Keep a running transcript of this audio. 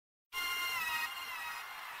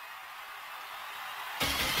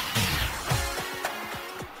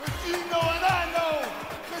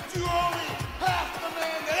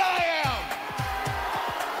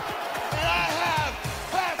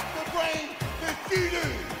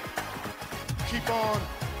keep on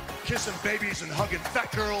kissing babies and hugging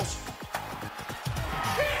fat girls.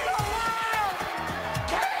 He's alive!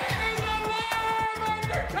 Kane is alive,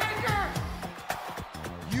 Undertaker!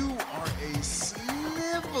 You are a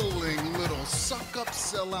sniveling little suck-up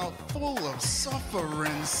sellout full of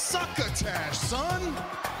suffering succotash, son!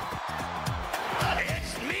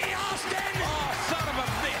 It's me, Austin! Oh, son of a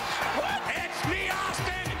bitch! What? It's me,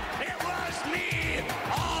 Austin! It was me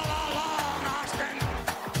all along, Austin!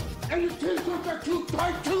 And you teeth are too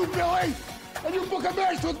tight too, Billy! And you book a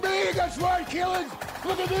match with me against Ryan Keelan?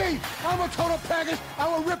 Look at me! I'm a total package! I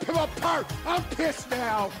will rip him apart! I'm pissed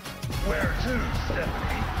now! Where to,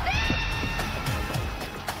 Stephanie?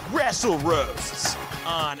 Wrestle Roasts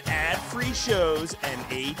on ad-free shows and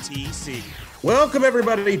ATC. Welcome,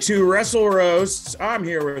 everybody, to Wrestle Roasts. I'm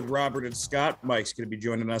here with Robert and Scott. Mike's going to be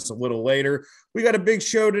joining us a little later. We got a big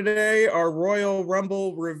show today, our Royal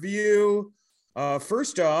Rumble review.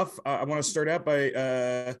 First off, I want to start out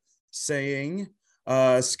by saying,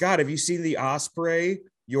 Scott, have you seen the Ospreay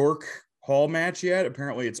York Hall match yet?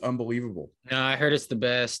 Apparently, it's unbelievable. No, I heard it's the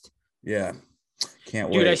best. Yeah, can't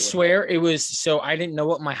wait. Dude, I swear it was so I didn't know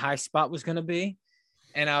what my high spot was going to be.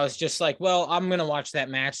 And I was just like, well, I'm going to watch that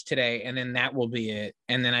match today, and then that will be it.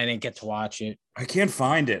 And then I didn't get to watch it. I can't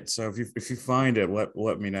find it. So if you find it,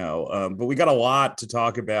 let me know. But we got a lot to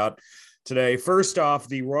talk about today. First off,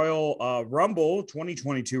 the Royal Rumble,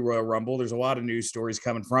 2022 Royal Rumble. There's a lot of news stories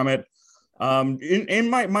coming from it. In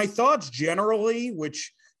my thoughts generally,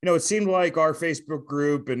 which, you know, it seemed like our Facebook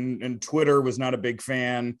group and Twitter was not a big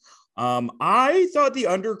fan. I thought the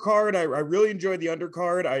undercard, I really enjoyed the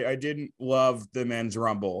undercard. I didn't love the men's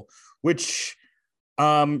rumble, which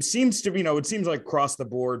seems to be, it seems like across the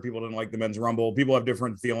board, people didn't like the men's rumble. People have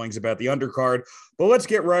different feelings about the undercard, but let's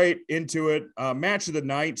get right into it. Match of the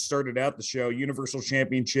night started out the show, Universal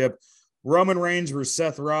Championship, Roman Reigns versus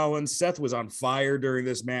Seth Rollins. Seth was on fire during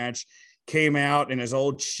this match, came out in his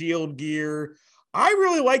old Shield gear. I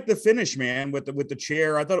really liked the finish, man, with the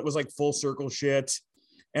chair. I thought it was like full circle shit.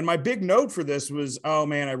 And my big note for this was, oh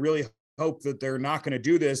man, I really hope that they're not going to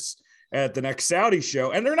do this at the next Saudi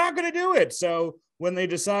show, and they're not going to do it. So when they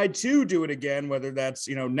decide to do it again, whether that's,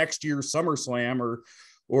 next year's SummerSlam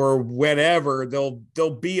or whatever,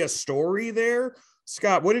 there'll be a story there.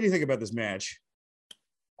 Scott, what did you think about this match?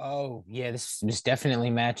 Oh yeah, this was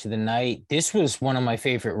definitely match of the night. This was one of my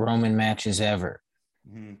favorite Roman matches ever.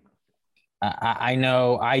 Mm-hmm. I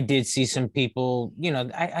know I did see some people,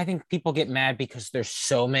 I think people get mad because there's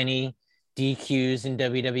so many DQs in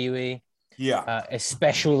WWE. Yeah.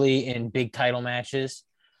 Especially in big title matches.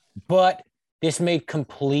 But this made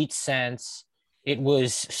complete sense. It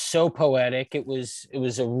was so poetic. It was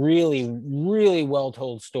a really, really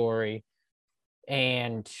well-told story.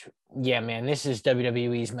 And yeah, man, this is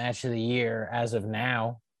WWE's match of the year as of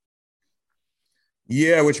now.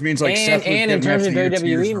 Yeah, which means like and in terms of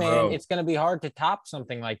WWE, man, it's going to be hard to top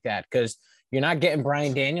something like that because you're not getting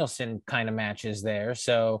Bryan Danielson kind of matches there.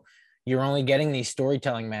 So you're only getting these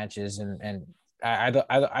storytelling matches, and I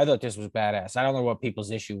thought this was badass. I don't know what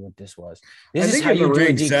people's issue with this was. This is how you do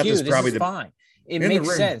a DQ. This is fine. It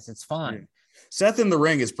makes sense. It's fine. Yeah. Seth in the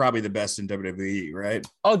ring is probably the best in WWE, right?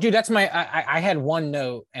 Oh, dude, that's I had one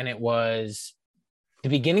note, and it was the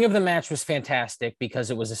beginning of the match was fantastic because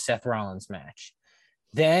it was a Seth Rollins match.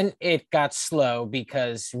 Then it got slow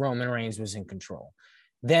because Roman Reigns was in control.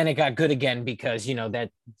 Then it got good again because, that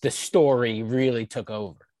the story really took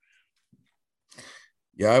over.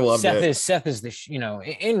 Yeah, I love it. Seth is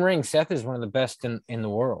in ring, Seth is one of the best in the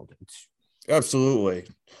world. Absolutely.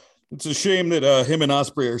 It's a shame that him and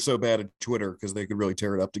Ospreay are so bad at Twitter because they could really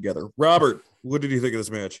tear it up together. Robert, what did you think of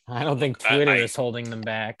this match? I don't think Twitter is holding them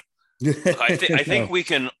back. I think we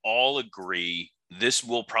can all agree this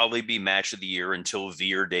will probably be match of the year until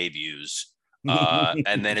Veer debuts.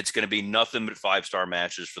 And then it's going to be nothing but 5-star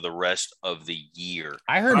matches for the rest of the year.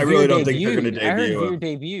 I really don't think they're going to debut. I heard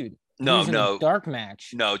Veer debuted. No. Dark match.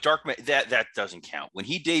 No, dark match. That doesn't count. When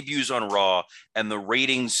he debuts on Raw and the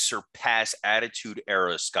ratings surpass Attitude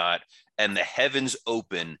Era, Scott, and the heavens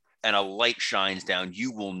open and a light shines down,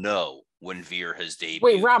 you will know when Veer has debuted.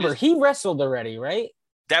 Wait, Robert, he wrestled already, right?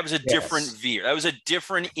 That was a different Veer. That was a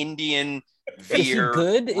different Indian Veer. Is he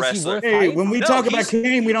good? Is he worth fighting? When we talk about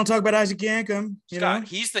Kane, we don't talk about Isaac Yankem. Scott,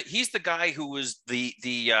 he's the guy who was the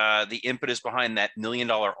impetus behind that $1 Million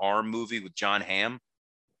Arm movie with John Hamm.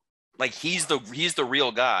 Like he's the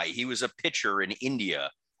real guy. He was a pitcher in India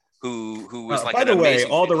who was like. By the way,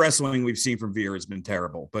 all the wrestling we've seen from Veer has been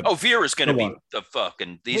terrible. But Veer is going to be the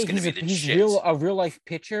fucking. He's going to be the shit. A real life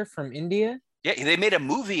pitcher from India. Yeah, they made a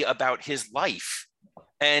movie about his life,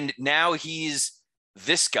 and now he's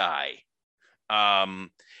this guy.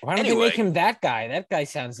 Why don't they make him that guy? That guy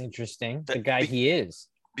sounds interesting. The guy he is.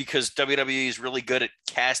 Because WWE is really good at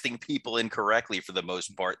casting people incorrectly for the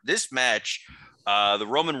most part. This match, the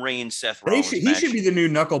Roman Reigns, Seth Rollins he should be the new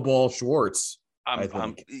Knuckleball Schwartz.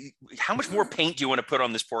 How much more paint do you want to put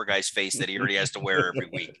on this poor guy's face that he already has to wear every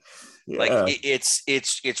week? Yeah. Like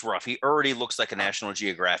it's rough. He already looks like a National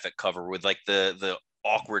Geographic cover with like the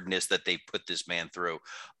awkwardness that they put this man through.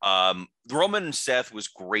 Roman and Seth was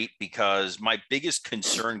great because my biggest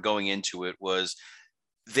concern going into it was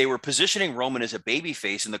they were positioning Roman as a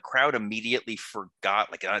babyface, and the crowd immediately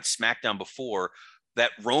forgot, like on SmackDown before,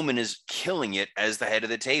 that Roman is killing it as the head of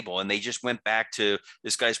the table. And they just went back to,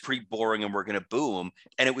 this guy's pretty boring and we're going to boo him.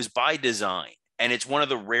 And it was by design. And it's one of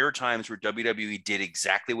the rare times where WWE did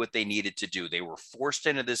exactly what they needed to do. They were forced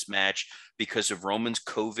into this match because of Roman's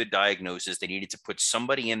COVID diagnosis. They needed to put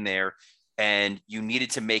somebody in there, and you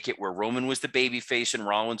needed to make it where Roman was the babyface and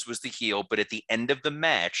Rollins was the heel. But at the end of the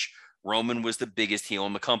match, Roman was the biggest heel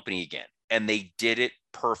in the company again. And they did it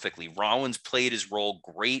perfectly. Rollins played his role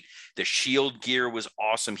great. The Shield gear was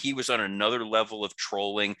awesome. He was on another level of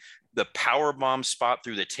trolling. The powerbomb spot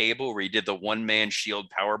through the table where he did the one-man Shield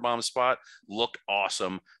powerbomb spot looked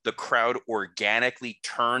awesome. The crowd organically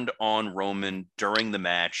turned on Roman during the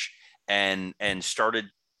match and started,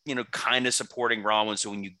 kind of supporting Rollins. So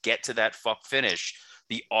when you get to that finish,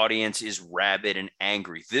 the audience is rabid and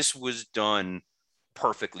angry. This was done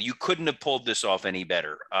perfectly. You couldn't have pulled this off any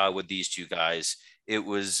better with these two guys. It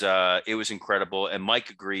was incredible. And Mike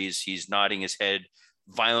agrees. He's nodding his head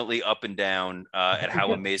violently up and down at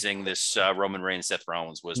how amazing this Roman Reigns Seth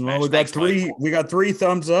Rollins was. Well, match. we got three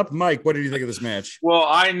thumbs up. Mike, what did you think of this match? Well,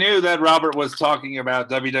 I knew that Robert was talking about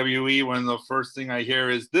WWE when the first thing I hear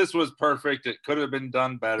is this was perfect. It could have been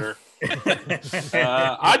done better. First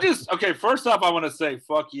off, I want to say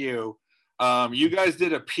fuck you. You guys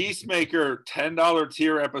did a Peacemaker $10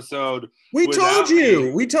 tier episode. We told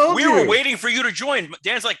you. We were waiting for you to join.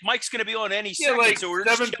 Dan's like, Mike's going to be on any second, so we're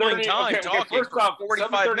just killing time talking. First off,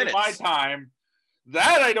 45 minutes. My time.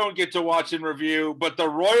 That I don't get to watch and review, but the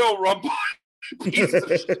Royal Rumble.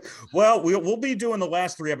 Well, we'll be doing the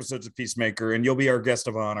last 3 episodes of Peacemaker, and you'll be our guest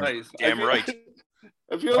of honor. Nice. Damn right.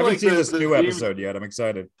 I haven't seen this new episode yet. I'm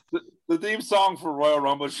excited. The theme song for Royal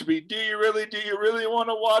Rumble should be, do you really want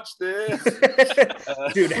to watch this?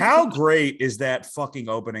 Dude, how great is that fucking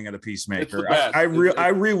opening of the Peacemaker? I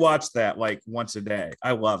rewatch that like once a day.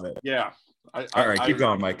 I love it. Yeah. All right, keep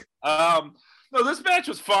going, Mike. No, this match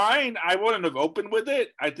was fine. I wouldn't have opened with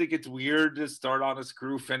it. I think it's weird to start on a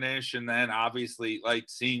screw finish and then obviously like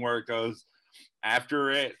seeing where it goes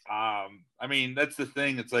after it. That's the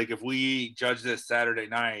thing. It's like if we judge this Saturday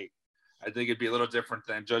night, I think it'd be a little different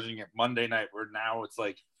than judging it Monday night, where now it's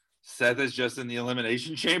like Seth is just in the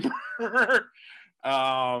Elimination Chamber.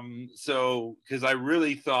 So because I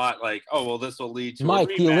really thought like, oh well, this will lead to Mike.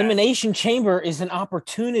 The Elimination Chamber is an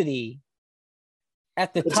opportunity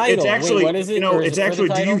at the title. It's actually, what is it? It's actually.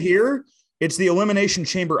 Do you hear? It's the Elimination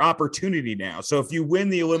Chamber opportunity now. So if you win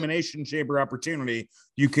the Elimination Chamber opportunity,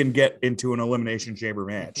 you can get into an Elimination Chamber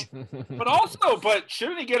match. But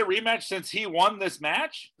shouldn't he get a rematch since he won this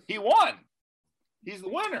match? He won. He's the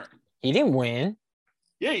winner. He didn't win.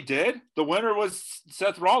 Yeah, he did. The winner was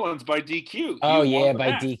Seth Rollins by DQ. Oh, yeah,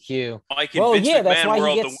 by DQ. That's why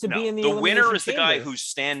he gets to be in the winner is the guy who's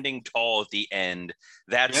standing tall at the end.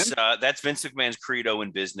 That's Vince McMahon's credo in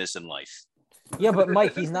business and life. Yeah, but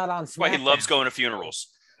Mike, he's not on SmackDown. That's why he loves going to funerals.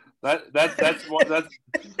 That's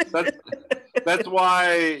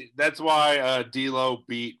why D'Lo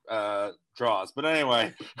beat Draws. But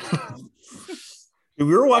anyway, we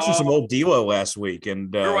were watching some old D'Lo last week,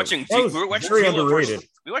 and we were watching very underrated.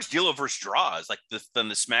 We watched D'Lo versus Draws, like the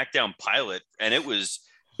SmackDown pilot, and it was.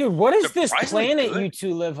 Dude, what is this planet you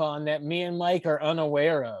two live on that me and Mike are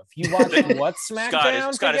unaware of? You watch what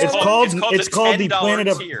SmackDown? Scott, it's called the planet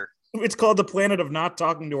of. Tier. It's called the planet of not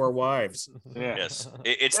talking to our wives. Yeah. Yes.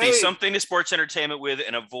 It's the something to sports entertainment with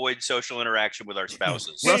and avoid social interaction with our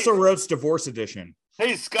spouses. Russell Rhodes Divorce Edition.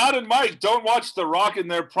 Hey, Scott and Mike, don't watch The Rock in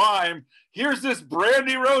their prime. Here's this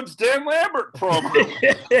Brandy Rhodes Dan Lambert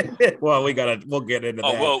promo. Well, we'll get into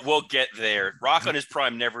that. We'll get there. Rock on his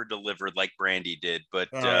prime never delivered like Brandy did, but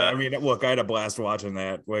look, I had a blast watching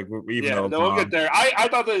that. Like, we'll get there. I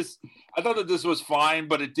thought that this was fine,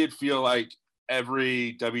 but it did feel like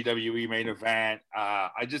every WWE main event. I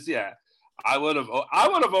would have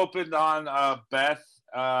opened on Beth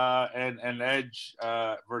and Edge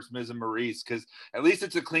versus Miz and Maurice, because at least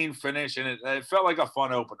it's a clean finish and it felt like a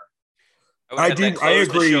fun opener. I agree.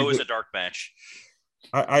 The show is with a dark match.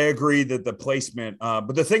 I agree that the placement,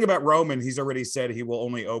 but the thing about Roman, he's already said he will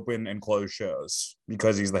only open and close shows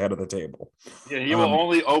because he's the head of the table. Yeah, he will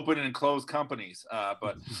only open and close companies.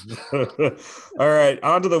 But all right,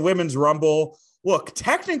 on to the women's Rumble. Look,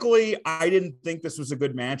 technically, I didn't think this was a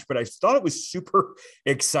good match, but I thought it was super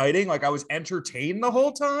exciting. Like I was entertained the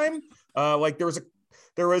whole time. Like there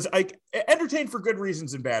was like entertained for good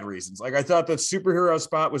reasons and bad reasons. Like I thought the superhero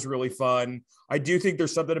spot was really fun. I do think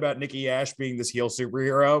there's something about Nikki Ash being this heel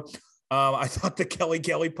superhero. I thought the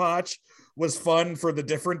Kelly Potch was fun for the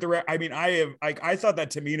different direct. I mean, I thought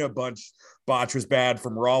that Tamina botch was bad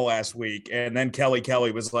from Raw last week, and then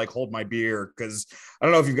Kelly was like, "Hold my beer," because I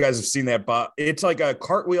don't know if you guys have seen that, but it's like a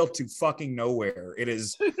cartwheel to fucking nowhere. It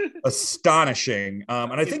is astonishing,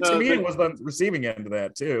 and I think Tamina was the receiving end of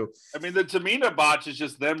that too. I mean, the Tamina botch is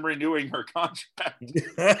just them renewing her contract.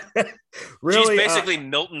 She's Really, basically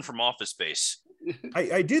Milton from Office Space.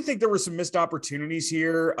 I do think there were some missed opportunities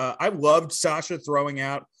here. I loved Sasha throwing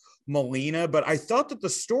out Melina, but I thought that the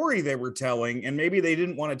story they were telling, and maybe they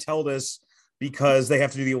didn't want to tell this because they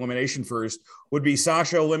have to do the elimination first, would be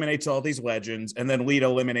Sasha eliminates all these legends and then Lita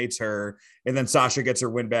eliminates her and then Sasha gets her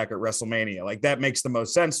win back at WrestleMania. Like that makes the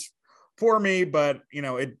most sense for me, but you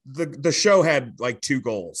know, the show had like two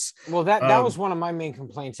goals. Well, that was one of my main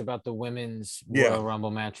complaints about the women's Royal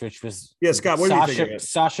Rumble match, which was Scott, what do you think of it?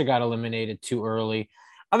 Sasha got eliminated too early.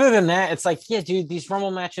 Other than that, it's like, yeah, dude, these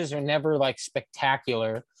Rumble matches are never like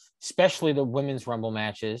spectacular, especially the women's Rumble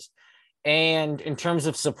matches. And in terms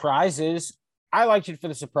of surprises, I liked it for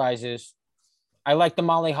the surprises. I liked the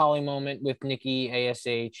Molly Holly moment with Nikki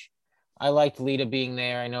ASH. I liked Lita being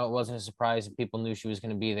there. I know it wasn't a surprise and people knew she was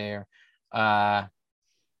going to be there. And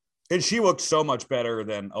she looked so much better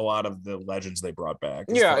than a lot of the legends they brought back.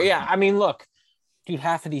 Yeah. I mean, look, dude,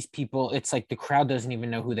 half of these people, it's like the crowd doesn't even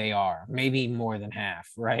know who they are. Maybe more than half,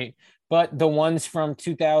 right? But the ones from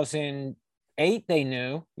 2008, they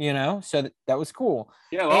knew, you know, so that was cool.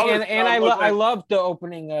 Yeah, and I loved the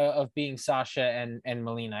opening of being Sasha and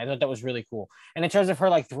Melina. I thought that was really cool. And in terms of her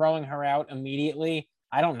like throwing her out immediately,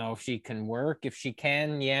 I don't know if she can work. If she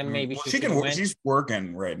can, yeah, maybe she can work. She's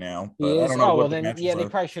working right now. But I don't know they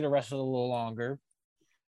probably should have wrestled a little longer.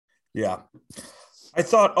 Yeah, I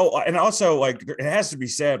thought. Oh, and also like it has to be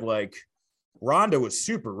said, like Ronda was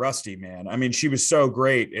super rusty, man. I mean, she was so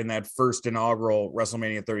great in that first inaugural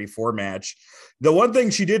WrestleMania 34 match. The one thing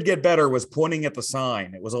she did get better was pointing at the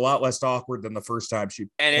sign. It was a lot less awkward than the first time she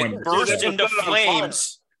pointed. It burst into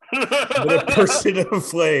flames. But it burst into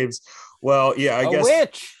flames. Well, yeah, I guess.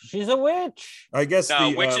 Witch. She's a witch. I guess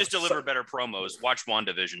witches deliver better promos. Watch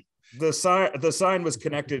WandaVision. The sign was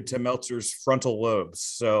connected to Meltzer's frontal lobes.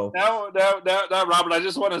 So now, Robert, I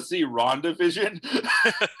just want to see WandaVision.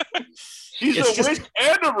 She's a witch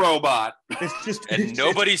and a robot. It's just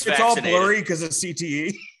nobody's it's all blurry because of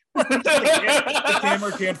CTE. the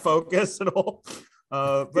camera can't focus at all.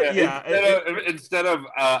 But instead of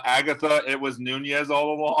Agatha, it was Nunez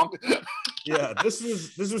all along. Yeah, this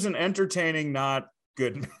was an entertaining, not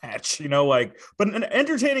good match, you know, like, but an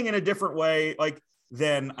entertaining in a different way, like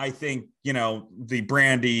than I think, you know, the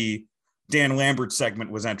Brandy Dan Lambert segment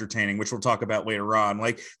was entertaining, which we'll talk about later on.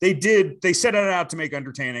 Like they set it out to make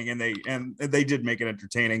entertaining, and they did make it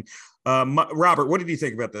entertaining. Robert, what did you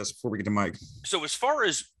think about this before we get to Mike? So as far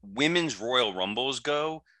as women's Royal Rumbles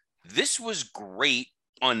go, this was great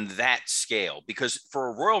on that scale, because for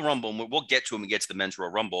a Royal Rumble, and we'll get to when we get to the men's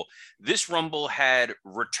Royal Rumble, this Rumble had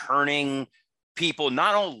returning people,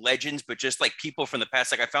 not all legends, but just like people from the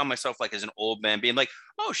past. Like I found myself like as an old man being like,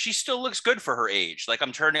 oh, she still looks good for her age. Like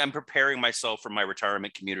I'm preparing myself for my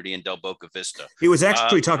retirement community in Del Boca Vista. He was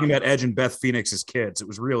actually talking about Edge and Beth Phoenix's kids. It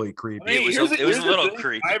was really creepy. I mean, it was a little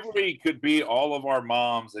creepy. Ivory could be all of our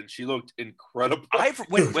moms, and she looked incredible.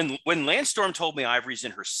 When Lance Storm told me Ivory's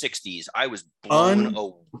in her 60s, I was blown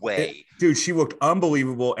away. Dude, she looked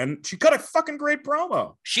unbelievable, and she cut a fucking great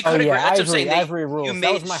promo. She cut a great. That's what I'm saying. Ivory rules. You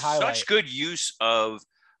made such good use of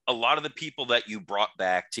a lot of the people that you brought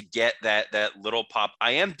back to get that little pop.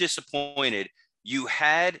 I am disappointed. You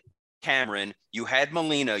had Cameron, you had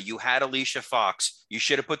Melina, you had Alicia Fox. You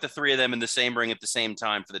should have put the three of them in the same ring at the same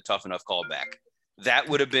time for the Tough Enough callback. That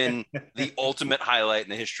would have been the ultimate highlight in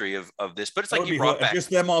the history of this. But it's like you brought back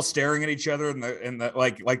just them all staring at each other and the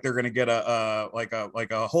like they're gonna get a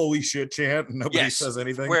holy shit chant and nobody says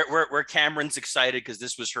anything. Where Cameron's excited because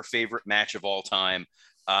this was her favorite match of all time.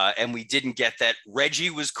 And we didn't get that. Reggie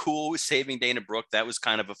was cool with saving Dana Brooke. That was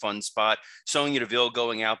kind of a fun spot. Sonya Deville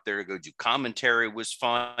going out there to go do commentary was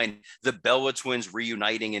fine. The Bella twins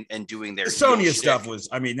reuniting and doing their Sonya stuff was,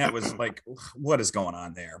 I mean, that was like, what is going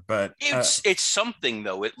on there? But it's something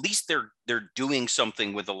though. At least they're doing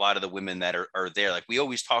something with a lot of the women that are there. Like we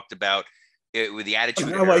always talked about it, with the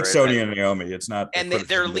attitude. I like Sonya and Naomi. It's not, and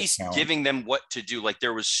they're at least giving them what to do. Like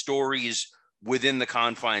there was stories within the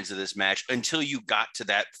confines of this match until you got to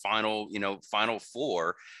that final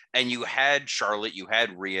four, and you had Charlotte, you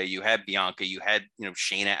had Rhea, you had Bianca, you had,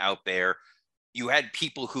 Shayna out there. You had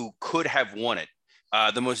people who could have won it.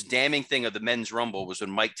 The most damning thing of the men's rumble was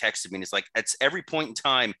when Mike texted me and it's like, at every point in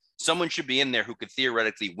time, someone should be in there who could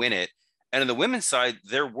theoretically win it. And on the women's side,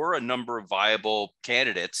 there were a number of viable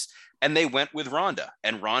candidates, and they went with Ronda,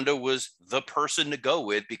 and Ronda was the person to go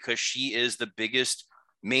with because she is the biggest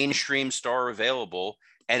mainstream star available.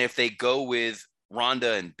 And if they go with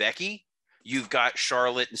Ronda and Becky, you've got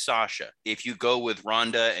Charlotte and Sasha. If you go with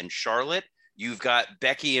Ronda and Charlotte, you've got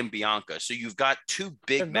Becky and Bianca. So you've got two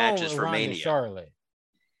big matches for Mania. Charlotte.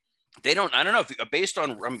 I don't know if based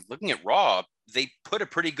on, I'm looking at Raw, they put a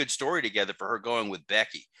pretty good story together for her going with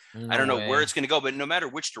Becky. I don't know where it's going to go, but no matter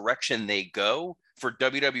which direction they go for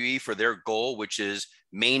WWE, for their goal, which is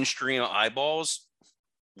mainstream eyeballs,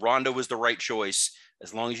 Ronda was the right choice.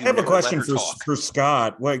 As long as you have a question for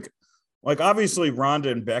Scott. Like obviously Ronda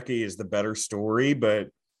and Becky is the better story, but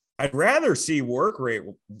I'd rather see work rate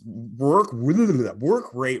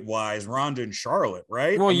wise Ronda and Charlotte,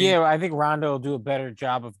 right? Well, I think Ronda will do a better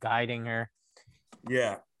job of guiding her.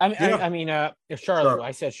 Yeah. I mean, if Charlotte,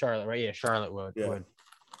 I said Charlotte, right? Yeah, Charlotte would.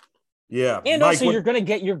 Yeah. And Mike, also you're gonna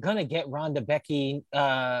get Ronda Becky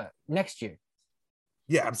next year.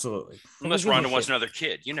 Yeah, absolutely. Unless Ronda wants another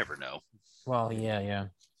kid. You never know. Well, yeah.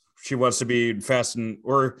 She wants to be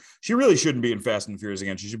or she really shouldn't be in Fast and Furious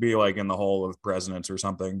again. She should be like in the Hall of Presidents or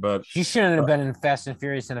something. But she shouldn't have been in Fast and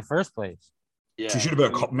Furious in the first place. Yeah, she should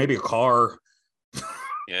have been maybe a car.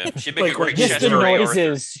 Yeah, she'd make a great just the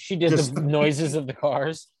noises. She did the noises of the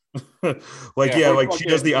cars. She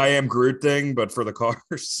does the I Am Groot thing, but for the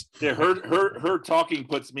cars. Yeah, her talking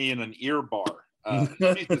puts me in an ear bar.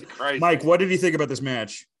 Jesus Christ. Mike, what did you think about this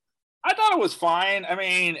match? I thought it was fine. I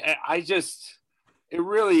mean, it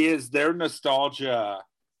really is their nostalgia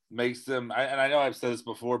makes them, and I know I've said this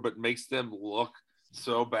before, but makes them look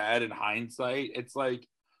so bad in hindsight. It's like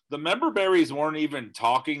the member berries weren't even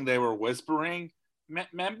talking. They were whispering,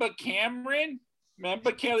 "Member Cameron,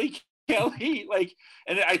 member Kelly." Like,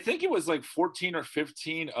 and I think it was like 14 or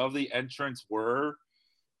 15 of the entrants were,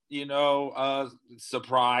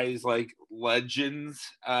 surprise, like legends.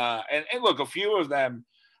 And look, a few of them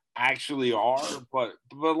actually are, but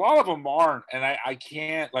a lot of them aren't. And I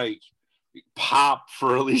can't like pop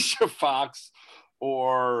for Alicia Fox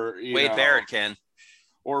or Wade Barrett can,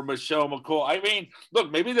 or Michelle McCool. I mean,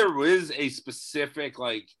 look, maybe there is a specific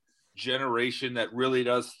like generation that really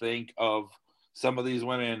does think of some of these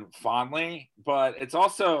women fondly, but it's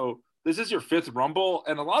also, this is your fifth Rumble,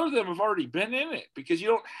 and a lot of them have already been in it because you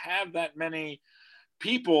don't have that many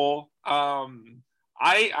people.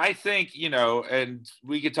 I think, and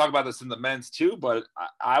we could talk about this in the men's too, but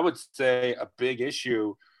I would say a big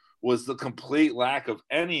issue was the complete lack of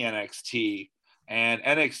any NXT, and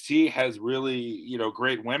NXT has really,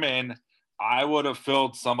 great women. I would have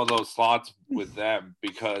filled some of those slots with them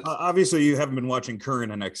because obviously you haven't been watching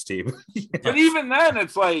current NXT. But even then,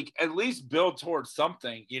 it's like at least build towards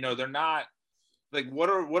something. They're not like what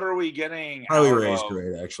are we getting? Kylie Ray's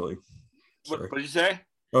great, actually. What did you say?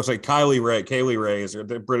 Oh, it's like Kaylee Ray is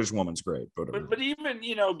the British woman's great, but even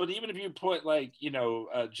if you put like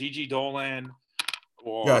Gigi Dolan,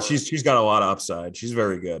 or she's got a lot of upside. She's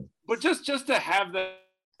very good. But just to have that.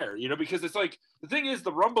 Because it's like the thing is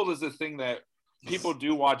the Rumble is the thing that people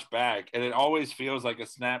do watch back, and it always feels like a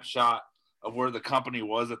snapshot of where the company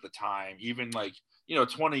was at the time, even like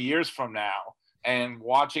 20 years from now. And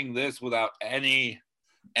watching this without any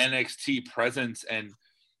NXT presence, and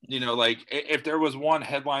like if there was one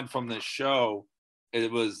headline from this show,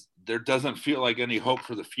 it was there doesn't feel like any hope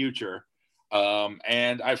for the future.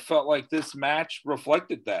 And I felt like this match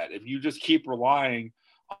reflected that. If you just keep relying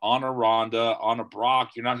on a Ronda, on a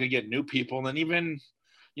Brock, you're not going to get new people. And then even,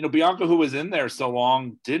 Bianca, who was in there so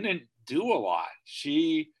long, didn't do a lot.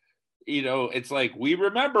 She, it's like we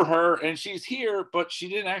remember her and she's here, but she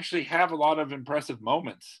didn't actually have a lot of impressive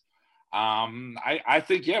moments. I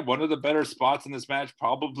think, one of the better spots in this match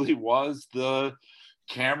probably was the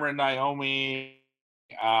Cameron, Naomi,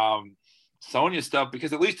 Sonya stuff,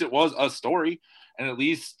 because at least it was a story. And at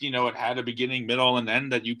least, it had a beginning, middle, and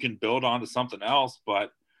end that you can build onto something else.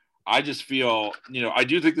 But I just feel, I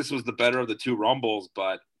do think this was the better of the two Rumbles,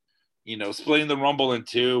 but, splitting the Rumble in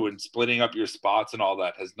two and splitting up your spots and all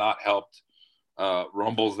that has not helped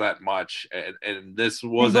Rumbles that much. And this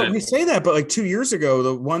wasn't. But we say that, but like 2 years ago,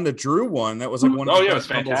 the one that Drew won, that was like one of the best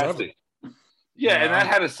Rumbles ever. Yeah, and that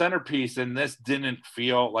had a centerpiece, and this didn't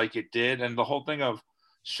feel like it did. And the whole thing of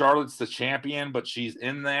Charlotte's the champion, but she's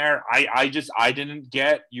in there. I didn't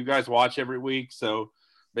get. You guys watch every week, so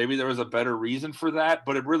maybe there was a better reason for that.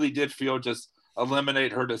 But it really did feel just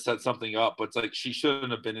eliminate her to set something up. But it's like she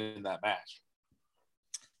shouldn't have been in that match.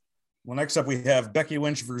 Well, next up we have Becky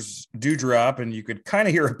Lynch versus Doudrop, and you could kind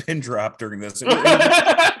of hear a pin drop during this.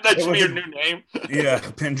 That should be your new name. Yeah,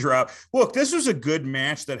 pin drop. Look, this was a good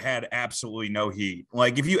match that had absolutely no heat.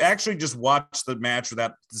 Like, if you actually just watch the match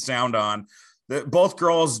without the sound on, both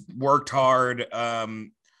girls worked hard.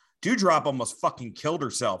 Doudrop almost fucking killed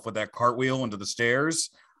herself with that cartwheel into the stairs.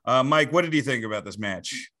 Mike, what did you think about this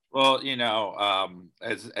match? Well,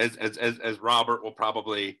 as Robert will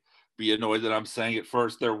probably be annoyed that I'm saying it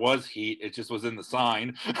first, there was heat. It just was in the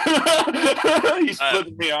sign. He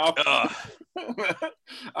split me off.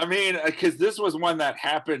 I mean, because this was one that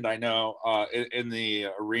happened, I know, in the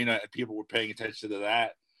arena, and people were paying attention to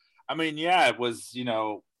that. I mean, yeah, it was,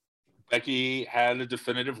 Becky had a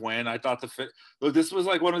definitive win. I thought this was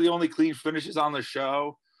like one of the only clean finishes on the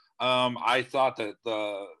show. I thought that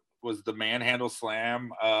the manhandle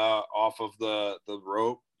slam off of the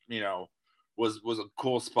rope, was a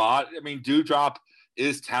cool spot. I mean, Doudrop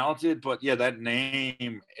is talented, but yeah, that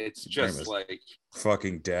name, it's just like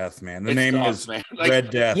fucking death, man. The name is Like,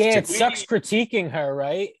 Red Death. Yeah, it sucks critiquing her,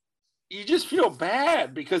 right? You just feel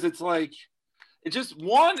bad because it's like,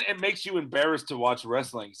 it makes you embarrassed to watch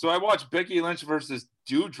wrestling. So I watched Becky Lynch versus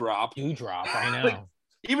Doudrop. I know. Like,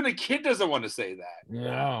 even a kid doesn't want to say that.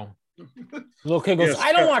 No. Little kid goes,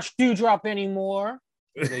 I don't watch Doudrop anymore.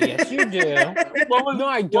 Yes, you do. No,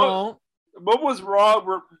 I don't. What was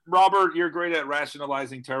wrong, Robert? You're great at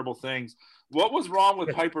rationalizing terrible things. What was wrong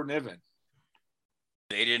with Piper Niven?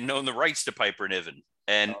 They didn't own the rights to Piper Niven,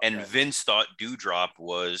 and Vince thought Doudrop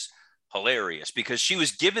was hilarious because she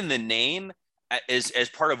was given the name as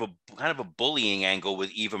part of a kind of a bullying angle with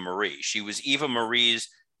Eva Marie. She was Eva Marie's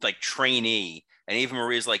like trainee, and Eva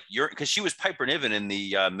Marie's like, because she was Piper Niven in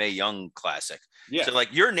the Mae Young Classic. Yeah. So like,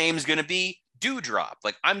 your name's gonna be Doudrop.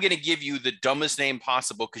 Like, I'm going to give you the dumbest name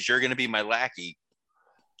possible because you're going to be my lackey.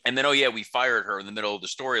 And then, we fired her in the middle of the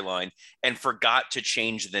storyline and forgot to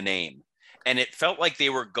change the name. And it felt like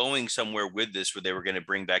they were going somewhere with this where they were going to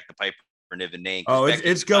bring back the Piper Niven name. Oh,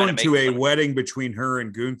 it's going to a wedding between her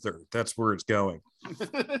and Gunther. That's where it's going.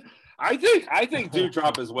 I think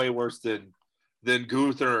Doudrop is way worse than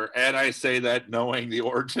Gunther. And I say that knowing the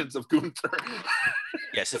origins of Gunther.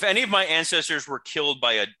 Yes, if any of my ancestors were killed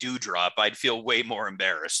by a Doudrop, I'd feel way more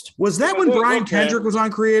embarrassed. Was that when Brian Kendrick was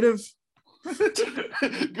on Creative?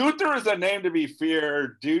 Gunther is a name to be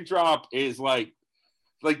feared. Doudrop is like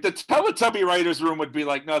the Teletubby writers room would be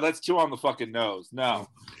like, no, that's too on the fucking nose. No.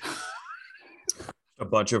 A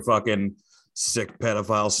bunch of fucking sick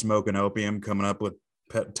pedophiles smoking opium coming up with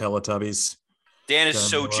Teletubbies. Dan is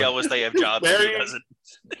so jealous they have jobs. He doesn't.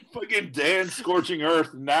 Fucking Dan scorching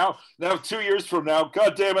earth. Now 2 years from now,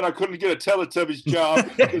 God damn it, I couldn't get a Teletubbies job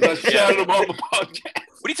because I shouted him on the podcast.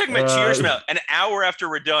 What are you talking about? Cheers about an hour after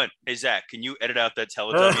we're done. Hey Zach, can you edit out that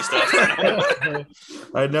Teletubby stuff?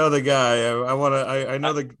 I know the guy. I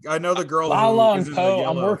know the girl. Lala and Poe.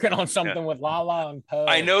 I'm working on something with Lala and Poe.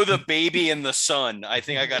 I know the baby and the son. I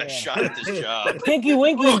think I got a shot at this job. Pinky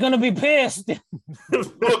Winky's gonna be pissed.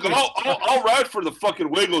 Look, I'll ride for the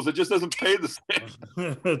fucking Wiggles. It just doesn't pay the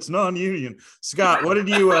same. It's non-union. Scott, what did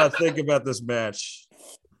you think about this match?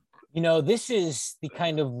 This is the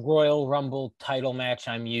kind of Royal Rumble title match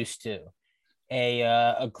I'm used to.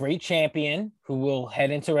 A great champion who will head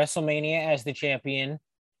into WrestleMania as the champion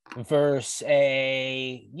versus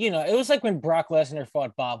it was like when Brock Lesnar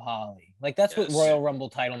fought Bob Holly. Like, that's what Royal Rumble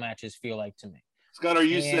title matches feel like to me. Scott, are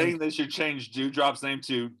you saying they should change Doudrop's name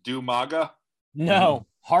to Doumaga? No,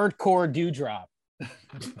 Hardcore Doudrop.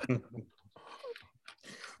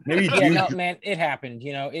 Maybe man, it happened.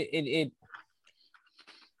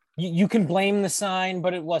 You can blame the sign,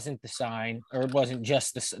 but it wasn't the sign, or it wasn't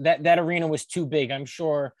just that arena was too big. I'm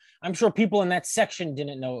sure people in that section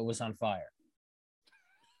didn't know it was on fire.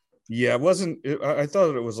 Yeah, it wasn't. I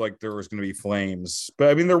thought it was like there was going to be flames, but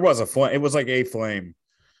I mean there was a flame. It was like a flame.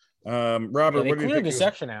 Robert, they what do you cleared think? The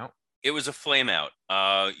section out. It was a flame out.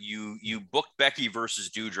 You booked Becky versus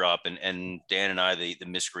Doudrop, and Dan and I, the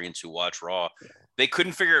miscreants who watch Raw, they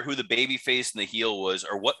couldn't figure out who the baby face and the heel was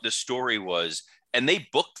or what the story was. And they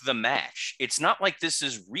booked the match. It's not like this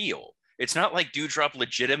is real. It's not like Doudrop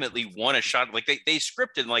legitimately won a shot. Like they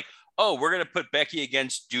scripted like, oh, we're going to put Becky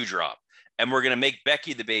against Doudrop and we're going to make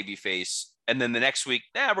Becky the baby face. And then the next week,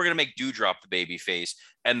 we're going to make Doudrop the baby face.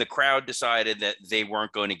 And the crowd decided that they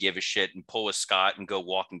weren't going to give a shit and pull a Scott and go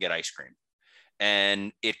walk and get ice cream.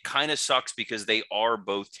 And it kind of sucks because they are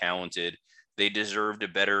both talented. They deserved a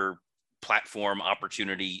better platform,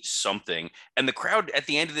 opportunity, something. And the crowd at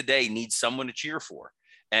the end of the day needs someone to cheer for.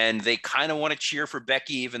 And they kind of want to cheer for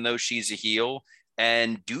Becky, even though she's a heel.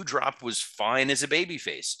 And Doudrop was fine as a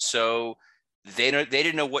babyface. So they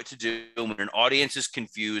didn't know what to do. When an audience is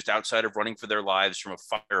confused outside of running for their lives from a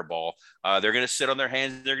fireball, they're going to sit on their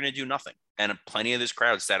hands. They're going to do nothing. And plenty of this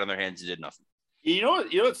crowd sat on their hands and did nothing. You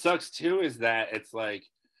know what sucks too is that it's like,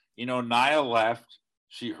 Nia left.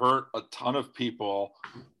 She hurt a ton of people.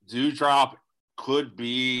 Doudrop could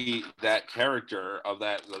be that character of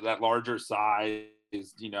that larger size,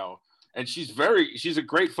 and she's a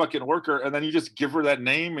great fucking worker. And then you just give her that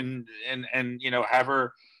name and have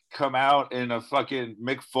her come out in a fucking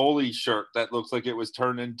Mick Foley shirt that looks like it was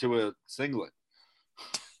turned into a singlet.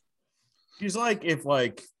 She's like if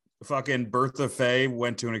fucking Bertha Faye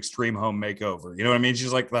went to an extreme home makeover. You know what I mean?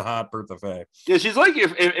 She's like the hot Bertha Faye. Yeah, she's like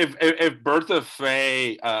if Bertha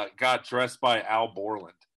Faye got dressed by Al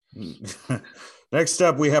Borland. Next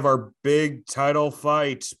up, we have our big title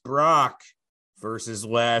fight: Brock versus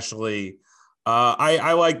Lashley.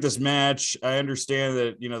 I like this match. I understand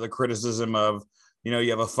that the criticism of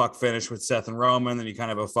you have a fuck finish with Seth and Roman, then you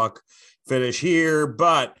kind of have a fuck finish here,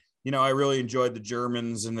 but I really enjoyed the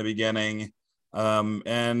Germans in the beginning.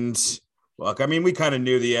 And look, I mean, we kind of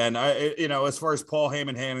knew the end. As far as Paul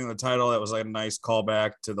Heyman handling the title, that was like a nice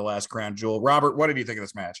callback to the last crown jewel. Robert, what did you think of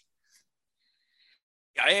this match?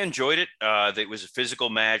 I enjoyed it. It was a physical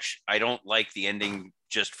match. I don't like the ending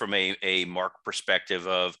just from a Mark perspective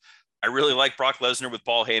of, I really like Brock Lesnar with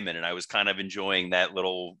Paul Heyman, and I was kind of enjoying that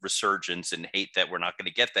little resurgence and hate that we're not going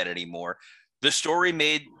to get that anymore. The story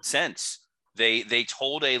made sense. They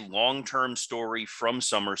told a long-term story from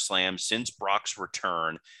SummerSlam since Brock's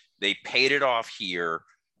return. They paid it off here.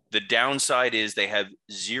 The downside is they have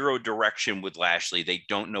zero direction with Lashley. They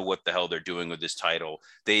don't know what the hell they're doing with this title.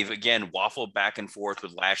 They've, again, waffled back and forth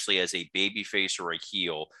with Lashley as a babyface or a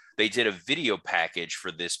heel. They did a video package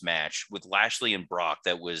for this match with Lashley and Brock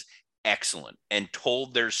that was excellent and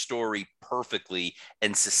told their story perfectly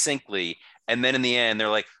and succinctly. And then in the end, they're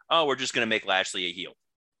like, oh, we're just going to make Lashley a heel.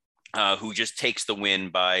 Who just takes the win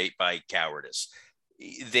by cowardice.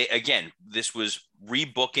 This was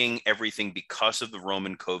rebooking everything because of the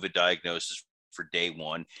Roman COVID diagnosis for day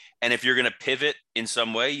one. And if you're going to pivot in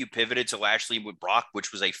some way, you pivoted to Lashley with Brock,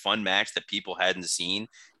 which was a fun match that people hadn't seen.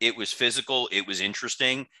 It was physical. It was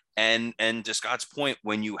interesting. And to Scott's point,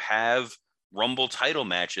 when you have Rumble title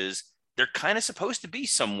matches, they're kind of supposed to be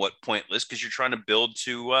somewhat pointless because you're trying to build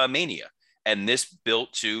to Mania. And this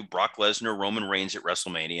built to Brock Lesnar, Roman Reigns at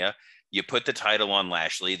WrestleMania. You put the title on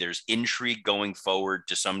Lashley. There's intrigue going forward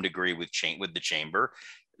to some degree with the Chamber.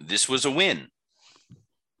 This was a win.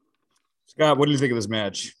 Scott, what do you think of this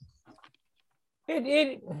match?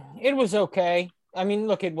 It was okay. I mean,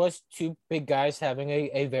 look, it was two big guys having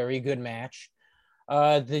a very good match.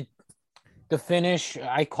 The finish,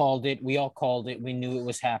 I called it. We all called it. We knew it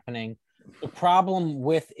was happening. The problem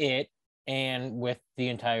with it and with the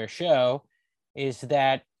entire show is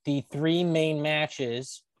that the three main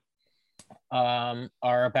matches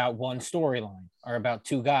are about one storyline, are about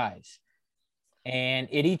two guys, and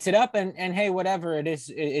it eats it up. And hey, whatever it is,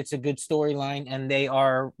 it's a good storyline, and they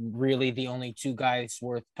are really the only two guys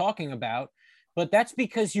worth talking about. But that's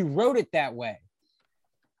because you wrote it that way.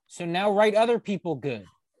 So now write other people good,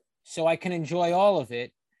 so I can enjoy all of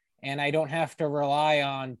it, and I don't have to rely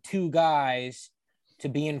on two guys to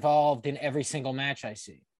be involved in every single match I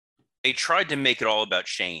see. They tried to make it all about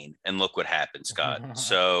Shane, and look what happened, Scott.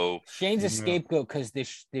 So Shane's a scapegoat because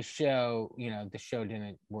this show, the show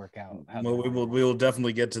didn't work out. Well, we will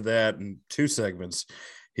definitely get to that in two segments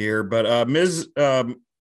here. But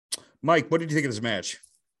Mike, what did you think of this match?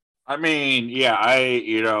 I mean, yeah,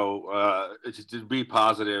 to be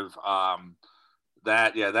positive,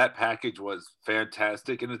 that package was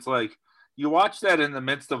fantastic, and it's like, you watch that in the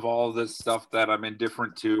midst of all this stuff that I'm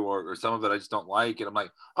indifferent to, or some of it I just don't like. And I'm like,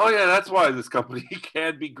 oh yeah, that's why this company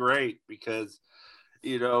can be great, because,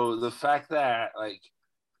 the fact that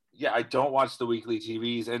I don't watch the weekly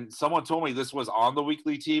TVs, and someone told me this was on the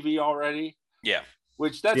weekly TV already. Yeah.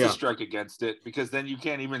 Which that's a strike against it, because then you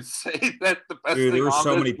can't even say that the best thing there were on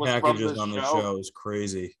so this many was packages from on the show. It's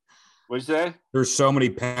crazy. What'd you say? There's so many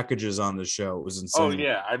packages on the show. It was insane. Oh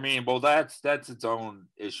yeah, I mean, well, that's its own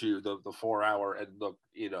issue. The 4 hour, and look,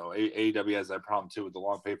 AEW has that problem too with the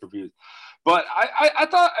long pay-per-views. But I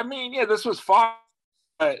thought, I mean, yeah, this was fine.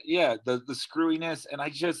 Yeah, the screwiness, and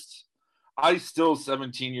I still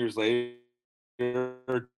 17 years later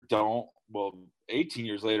don't, well, 18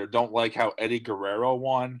 years later don't like how Eddie Guerrero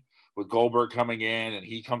won with Goldberg coming in, and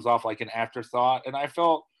he comes off like an afterthought. And I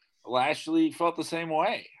felt Lashley felt the same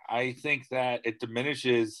way. I think that it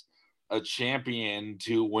diminishes a champion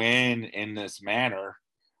to win in this manner.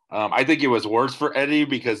 I think it was worse for Eddie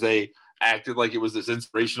because they acted like it was this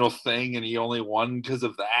inspirational thing, and he only won because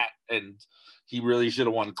of that. And he really should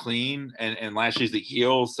have won clean. And Lashley's the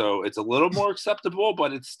heel, so it's a little more acceptable,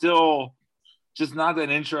 but it's still just not that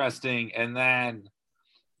interesting. And then,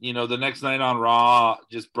 the next night on Raw,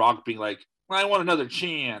 just Brock being like, I want another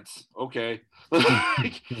chance. Okay. Well,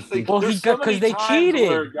 he got, because they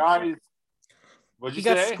cheated. Guys, what'd you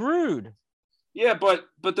say? Got screwed. Yeah, but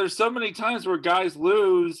there's so many times where guys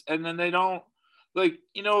lose and then they don't,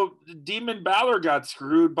 Demon Balor got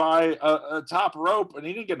screwed by a top rope and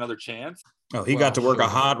he didn't get another chance. Oh, he got to work a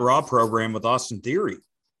hot Raw program with Austin Theory.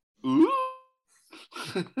 Ooh.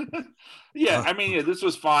 Yeah, I mean, this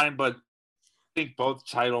was fine, but I think both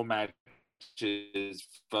title matches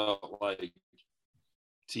felt like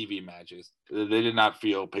TV matches. They did not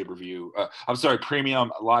feel pay-per-view.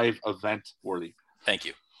 Premium live event worthy. Thank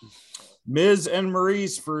you. Miz and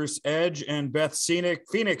Maurice versus Edge and Beth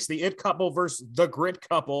Phoenix, the It couple versus the Grit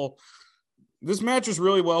couple. This match was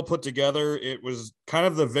really well put together. It was kind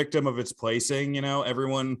of the victim of its placing.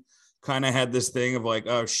 Everyone kind of had this thing of like,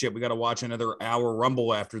 oh shit, we got to watch another hour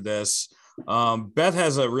Rumble after this. Beth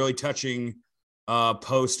has a really touching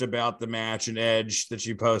post about the match and Edge that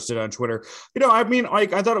she posted on Twitter. I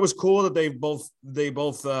thought it was cool that they both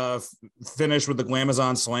finished with the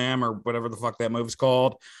Glamazon Slam or whatever the fuck that move's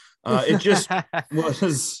called. It just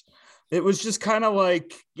was just kind of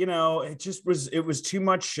like, it was too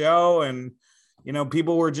much show, and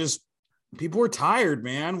people were tired,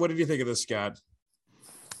 man. What did you think of this, Scott?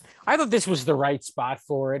 I thought this was the right spot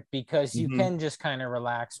for it because you can just kind of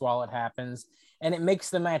relax while it happens. And it makes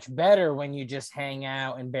the match better when you just hang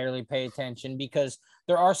out and barely pay attention, because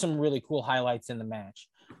there are some really cool highlights in the match.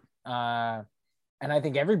 And I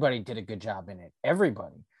think everybody did a good job in it.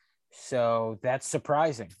 Everybody. So that's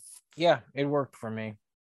surprising. Yeah, it worked for me.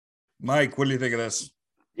 Mike, what do you think of this?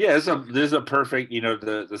 Yeah, this is a perfect,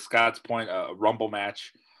 the Scott's point, Rumble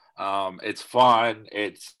match. It's fun.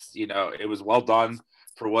 It's, it was well done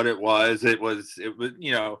for what it was. It was,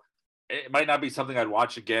 it might not be something I'd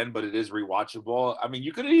watch again, but it is rewatchable. I mean,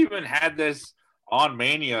 you could have even had this on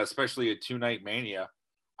Mania, especially a 2-night Mania.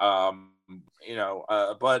 But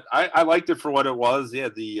I liked it for what it was. Yeah,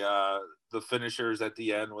 the finishers at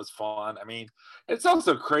the end was fun. I mean, it's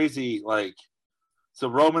also crazy. So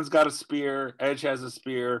Roman's got a spear, Edge has a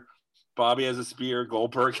spear, Bobby has a spear,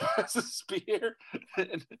 Goldberg has a spear,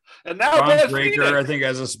 and now Braun Breaker, I think,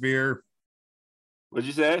 has a spear. What'd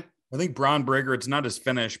you say? I think Braun Breaker, it's not his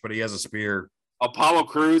finish, but he has a spear. Apollo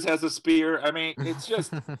Crews has a spear. I mean, it's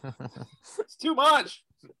just, it's too much.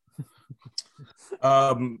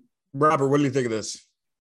 Robert, what do you think of this?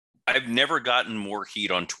 I've never gotten more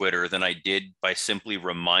heat on Twitter than I did by simply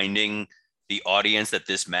reminding the audience that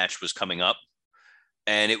this match was coming up.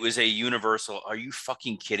 And it was a universal, are you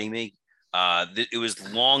fucking kidding me? It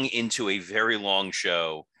was long into a very long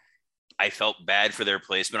show. I felt bad for their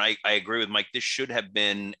placement. I agree with Mike. This should have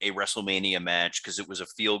been a WrestleMania match because it was a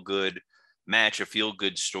feel-good match, a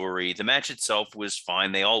feel-good story. The match itself was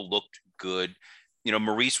fine. They all looked good.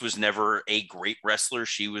 Maurice was never a great wrestler.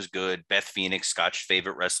 She was good. Beth Phoenix, Scott's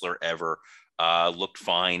favorite wrestler ever, looked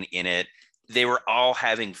fine in it. They were all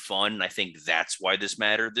having fun. I think that's why this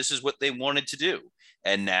mattered. This is what they wanted to do.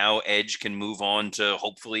 And now Edge can move on to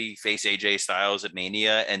hopefully face AJ Styles at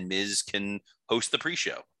Mania, and Miz can host the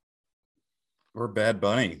pre-show. Or Bad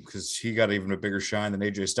Bunny, because he got even a bigger shine than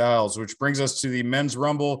AJ Styles, which brings us to the Men's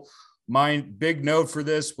Rumble. My big note for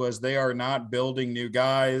this was they are not building new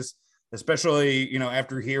guys, especially,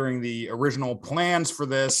 after hearing the original plans for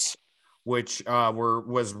this, which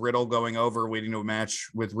was Riddle going over, leading to a match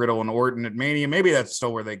with Riddle and Orton at Mania. Maybe that's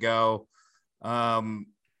still where they go.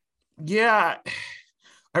 Yeah,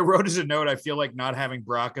 I wrote as a note, I feel like not having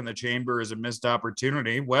Brock in the chamber is a missed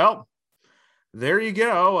opportunity. Well, there you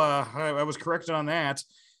go. I was corrected on that. If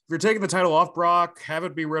you're taking the title off Brock, have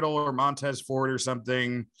it be Riddle or Montez Ford or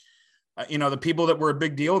something. The people that were a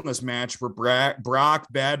big deal in this match were Brock,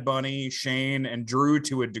 Bad Bunny, Shane, and Drew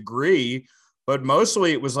to a degree. But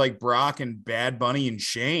mostly it was like Brock and Bad Bunny and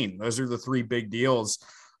Shane. Those are the three big deals.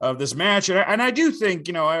 this match. And I do think,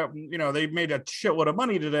 they made a shitload of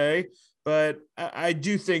money today, but I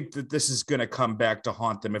do think that this is going to come back to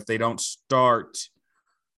haunt them if they don't start,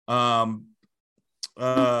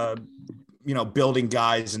 building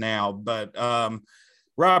guys now. But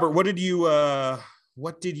Robert, what did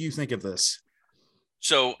you think of this?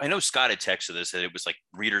 So I know Scott had texted this, that it was like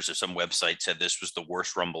readers of some website said this was the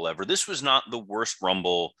worst Rumble ever. This was not the worst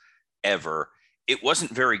Rumble ever. It wasn't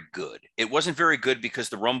very good. It wasn't very good because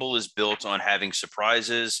the Rumble is built on having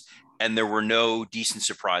surprises, and there were no decent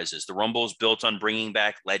surprises. The Rumble is built on bringing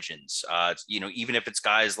back legends. Even if it's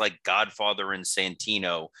guys like Godfather and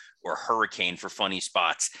Santino or Hurricane for funny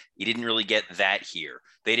spots, you didn't really get that here.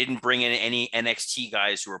 They didn't bring in any NXT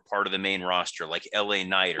guys who were part of the main roster, like LA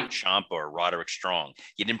Knight or Ciampa or Roderick Strong.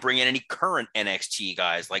 You didn't bring in any current NXT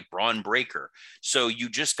guys like Braun Breaker. So you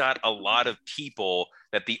just got a lot of people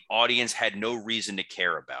that the audience had no reason to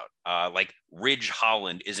care about. Like Ridge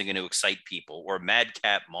Holland isn't going to excite people, or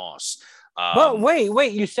Madcap Moss. But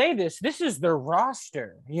wait, you say this is their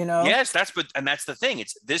roster, Yes, that's the thing.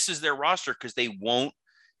 This is their roster because they won't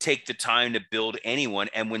take the time to build anyone.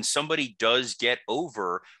 And when somebody does get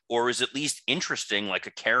over or is at least interesting, like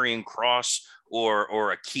a Karrion Kross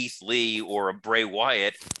or a Keith Lee or a Bray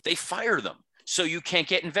Wyatt, they fire them. So you can't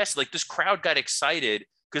get invested. Like, this crowd got excited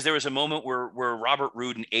because there was a moment where Robert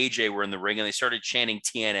Roode and AJ were in the ring and they started chanting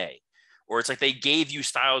TNA. Or it's like they gave you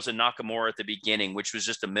Styles and Nakamura at the beginning, which was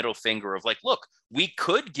just a middle finger of like, look, we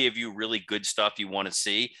could give you really good stuff you want to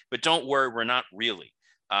see, but don't worry, we're not really.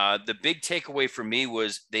 The big takeaway for me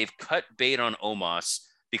was they've cut bait on Omos,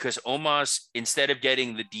 because Omos, instead of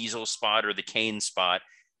getting the Diesel spot or the Kane spot,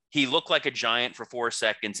 he looked like a giant for 4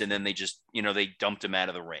 seconds, and then they just, they dumped him out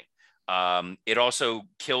of the ring. It also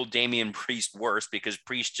killed Damian Priest worse because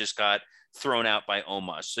Priest just got thrown out by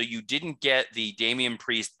Omos. So you didn't get the Damian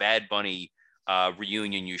Priest Bad Bunny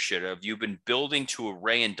reunion you should have. You've been building to a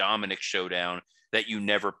Rey and Dominic showdown that you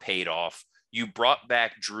never paid off. You brought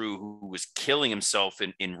back Drew, who was killing himself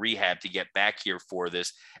in rehab to get back here for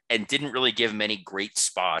this, and didn't really give him any great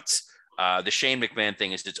spots. The Shane McMahon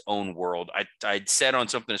thing is its own world. I'd said on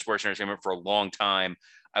Something in Sports Entertainment for a long time,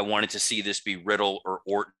 I wanted to see this be Riddle or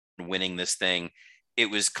Orton winning this thing. It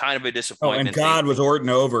was kind of a disappointment. Oh, and God, was Orton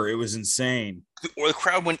over. It was insane. The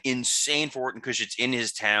crowd went insane for Orton because it's in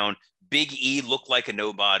his town. Big E looked like a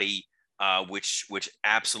nobody. Which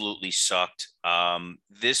absolutely sucked.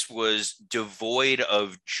 This was devoid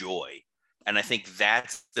of joy. And I think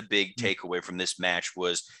that's the big takeaway from this match.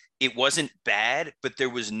 Was it wasn't bad, but there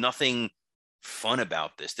was nothing fun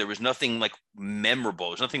about this. There was nothing like memorable.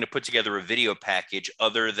 There's nothing to put together a video package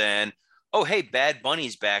other than, oh, hey, Bad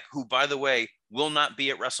Bunny's back, who, by the way, will not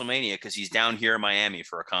be at WrestleMania because he's down here in Miami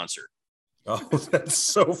for a concert. Oh, that's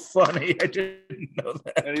so funny! I didn't know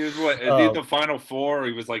that. And he was the final four.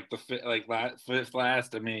 He was like fifth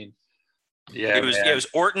last. I mean, yeah, it was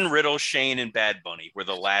Orton, Riddle, Shane, and Bad Bunny were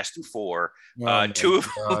the last four. Two of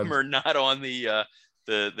them are not on the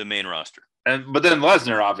main roster. But then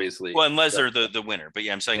Lesnar, obviously. Well, and Lesnar the winner. But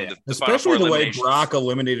yeah, I'm saying especially the way Brock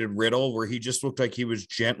eliminated Riddle, where he just looked like he was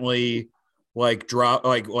gently like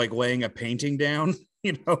laying a painting down.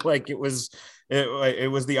 Like it was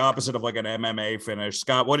the opposite of like an MMA finish.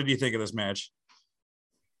 Scott, what did you think of this match?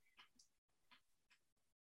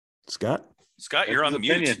 Scott, you're on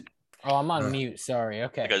mute. Oh, I'm on mute. Sorry.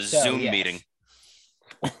 Okay. Like a Zoom meeting.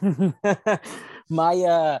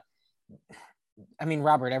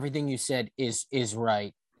 Robert, everything you said is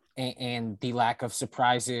right. And the lack of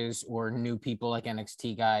surprises or new people like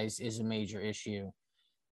NXT guys is a major issue.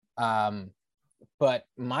 But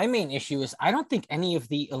my main issue is I don't think any of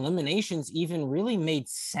the eliminations even really made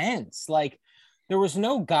sense. Like, there was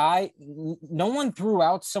no one threw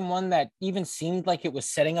out someone that even seemed like it was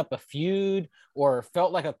setting up a feud or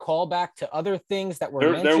felt like a callback to other things that were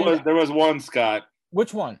mentioned. There was one, Scott.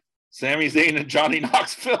 Which one? Sami Zayn and Johnny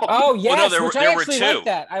Knoxville. Oh, yes. Well, no, there were two. Like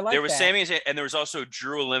that. There was Sami Zayn, and there was also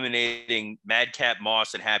Drew eliminating Madcap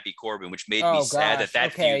Moss and Happy Corbin, which made me sad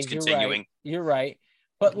that feud's continuing. You're right.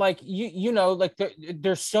 But like,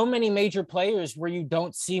 there's so many major players where you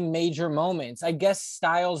don't see major moments. I guess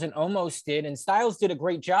Styles and Omos did, and Styles did a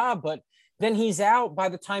great job, but then he's out by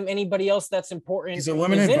the time anybody else that's important. He's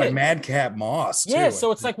eliminated by Madcap Moss. Yeah,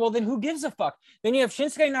 so it's like, well, then who gives a fuck? Then you have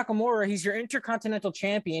Shinsuke Nakamura. He's your Intercontinental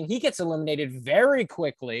Champion. He gets eliminated very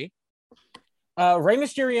quickly. Rey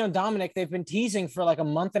Mysterio and Dominic, they've been teasing for like a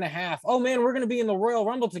month and a half. Oh, man, we're going to be in the Royal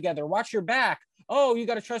Rumble together. Watch your back. Oh, you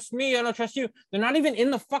got to trust me. I don't trust you. They're not even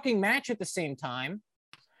in the fucking match at the same time.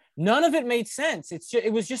 None of it made sense.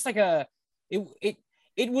 It was just like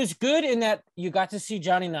It was good in that you got to see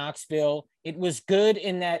Johnny Knoxville. It was good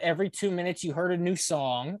in that every 2 minutes you heard a new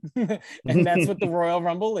song, and that's what the Royal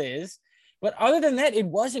Rumble is. But other than that, it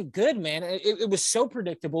wasn't good, man. It was so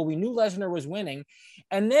predictable. We knew Lesnar was winning.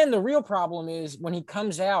 And then the real problem is when he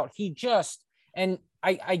comes out, he just, and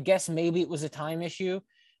I guess maybe it was a time issue,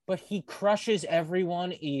 but he crushes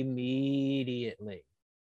everyone immediately.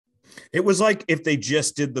 It was like if they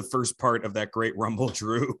just did the first part of that Great Rumble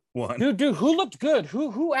Drew one. Dude, who looked good?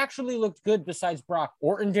 Who actually looked good besides Brock?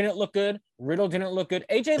 Orton didn't look good. Riddle didn't look good.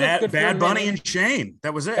 AJ looked good. Bad Bunny and Shane.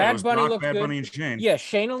 That was it. Bad Bunny Brock, looked Bad good. Bunny and Shane. Yeah,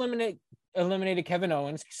 Shane eliminated Kevin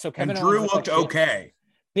Owens. So Kevin and Drew Owens looked like okay.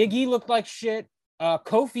 Big E looked like shit.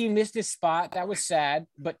 Kofi missed his spot. That was sad,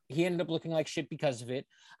 but he ended up looking like shit because of it.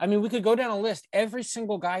 I mean, we could go down a list. Every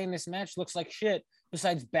single guy in this match looks like shit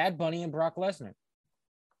besides Bad Bunny and Brock Lesnar.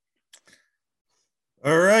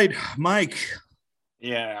 All right, Mike.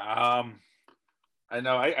 Yeah, I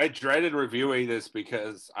know. I dreaded reviewing this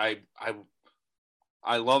because I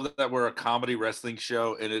love that we're a comedy wrestling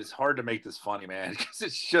show, and it's hard to make this funny, man, because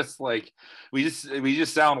it's just like we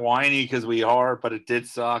just sound whiny because we are, but it did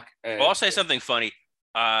suck. Well, I'll say something funny.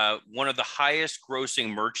 One of the highest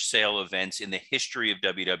grossing merch sale events in the history of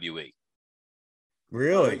WWE.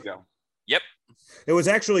 Really? There you go. Yep. It was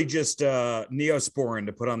actually just Neosporin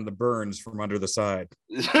to put on the burns from under the side.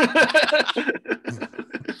 It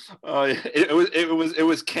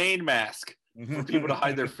was Kane mask for people to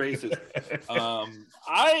hide their faces.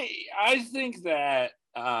 I think that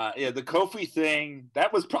the Kofi thing,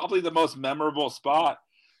 that was probably the most memorable spot,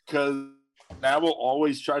 because now we'll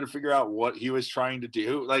always try to figure out what he was trying to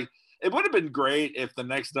do. Like, it would have been great if the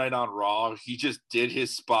next night on Raw, he just did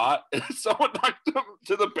his spot and someone knocked him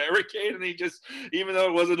to the barricade, and he just, even though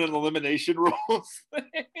it wasn't an elimination rules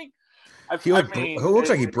thing. It looks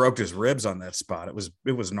like he broke his ribs on that spot. It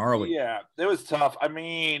was gnarly. Yeah, it was tough. I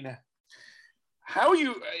mean,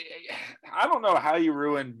 I don't know how you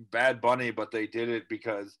ruined Bad Bunny, but they did it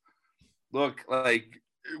because, look, like,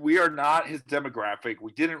 we are not his demographic.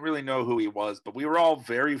 We didn't really know who he was, but we were all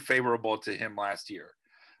very favorable to him last year.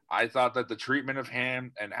 I thought that the treatment of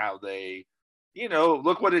him and how they,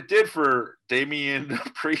 look what it did for Damian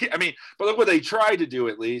Priest. I mean, but look what they tried to do,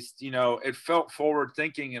 at least. It felt forward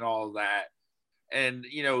thinking and all of that. And,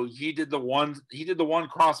 he did the one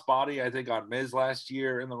crossbody, I think, on Miz last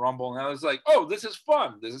year in the Rumble. And I was like, oh, this is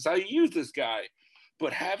fun. This is how you use this guy.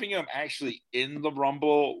 But having him actually in the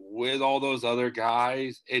Rumble with all those other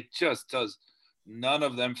guys, it just does none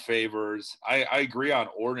of them favors. I agree on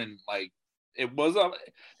Orton. Like,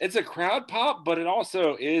 it's a crowd pop, but it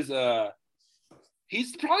also is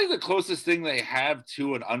he's probably the closest thing they have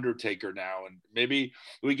to an Undertaker now. And maybe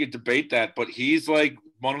we could debate that, but he's like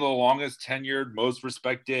one of the longest tenured, most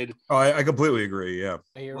respected. Oh, I completely agree. Yeah.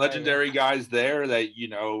 Legendary guys there that,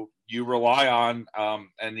 you rely on.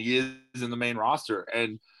 And he is in the main roster.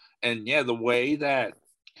 And yeah, the way that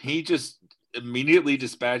he just immediately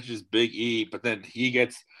dispatches Big E, but then he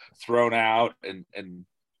gets thrown out and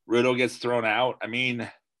Riddle gets thrown out. I mean,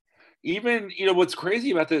 even, what's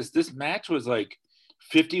crazy about this match was like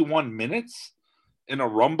 51 minutes in a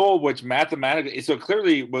Rumble, which mathematically, so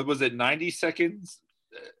clearly, what was it, 90 seconds,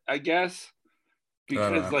 I guess?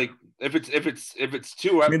 Because like, if it's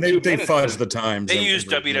two, I mean, they fudged the times. They used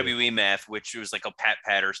WWE math, which was like a Pat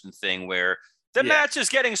Patterson thing where the match is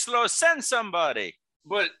getting slow. Send somebody.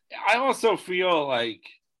 But I also feel like,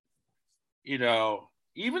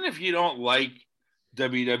 even if you don't like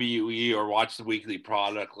WWE or watch the weekly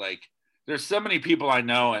product, like, there's so many people I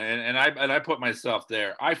know, and I put myself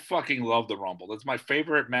there. I fucking love the Rumble. That's my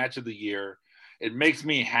favorite match of the year. It makes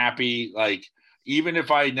me happy. Like, even if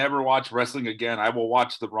I never watch wrestling again, I will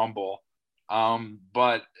watch the Rumble.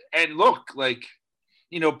 But look, like,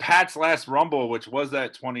 Pat's last Rumble, which was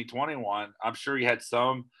that 2021, I'm sure he had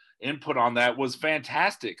some input on that, was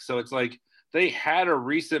fantastic. So it's like they had a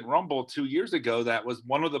recent Rumble 2 years ago that was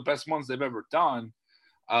one of the best ones they've ever done.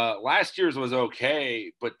 Last year's was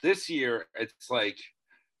okay, but this year it's like,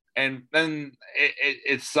 and then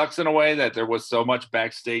it sucks in a way that there was so much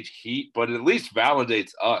backstage heat, but it at least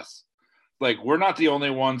validates us. Like, we're not the only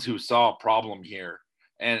ones who saw a problem here.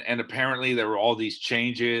 And apparently there were all these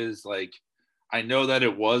changes. Like, I know that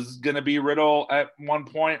it was going to be Riddle at one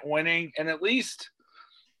point winning. And at least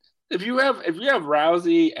if you have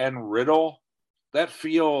Rousey and Riddle, that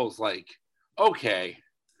feels like, okay.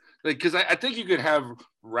 Like, because I think you could have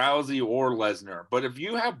Rousey or Lesnar, but if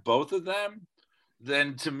you have both of them,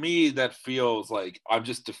 then to me that feels like I'm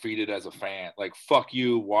just defeated as a fan. Like, fuck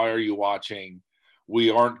you. Why are you watching?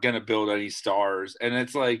 We aren't going to build any stars. And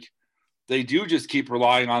it's like they do just keep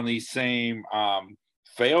relying on these same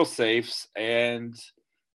fail safes, and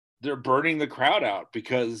they're burning the crowd out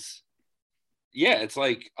because, yeah, it's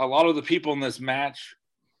like a lot of the people in this match,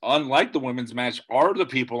 unlike the women's match, are the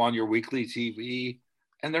people on your weekly TV,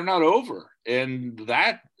 and they're not over. And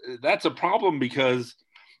that's a problem because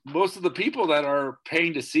most of the people that are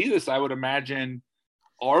paying to see this, I would imagine,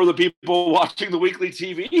 are the people watching the weekly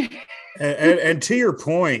TV. and to your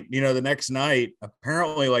point, you know, the next night,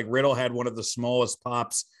 apparently, like, Riddle had one of the smallest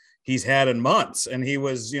pops he's had in months, and he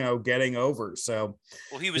was, you know, getting over. So,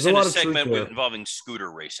 well, he was in a segment involving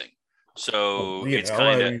scooter racing. So it's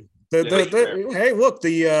kind of hey, look,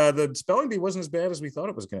 the spelling bee wasn't as bad as we thought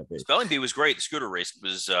it was going to be. Spelling bee was great. The scooter race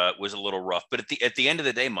was a little rough, but at the end of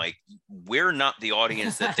the day, Mike, we're not the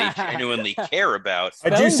audience that they genuinely care about. I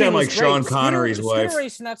do sound like Sean Connery's wife. Scooter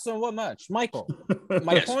race, not so much, Michael.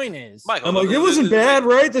 My point is, Michael, I'm like, it wasn't bad,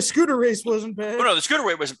 right? The scooter race wasn't bad. No, the scooter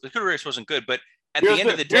race wasn't good, but at the end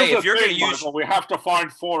of the day, if you're going to use, we have to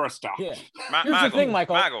find Forrester. Yeah. Here's the thing,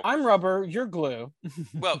 Michael. I'm rubber. You're glue.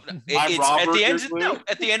 Well, at the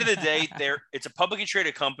end of the day, it's a publicly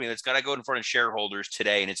traded company that's got to go in front of shareholders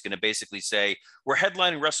today, and it's going to basically say we're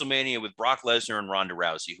headlining WrestleMania with Brock Lesnar and Ronda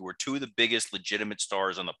Rousey, who are two of the biggest legitimate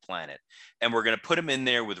stars on the planet, and we're going to put them in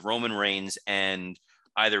there with Roman Reigns and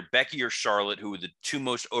either Becky or Charlotte, who are the two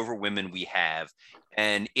most over women we have.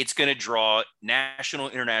 And it's going to draw national,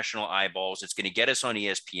 international eyeballs. It's going to get us on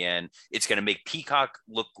ESPN. It's going to make Peacock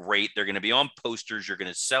look great. They're going to be on posters. You're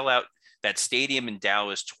going to sell out that stadium in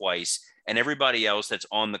Dallas twice. And everybody else that's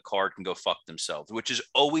on the card can go fuck themselves, which has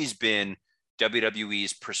always been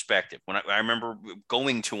WWE's perspective. When I remember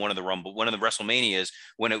going to one of the WrestleManias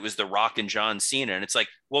when it was The Rock and John Cena, and it's like,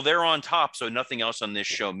 well, they're on top, so nothing else on this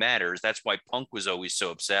show matters. That's why Punk was always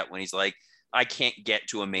so upset when he's like, I can't get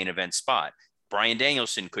to a main event spot. Bryan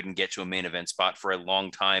Danielson couldn't get to a main event spot for a long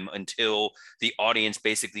time until the audience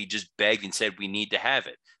basically just begged and said, we need to have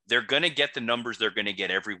it. They're going to get the numbers they're going to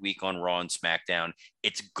get every week on Raw and SmackDown.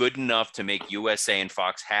 It's good enough to make USA and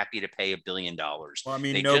Fox happy to pay $1 billion. Well, I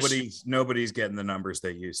mean, nobody's getting the numbers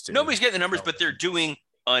they used to. Nobody's getting the numbers, but they're doing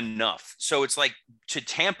enough. So it's like, to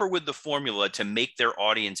tamper with the formula to make their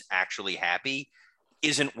audience actually happy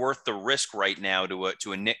isn't worth the risk right now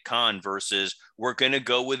to a Nick Khan versus we're going to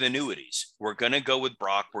go with annuities. We're going to go with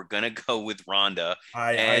Brock. We're going to go with Ronda.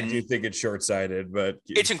 I do think it's short-sighted, but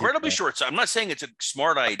it's incredibly short-sighted. I'm not saying it's a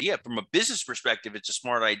smart idea. From a business perspective, it's a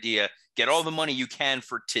smart idea. Get all the money you can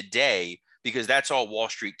for today because that's all Wall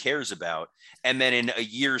Street cares about. And then in a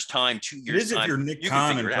year's time, 2 years time, if you're Nick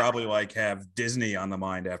Khan and probably like have Disney on the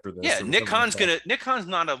mind after this. Yeah, Nick Khan's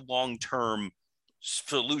not a long-term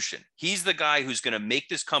solution. He's the guy who's going to make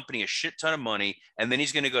this company a shit ton of money, and then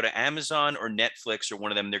he's going to go to Amazon or Netflix or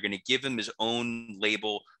one of them. They're going to give him his own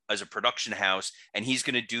label as a production house, and he's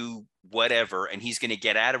going to do whatever, and he's going to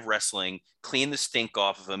get out of wrestling, clean the stink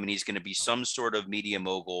off of him, and he's going to be some sort of media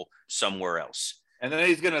mogul somewhere else. And then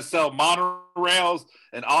he's going to sell monorails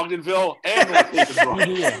in Ogdenville and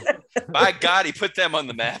by God, he put them on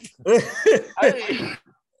the map.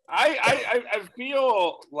 I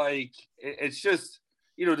feel like it's just,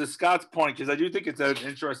 you know, to Scott's point, because I do think it's an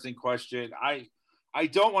interesting question. I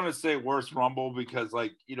don't want to say worst Rumble because,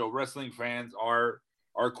 like, you know, wrestling fans are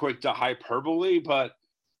quick to hyperbole, but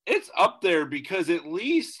it's up there because at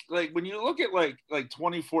least, like, when you look at like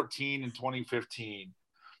 2014 and 2015,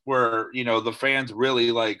 where, you know, the fans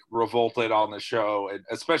really like revolted on the show, and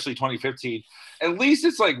especially 2015, at least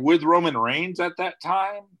it's like with Roman Reigns at that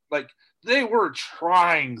time, like, they were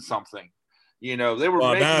trying something, you know. They were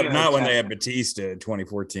not when they had Batista in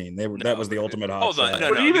 2014. That was the ultimate hot. Hold on,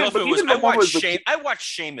 I watched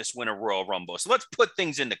Sheamus win a Royal Rumble, so let's put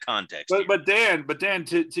things into context. But Dan,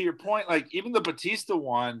 to your point, like even the Batista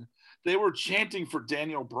one, they were chanting for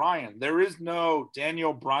Daniel Bryan. There is no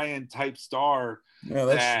Daniel Bryan type star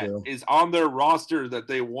that is on their roster that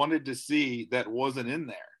they wanted to see that wasn't in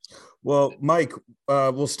there. Well, Mike,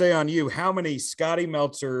 we'll stay on you. How many Scotty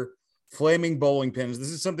Meltzer flaming bowling pins? This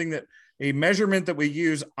is something that a measurement that we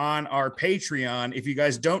use on our Patreon. If you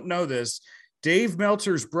guys don't know this, Dave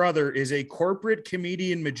Meltzer's brother is a corporate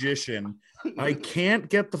comedian magician. I can't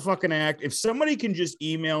get the fucking act. If somebody can just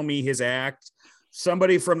email me his act,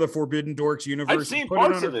 somebody from the Forbidden Dorks universe. I've seen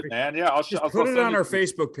parts of it, man. Yeah, I'll put it on our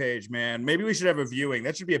Facebook page, man. Maybe we should have a viewing.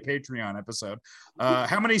 That should be a Patreon episode.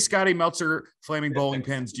 How many Scotty Meltzer flaming bowling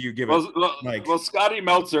pins do you give it, Mike? Well, Scotty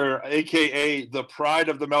Meltzer, aka the pride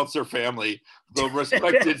of the Meltzer family, the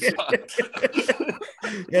respected son.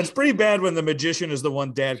 Yeah, it's pretty bad when the magician is the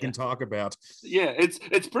one Dad can talk about. Yeah,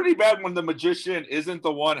 it's pretty bad when the magician isn't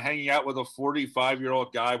the one hanging out with a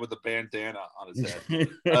 45-year-old guy with a bandana on his head.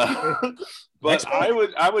 But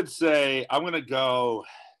I would say I'm gonna go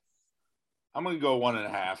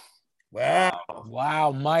 1.5.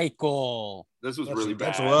 Wow, Michael. This was really bad.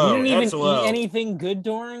 That's low. You didn't That's even low. eat anything good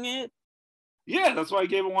during it? Yeah, that's why I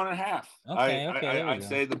gave it 1.5. Okay, I'd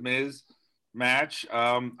say the Miz match.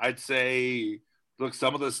 I'd say, look,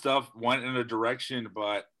 some of the stuff went in a direction,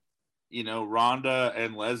 but Ronda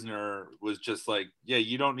and Lesnar was just like, yeah,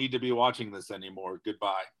 you don't need to be watching this anymore.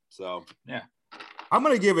 Goodbye. So yeah. I'm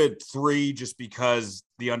gonna give it 3 just because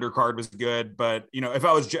the undercard was good. But if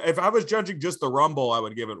I was judging just the Rumble, I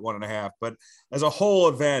would give it 1.5. But as a whole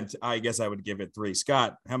event, I guess I would give it 3.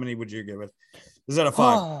 Scott, how many would you give it? Is that a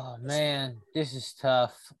 5? Oh man, this is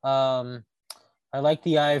tough. I like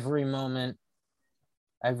the Ivory moment.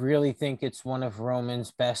 I really think it's one of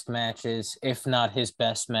Roman's best matches, if not his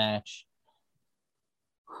best match.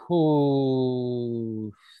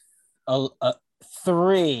 Ooh,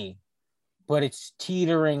 3, but it's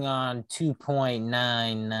teetering on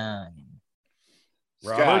 2.99.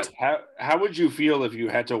 Scott, how would you feel if you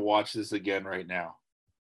had to watch this again right now?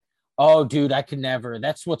 Oh, dude, I could never.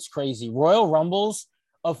 That's what's crazy. Royal Rumbles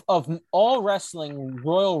of all wrestling,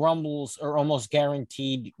 Royal Rumbles are almost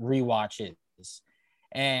guaranteed rewatches.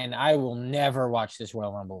 And I will never watch this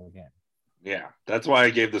Royal Rumble again. Yeah, that's why I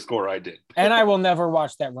gave the score I did. And I will never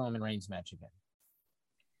watch that Roman Reigns match again.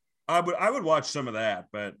 I would watch some of that,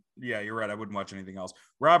 but yeah, you're right. I wouldn't watch anything else.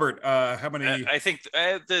 Robert, how many? I think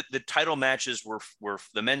the title matches were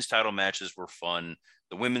the men's title matches were fun.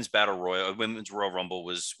 The women's women's Royal Rumble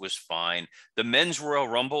was fine. The men's Royal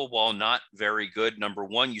Rumble, while not very good, number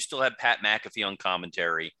one, you still had Pat McAfee on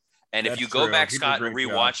commentary. And if you go back, Scott, and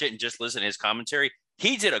rewatch it and just listen to his commentary,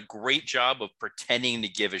 he did a great job of pretending to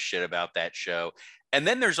give a shit about that show. And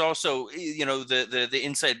then there's also, the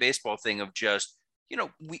inside baseball thing of just,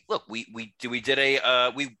 we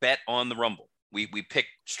bet on the Rumble. We picked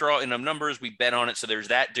straw in them numbers. We bet on it. So there's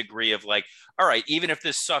that degree of like, all right, even if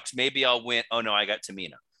this sucks, maybe I'll win. Oh no, I got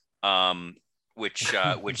Tamina. Which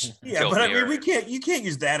yeah, but I mean, you can't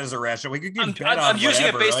use that as a rationale. We could bet on I'm using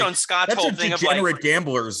it based on Scott's whole thing of like degenerate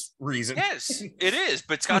gamblers reason. Yes, it is.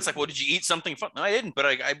 But Scott's like, well, did you eat something fun? No, I didn't, but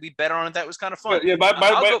we bet on it. That was kind of fun. Yeah.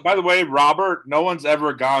 By the way, Robert, no one's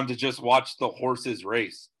ever gone to just watch the horses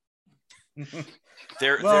race.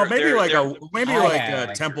 Maybe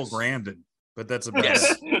like Temple Grandin, but that's about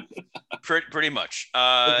it. Pretty much.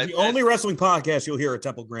 The only wrestling podcast you'll hear a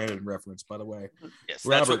Temple Grandin reference, by the way. Yes,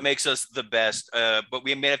 Robert. That's what makes us the best. But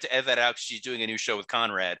we may have to edit that out because she's doing a new show with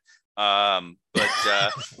Conrad.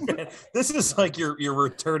 This is like you're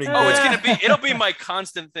returning. It'll be my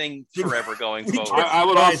constant thing forever going forward. I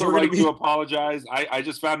would also like to apologize. I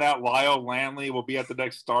just found out Lyle Landley will be at the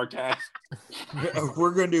next StarCast.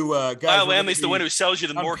 We're going to guys. Lyle Landley's the one who sells you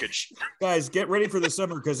the mortgage. Guys, get ready for the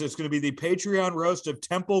summer because it's going to be the Patreon roast of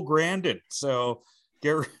Temple Grandin. So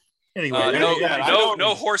anyway,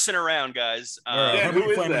 no horsing around, guys. Who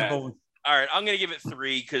is that? All right, I'm going to give it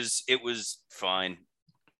 3 because it was fine.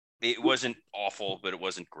 It wasn't awful, but it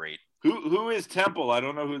wasn't great. Who is Temple? I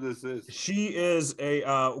don't know who this is. She is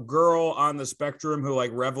a girl on the spectrum who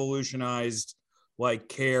like revolutionized like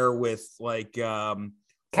care with like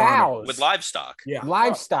cows with livestock. Yeah,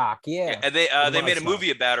 livestock. Yeah, and they made a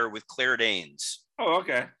movie about her with Claire Danes. Oh,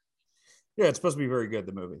 okay. Yeah, it's supposed to be very good.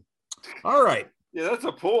 The movie. All right. Yeah, that's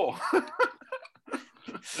a pull.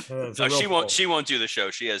 She won't do the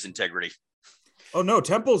show. She has integrity. Oh no,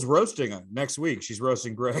 Temple's roasting next week. She's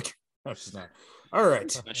roasting Greg. No, she's not. All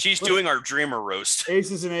right. She's doing our Dreamer roast.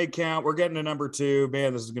 Aces and 8 count. We're getting to number 2.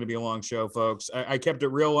 Man, this is going to be a long show, folks. I kept it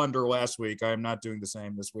real under last week. I am not doing the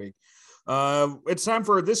same this week. It's time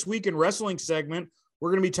for This Week in Wrestling segment. We're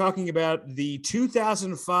going to be talking about the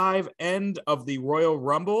 2005 end of the Royal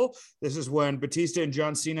Rumble. This is when Batista and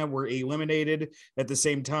John Cena were eliminated at the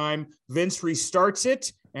same time. Vince restarts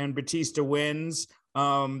it, and Batista wins.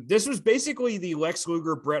 This was basically the Lex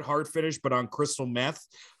Luger Bret Hart finish, but on crystal meth,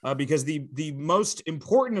 because the most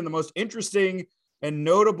important and the most interesting and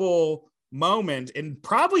notable moment, and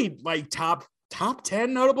probably like top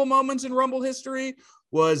 10 notable moments in Rumble history,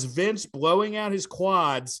 was Vince blowing out his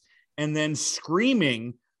quads and then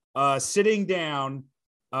screaming, sitting down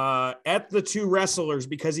at the two wrestlers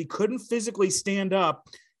because he couldn't physically stand up,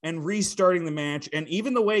 and restarting the match. And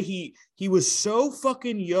even the way he was so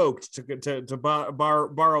fucking yoked, to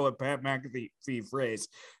borrow a Pat McAfee phrase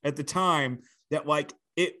at the time, that like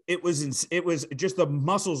it was just the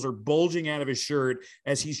muscles are bulging out of his shirt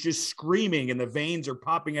as he's just screaming and the veins are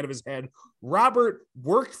popping out of his head. Robert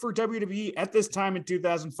worked for WWE at this time in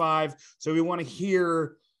 2005, so we want to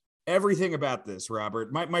hear everything about this,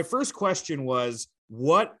 Robert. My first question was,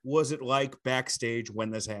 what was it like backstage when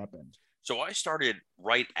this happened? So I started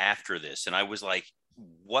right after this, and I was like,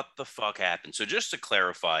 what the fuck happened? So just to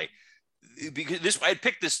clarify, because I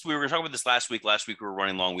picked this. We were talking about this last week. Last week we were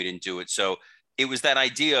running long. We didn't do it. So it was that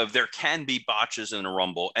idea of there can be botches in a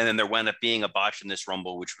Rumble, and then there wound up being a botch in this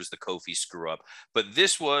Rumble, which was the Kofi screw up. But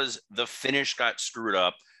this was the finish got screwed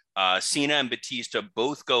up. Cena and Batista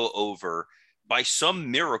both go over. By some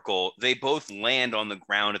miracle, they both land on the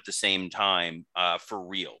ground at the same time for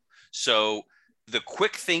real. So the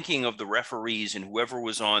quick thinking of the referees and whoever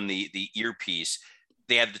was on the earpiece,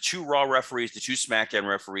 they had the 2 Raw referees, the 2 SmackDown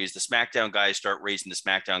referees. The SmackDown guys start raising the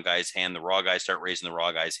SmackDown guy's hand. The Raw guys start raising the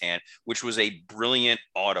Raw guy's hand, which was a brilliant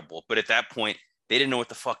audible. But at that point, they didn't know what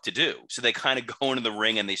the fuck to do. So they kind of go into the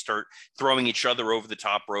ring and they start throwing each other over the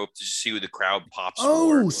top rope to see who the crowd pops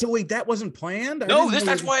for. So wait, that wasn't planned? No,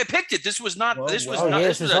 that's why I picked it. This was not, this was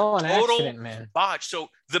a total botch. So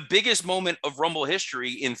the biggest moment of Rumble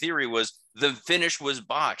history, in theory, was the finish was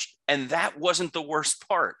botched. And that wasn't the worst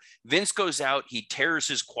part. Vince goes out, he tears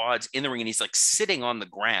his quads in the ring, and he's like sitting on the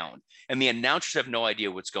ground. And the announcers have no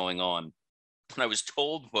idea what's going on. What I was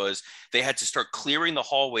told was they had to start clearing the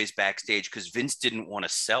hallways backstage because Vince didn't want to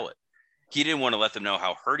sell it. He didn't want to let them know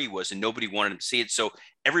how hurt he was, and nobody wanted to see it. So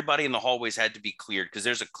everybody in the hallways had to be cleared because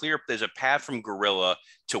there's a path from Gorilla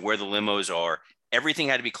to where the limos are. Everything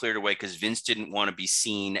had to be cleared away because Vince didn't want to be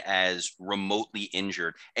seen as remotely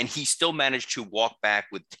injured. And he still managed to walk back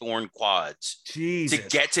with torn quads to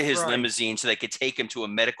get to his limousine so they could take him to a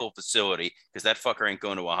medical facility because that fucker ain't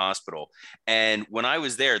going to a hospital. And when I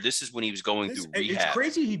was there, this is when he was going through rehab. It's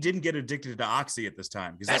crazy he didn't get addicted to Oxy at this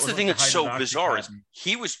time. That's the thing that's so bizarre is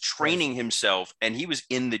he was training himself and he was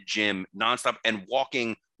in the gym nonstop and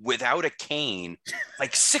walking without a cane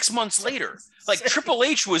like 6 months later. Like Triple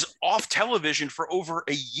H was off television for over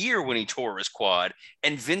a year when he tore his quad,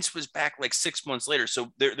 and Vince was back like 6 months later.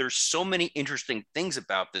 So there's so many interesting things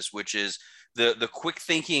about this, which is the quick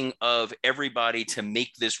thinking of everybody to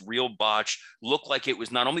make this real botch look like it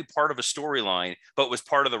was not only part of a storyline, but was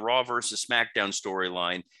part of the Raw versus SmackDown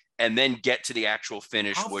storyline, and then get to the actual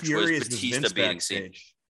finish, which was Batista beating Cena.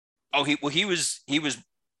 Oh, he was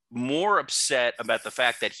more upset about the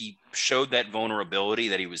fact that he showed that vulnerability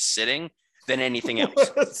that he was sitting than anything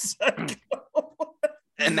else.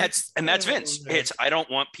 and that's Vince. It's I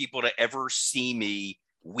don't want people to ever see me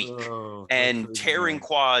weak. And tearing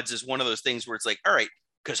quads is one of those things where it's like, all right,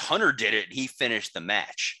 because Hunter did it, he finished the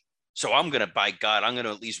match. So I'm going to, by God, I'm going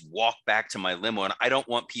to at least walk back to my limo, and I don't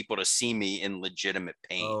want people to see me in legitimate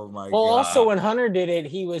pain. Oh my God. Well, also when Hunter did it,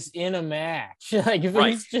 he was in a match. Like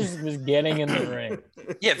Vince just was getting in the ring.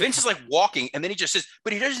 Yeah, Vince is like walking, and then he just says,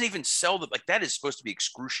 but he doesn't even sell the, like that is supposed to be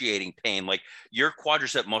excruciating pain. Like your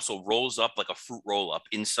quadricep muscle rolls up like a fruit roll up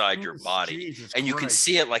inside your body. Jesus and you Christ. Can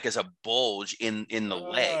see it like as a bulge in the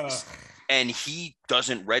legs. And he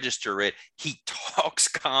doesn't register it. He talks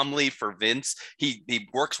calmly for Vince. He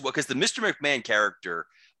works well because the Mr. McMahon character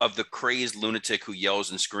of the crazed lunatic who yells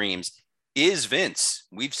and screams is Vince.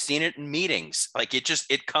 We've seen it in meetings. Like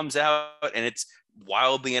it comes out and it's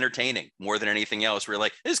wildly entertaining more than anything else. We're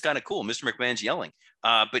like, this is kind of cool. Mr. McMahon's yelling,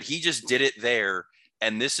 but he just did it there.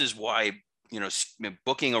 And this is why,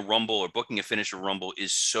 booking a Rumble or booking a finish of Rumble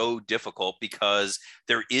is so difficult because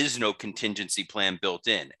there is no contingency plan built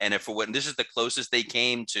in. And this is the closest they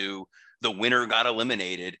came to the winner got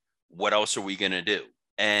eliminated, what else are we going to do?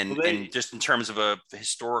 And just in terms of a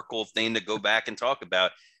historical thing to go back and talk about,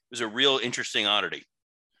 it was a real interesting oddity.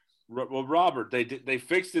 Well, Robert, they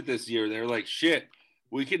fixed it this year. They're like, shit,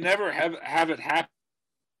 we could never have it happen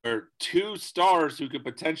where 2 stars who could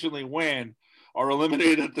potentially win are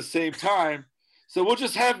eliminated at the same time, so we'll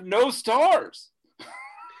just have no stars.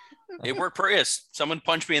 It worked for us. Someone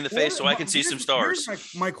punched me in the face so I can see some stars.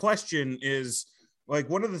 My question is, like,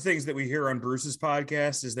 one of the things that we hear on Bruce's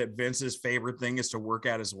podcast is that Vince's favorite thing is to work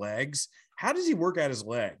out his legs. How does he work out his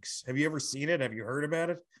legs? Have you ever seen it? Have you heard about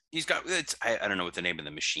it? He's got, I don't know what the name of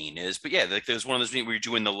the machine is, but yeah, like there's one of those where you're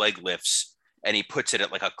doing the leg lifts and he puts it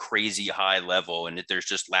at like a crazy high level, and there's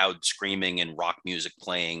just loud screaming and rock music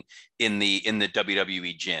playing in the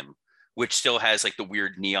WWE gym, which still has like the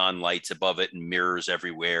weird neon lights above it and mirrors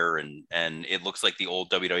everywhere, and it looks like the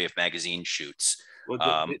old WWF magazine shoots. Well,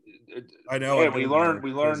 I know. Yeah, we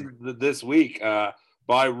learned this week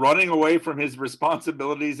by running away from his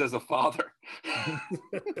responsibilities as a father.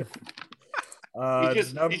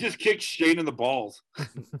 He just kicked Shane in the balls.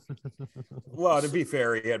 Well, to be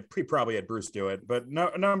fair, he probably had Bruce do it. But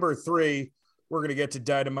number 3, we're going to get to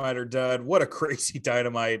Dynamite or Dud. What a crazy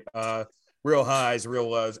Dynamite. Real highs, real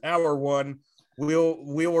lows. Hour 1,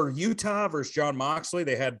 Wheeler Utah versus John Moxley.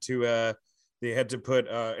 They had to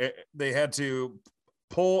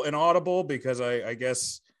pull an audible because I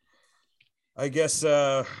guess I guess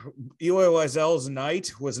Eloy Weisel's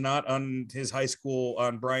night was not on his high school,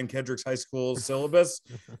 on Brian Kendrick's high school syllabus.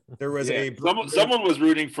 There was someone was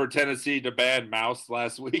rooting for Tennessee to ban Mouse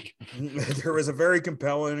last week. There was a very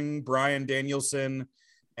compelling Brian Danielson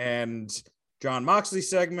and John Moxley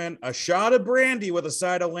segment, a shot of brandy with a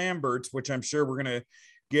side of Lambert's, which I'm sure we're going to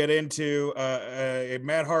get into, a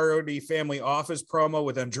Matt Hardy family office promo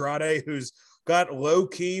with Andrade, who's got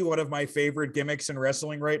low-key one of my favorite gimmicks in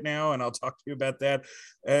wrestling right now, and I'll talk to you about that.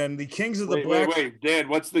 And the Kings of the Black... Wait, Dan,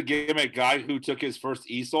 what's the gimmick? Guy who took his first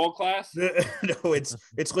ESOL class? No, it's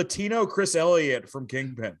Latino Chris Elliott from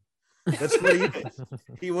Kingpin. That's what he is.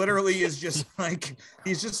 He literally is just like,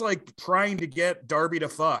 he's just like trying to get Darby to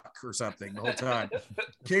fuck or something the whole time.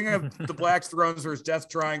 King of the Black Thrones versus Death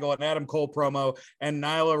Triangle, an Adam Cole promo, and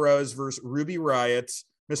Nyla Rose versus Ruby Riott.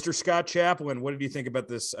 Mr. Scott Chaplin, what did you think about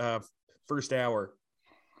this first hour?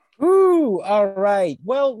 Ooh, all right.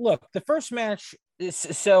 Well, look, the first match is,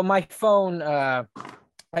 so my phone,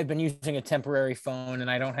 I've been using a temporary phone and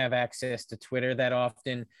I don't have access to Twitter that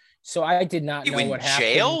often. So I did not know what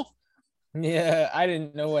happened. Jail? Yeah, I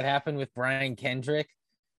didn't know what happened with Brian Kendrick.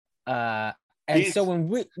 So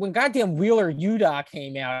when goddamn Wheeler Yuta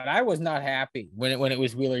came out, I was not happy when it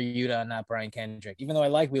was Wheeler Yuta and not Brian Kendrick, even though I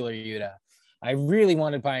like Wheeler Yuta. I really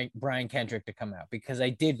wanted Brian Kendrick to come out because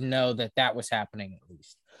I did know that was happening at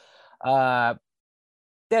least.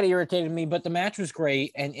 That irritated me, but the match was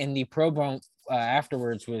great. And the promo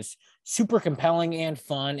afterwards was super compelling and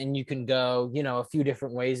fun. And you can go, a few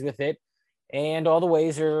different ways with it. And all the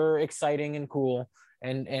ways are exciting and cool.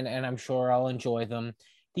 And I'm sure I'll enjoy them.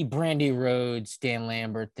 The Brandy Rhodes, Dan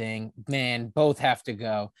Lambert thing, man, both have to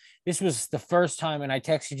go. This was the first time, and I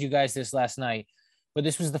texted you guys this last night, but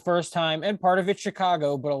this was the first time, and part of it's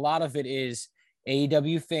Chicago, but a lot of it is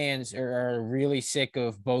AEW fans are really sick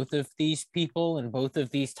of both of these people and both of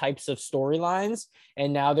these types of storylines,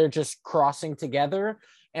 and now they're just crossing together.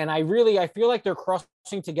 And I feel like they're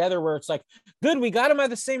crossing together where it's like, good, we got them out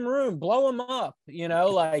of the same room, blow them up,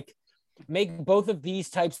 like make both of these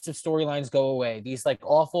types of storylines go away. These like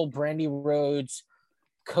awful Brandy Rhodes,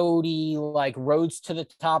 Cody, like Rhodes to the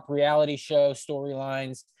top reality show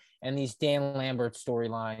storylines, and these Dan Lambert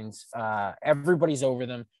storylines, everybody's over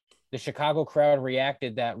them. The Chicago crowd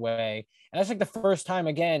reacted that way. And that's like the first time,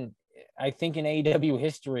 again, I think in AEW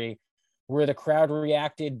history, where the crowd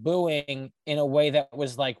reacted booing in a way that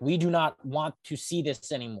was like, we do not want to see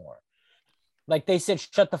this anymore. Like they said,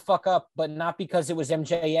 shut the fuck up, but not because it was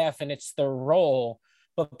MJF and it's their role,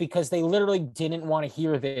 but because they literally didn't want to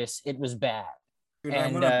hear this. It was bad. Dude,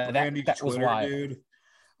 and that was wild. Dude.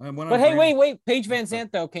 But hey, wait, Paige Van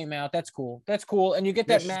Zandt though came out. That's cool. And you get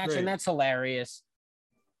that match, great. And that's hilarious.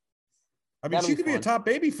 I mean, she could be a top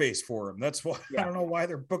baby face for him. That's why I don't know why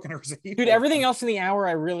they're booking her as a heel. Dude, everything else in the hour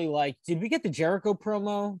I really liked. Did we get the Jericho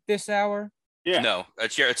promo this hour? Yeah. No,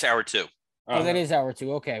 it's hour 2. Oh, that is hour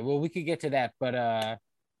 2. Okay, well, we could get to that, but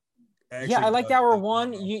actually, I liked hour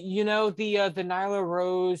 1. You know the Nyla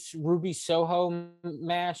Rose Ruby Soho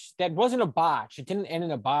match. That wasn't a botch. It didn't end in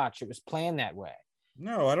a botch. It was planned that way.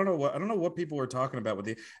 No, I don't know what people were talking about with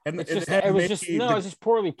the it was just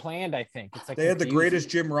poorly planned. I think it's like they had the greatest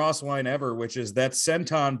Jim Ross line ever, which is that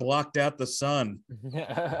senton blocked out the sun.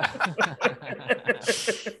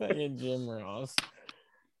 Fucking Jim Ross.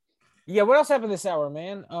 Yeah, what else happened this hour,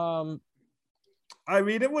 man? I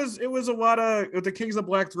mean, it was a lot of the Kings of the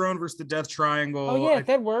Black Throne versus the Death Triangle. Oh yeah,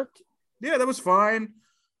 that worked. Yeah, that was fine.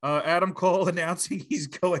 Adam Cole announcing he's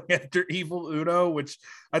going after Evil Uno, which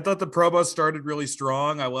I thought the promo started really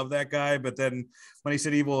strong. I love that guy, but then when he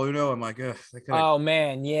said Evil Uno, I'm like, ugh. Oh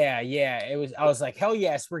man, yeah. It was. I was like, hell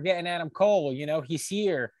yes, we're getting Adam Cole. He's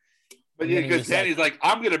here. But yeah, because Danny's like,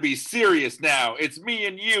 I'm gonna be serious now. It's me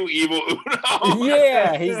and you, Evil Uno.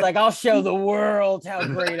 Yeah, he's like, I'll show the world how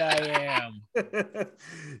great I am.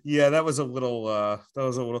 Yeah, that was a little.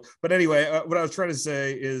 But anyway, what I was trying to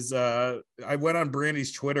say is, I went on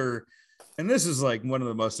Brandy's Twitter, and this is like one of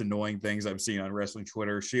the most annoying things I've seen on wrestling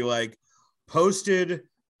Twitter. She like posted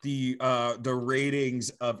the ratings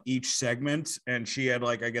of each segment, and she had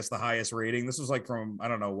like, I guess, the highest rating. This was like from, I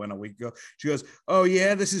don't know when, a week ago. She goes, oh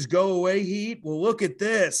yeah, this is Go Away Heat. Well, look at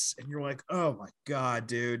this. And you're like, oh my God,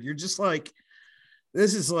 dude. You're just like,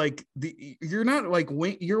 this is like you're not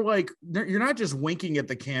just winking at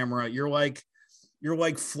the camera. You're like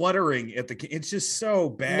fluttering at it's just so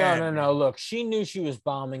bad. No. Look, she knew she was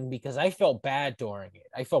bombing because I felt bad during it.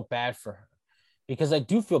 I felt bad for her. Because I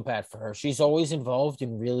do feel bad for her. She's always involved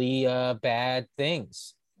in really bad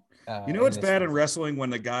things. It's bad in wrestling when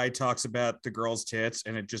the guy talks about the girl's tits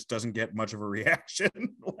and it just doesn't get much of a reaction.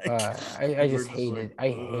 I just hated it. I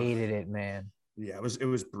hated it, man. Yeah, it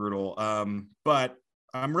was brutal. But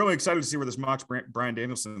I'm really excited to see where this Mox Bryan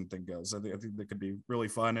Danielson thing goes. I think that could be really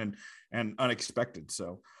fun and unexpected.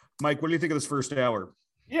 So, Mike, what do you think of this first hour?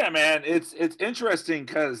 Yeah, man, it's interesting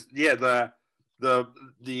because the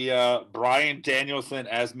Bryan Danielson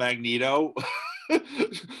as Magneto,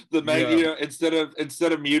 the Magneto instead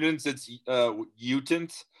of mutants, it's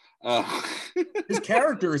mutants. His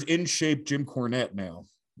character is in shape Jim Cornette now.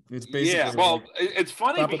 It's basically it's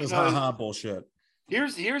funny because this ha-ha bullshit.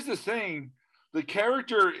 Here's the thing: the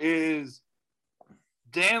character is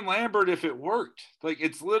Dan Lambert if it worked. Like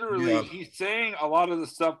it's literally he's saying a lot of the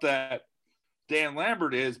stuff that Dan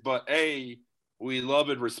Lambert is, but we love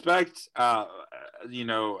and respect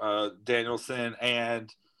Danielson,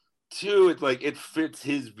 and two, it's like it fits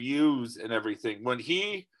his views and everything. When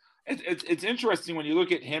it's interesting when you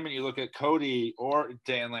look at him and you look at Cody or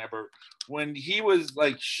Dan Lambert, when he was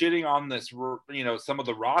like shitting on this, some of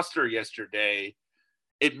the roster yesterday,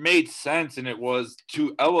 it made sense, and it was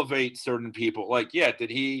to elevate certain people. Like, yeah, did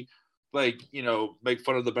he make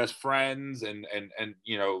fun of the best friends and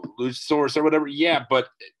Luchasaurus or whatever? Yeah, but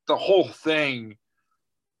the whole thing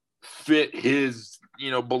fit his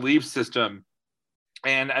belief system,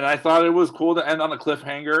 and I thought it was cool to end on a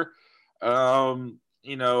cliffhanger. I'm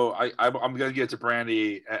gonna get to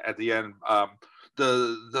Brandy at the end.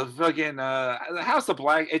 The fucking the House of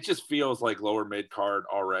Black, it just feels like lower mid card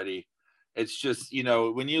already. It's just,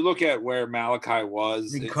 when you look at where Malachi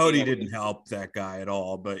was, Cody didn't help that guy at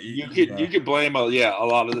all, but you could blame a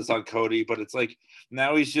lot of this on Cody, but it's like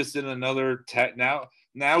now he's just in another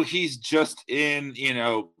now he's just in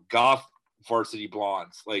goth varsity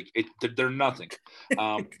blondes. Like they're nothing.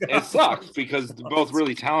 It sucks because they're both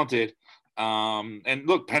really talented. And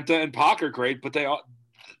look, Penta and Pac are great, but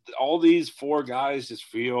all these four guys just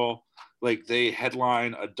feel like they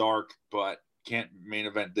headline a dark but can't main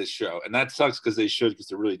event this show, and that sucks because they should, because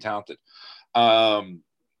they're really talented. What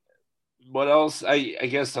else? I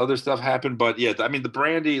guess other stuff happened, but yeah, I mean the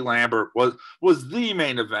Brandy Lambert was the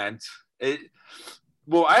main event.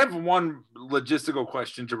 Well, I have one logistical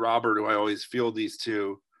question to Robert, who I always field these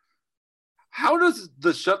to. How does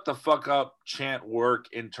the shut the fuck up chant work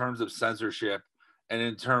in terms of censorship and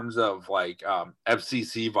in terms of like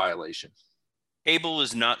FCC violations? Cable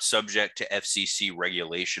is not subject to FCC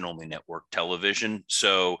regulation, only network television.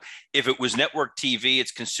 So if it was network TV,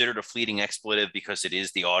 it's considered a fleeting expletive because it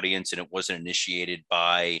is the audience and it wasn't initiated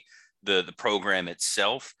by the program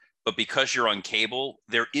itself. But because you're on cable,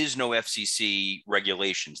 there is no FCC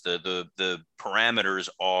regulations. The parameters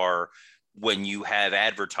are when you have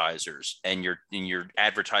advertisers and you're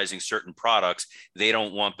advertising certain products, they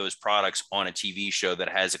don't want those products on a TV show that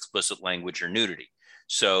has explicit language or nudity.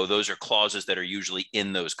 So those are clauses that are usually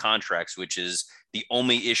in those contracts, which is the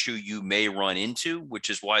only issue you may run into, which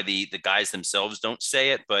is why the guys themselves don't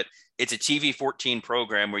say it. But it's a TV 14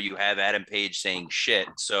 program where you have Adam Page saying shit.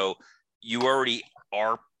 So you already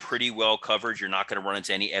are pretty well covered. You're not going to run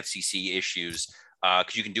into any FCC issues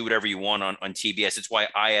because you can do whatever you want on TBS. It's why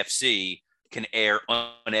IFC can air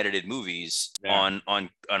unedited movies on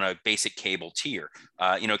a basic cable tier.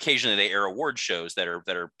 Occasionally they air award shows that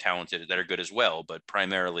are talented, that are good as well, but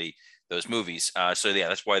primarily those movies. So yeah,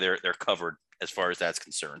 that's why they're covered as far as that's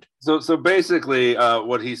concerned. So basically,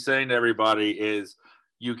 what he's saying to everybody is,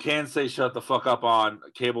 you can say shut the fuck up on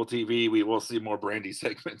cable TV. We will see more Brandy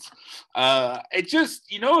segments. It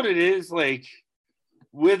just, what it is, like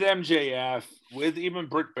with MJF, with even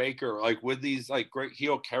Britt Baker, like with these like great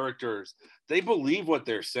heel characters, they believe what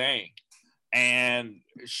they're saying. And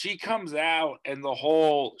she comes out and the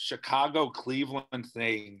whole Chicago Cleveland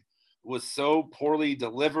thing was so poorly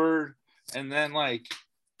delivered. And then like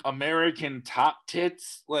American Top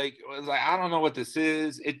Tits, like I don't know what this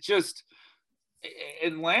is. It just,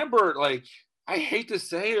 and Lambert, like, I hate to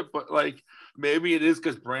say it, but like maybe it is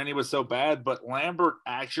because Brandy was so bad, but Lambert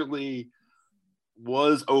actually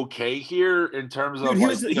was okay here in terms of he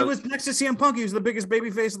was next to CM Punk. He was the biggest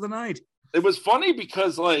babyface of the night. It was funny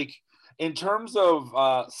because like in terms of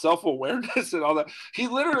self-awareness and all that, he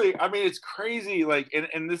literally, I mean, it's crazy. Like,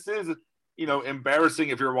 and this is, embarrassing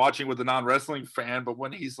if you're watching with a non-wrestling fan, but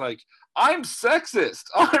when he's like, I'm sexist,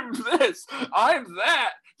 I'm this, I'm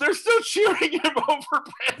that, they're still cheering him over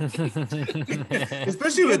Brandy.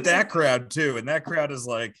 Especially with that crowd too. And that crowd is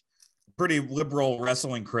like pretty liberal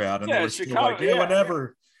wrestling crowd. And they were Chicago, like,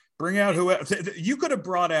 whatever. Bring out whoever. You could have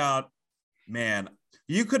brought out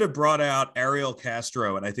Ariel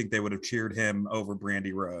Castro, and I think they would have cheered him over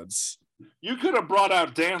Brandy Rhodes. You could have brought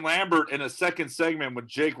out Dan Lambert in a second segment with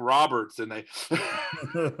Jake Roberts, and they.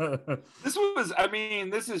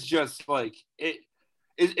 This is just like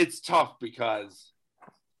it's tough because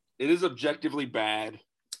It is objectively bad,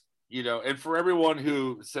 you know. And for everyone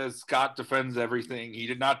who says Scott defends everything, he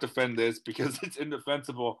did not defend this because it's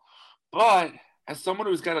indefensible. But as someone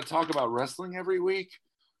who's got to talk about wrestling every week,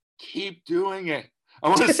 keep doing it. I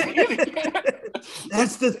want to see it again.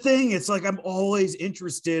 That's the thing. It's like I'm always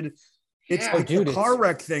interested. It's like the car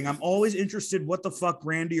wreck thing. I'm always interested what the fuck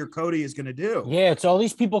Randy or Cody is going to do. Yeah, it's all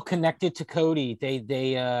these people connected to Cody.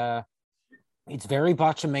 It's very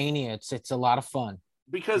botchamania. It's a lot of fun.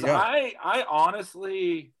 Because I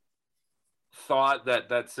honestly thought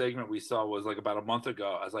that segment we saw was like about a month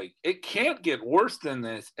ago. I was like, it can't get worse than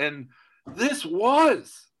this. And this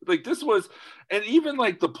was. And even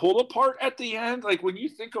like the pull apart at the end, like when you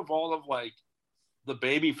think of all of like the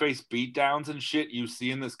babyface beatdowns and shit you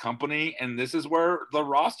see in this company, and this is where the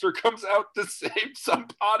roster comes out to save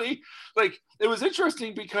somebody. Like, it was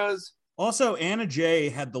interesting because also Anna Jay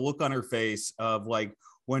had the look on her face of like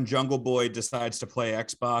when Jungle Boy decides to play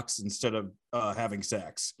Xbox instead of having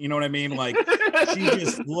sex. You know what I mean? Like she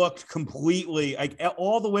just looked completely like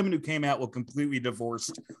all the women who came out looked completely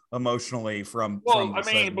divorced emotionally from. Well, I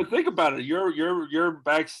mean, but think about it. You're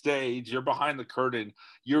backstage, you're behind the curtain,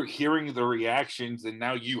 you're hearing the reactions, and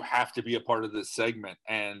now you have to be a part of this segment.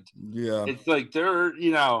 And it's like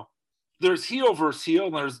there's heel versus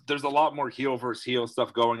heel, and there's a lot more heel versus heel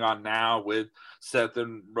stuff going on now with Seth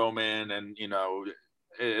and Roman and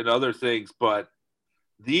and other things, but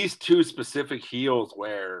these two specific heels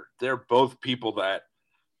where they're both people that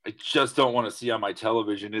I just don't want to see on my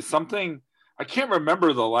television is something I can't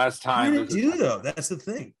remember the last time. That's the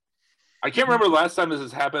thing. I can't remember the last time this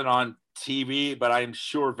has happened on TV, but I'm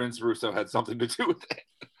sure Vince Russo had something to do with it.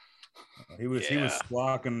 He was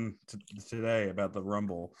squawking today about the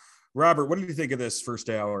Rumble. Robert, what did you think of this first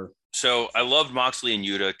hour? So I loved Moxley and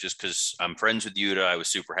Yuta just because I'm friends with Yuta. I was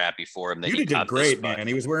super happy for him. Yuta did great, man.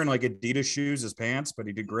 He was wearing like Adidas shoes as pants, but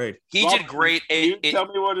he did great. He did great. Can you tell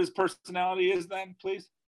me what his personality is then, please?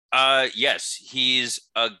 Yes, he's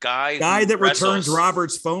a guy that returns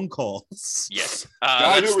Robert's phone calls. Yes,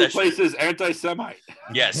 guy who replaces anti-Semite.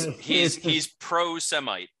 Yes, he's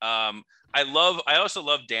pro-Semite. I also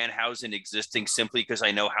love Danhausen existing simply because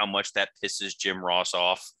I know how much that pisses Jim Ross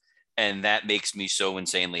off. And that makes me so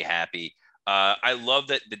insanely happy. I love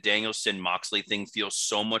that the Danielson Moxley thing feels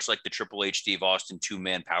so much like the Triple H Steve Austin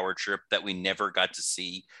 2-man power trip that we never got to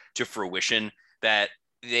see to fruition, that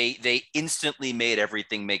they instantly made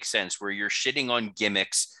everything make sense, where you're shitting on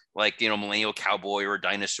gimmicks like, Millennial Cowboy or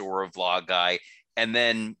Dinosaur or Vlog Guy, and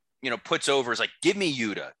then, puts over is like, give me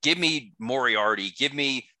Yuta, give me Moriarty, give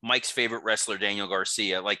me Mike's favorite wrestler, Daniel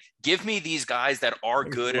Garcia. Like, give me these guys that are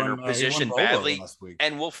good and are positioned badly,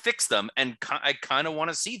 and we'll fix them. And I kind of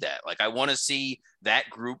want to see that. Like, I want to see that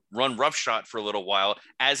group run roughshod for a little while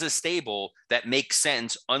as a stable that makes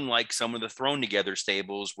sense, unlike some of the thrown together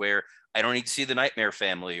stables where I don't need to see the Nightmare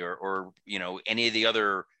Family or any of the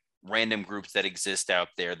other random groups that exist out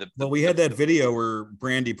there. We had that video where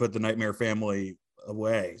Brandy put the Nightmare Family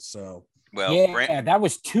away. So that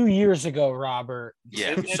was 2 years ago, Robert.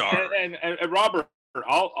 Yeah, sorry. And Robert,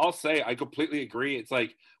 I'll say I completely agree. It's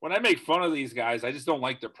like when I make fun of these guys, I just don't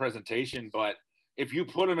like their presentation. But if you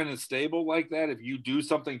put them in a stable like that, if you do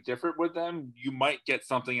something different with them, you might get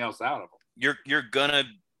something else out of them. You're gonna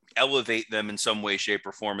elevate them in some way, shape,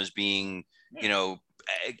 or form as being,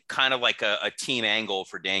 kind of like a team angle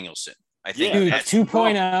for Danielson. I think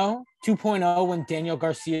 2.0 when Daniel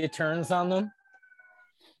Garcia turns on them.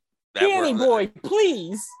 Danny boy,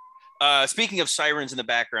 please. Speaking of sirens in the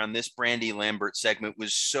background, this Brandy Lambert segment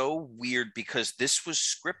was so weird because this was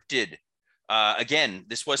scripted. Again,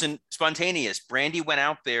 this wasn't spontaneous. Brandy went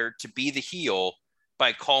out there to be the heel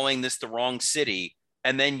by calling this the wrong city.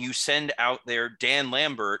 And then you send out there Dan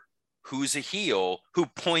Lambert, who's a heel, who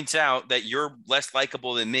points out that you're less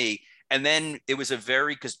likable than me. And then it was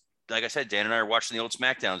because like I said, Dan and I are watching the old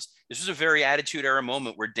SmackDowns. This was a very Attitude Era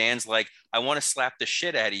moment where Dan's like, I want to slap the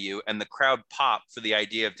shit out of you. And the crowd popped for the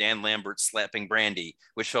idea of Dan Lambert slapping Brandy,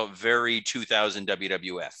 which felt very 2000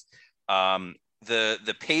 WWF.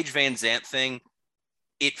 The Paige Van Zant thing,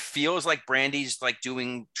 it feels like Brandy's like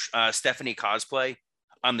doing Stephanie cosplay.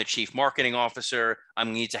 I'm the chief marketing officer. I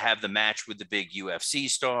need to have the match with the big UFC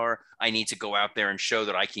star. I need to go out there and show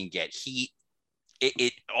that I can get heat.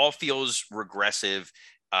 It all feels regressive.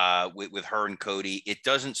 With her and Cody, it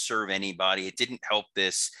doesn't serve anybody. It didn't help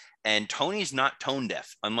this, and Tony's not tone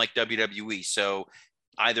deaf, unlike WWE. So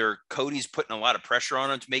either Cody's putting a lot of pressure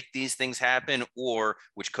on him to make these things happen, or,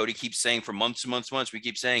 which Cody keeps saying for months and months and months, we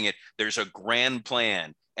keep saying it, there's a grand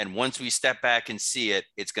plan. And once we step back and see it,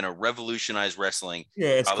 it's going to revolutionize wrestling. Yeah,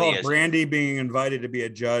 it's called Brandy being invited to be a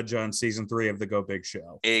judge on season 3 of the Go Big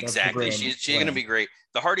Show. Exactly. She's going to be great.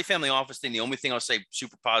 The Hardy Family Office thing, the only thing I'll say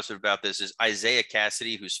super positive about this is Isaiah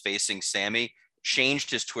Cassidy, who's facing Sammy,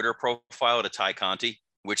 changed his Twitter profile to Ty Conti,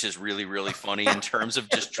 which is really, really funny in terms of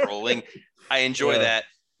just trolling. I enjoy that.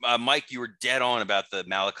 Mike, you were dead on about the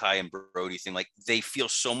Malachi and Brody thing. Like, they feel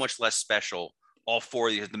so much less special, all 4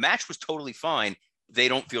 of these. The match was totally fine. They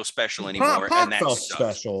don't feel special anymore. Pac and that felt sucks.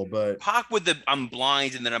 Special, but Pac with the I'm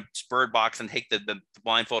blind and then I'm spurred box and take the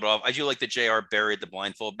blindfold off. I do like the JR buried the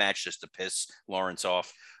blindfold match just to piss Lawrence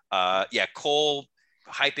off. Cole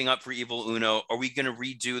hyping up for Evil Uno. Are we going to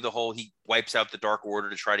redo the whole he wipes out the Dark Order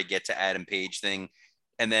to try to get to Adam Page thing?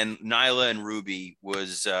 And then Nyla and Ruby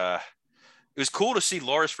was it was cool to see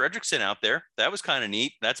Lars Fredrickson out there. That was kind of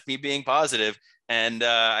neat. That's me being positive. And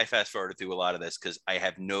I fast forwarded through a lot of this because I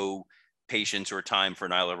have no patience or time for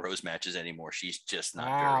Nyla Rose matches anymore. She's just not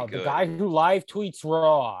very good. The guy who live tweets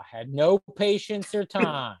Raw had no patience or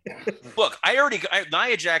time. Look,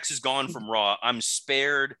 Nia Jax is gone from Raw. I'm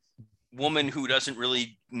spared. Woman who doesn't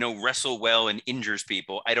really wrestle well and injures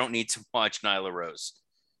people. I don't need to watch Nyla Rose.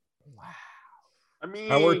 Wow. I mean,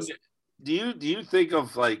 do you think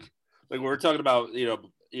of like we're talking about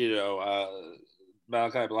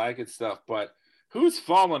Malachi Black and stuff, but who's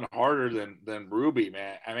fallen harder than Ruby,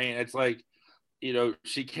 man? I mean, it's like,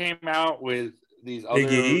 she came out with these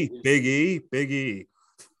Big E.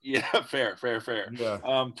 Yeah, fair.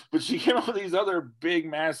 Yeah. But she came out with these other big,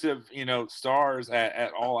 massive, stars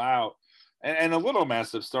at All Out, and a little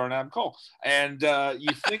massive star in Adam Cole. And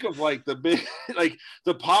you think of like the big, like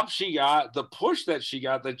the pop she got, the push that she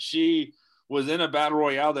got, that she was in a battle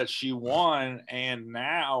royale that she won, and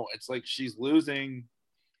now it's like she's losing.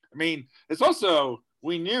 I mean, it's also,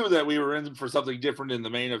 we knew that we were in for something different in the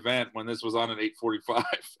main event when this was on at 8:45.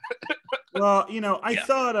 Well, I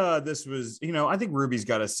thought this was, I think Ruby's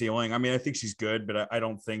got a ceiling. I mean, I think she's good, but I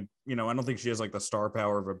don't think she has like the star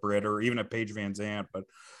power of a Brit or even a Paige Van Zandt. But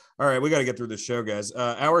all right, we got to get through this show, guys.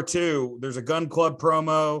 Hour 2, there's a Gun Club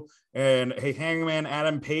promo and a Hangman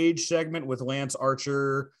Adam Page segment with Lance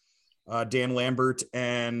Archer, Dan Lambert,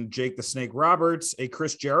 and Jake the Snake Roberts, a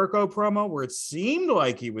Chris Jericho promo where it seemed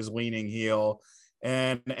like he was leaning heel,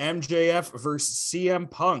 and MJF versus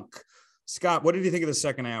CM Punk. Scott, what did you think of the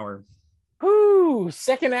second hour? Ooh,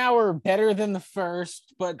 second hour better than the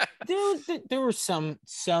first, but there were some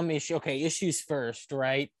issue. Okay, issues first,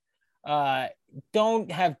 right?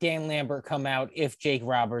 Don't have Dan Lambert come out if Jake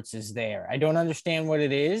Roberts is there. I don't understand what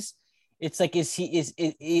it is. It's like, is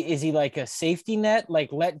he like a safety net?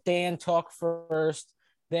 Like, let Dan talk first,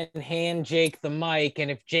 then hand Jake the mic,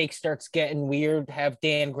 and if Jake starts getting weird, have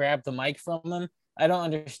Dan grab the mic from him. I don't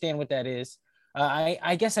understand what that is.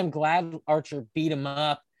 I guess I'm glad Archer beat him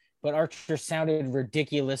up, but Archer sounded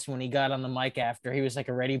ridiculous when he got on the mic after. He was like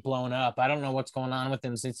already blown up. I don't know what's going on with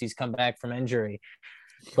him since he's come back from injury.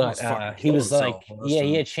 But he was like,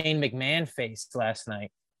 he had Shane McMahon face last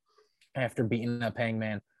night after beating up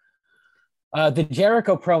Hangman. The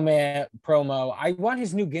Jericho promo, I want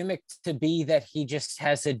his new gimmick to be that he just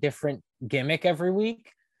has a different gimmick every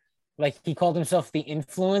week. Like, he called himself the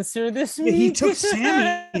influencer this week. He took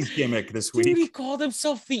Sammy's gimmick this week. Dude, he called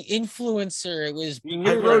himself the influencer. It was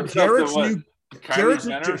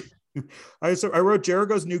I wrote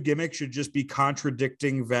Jericho's new gimmick should just be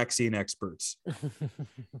contradicting vaccine experts.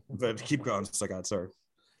 But keep going, Scott. Sorry.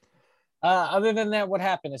 Other than that, what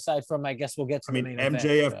happened aside from, I guess we'll get to the main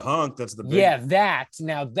MJF event, Punk, that's the big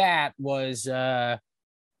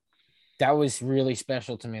that was really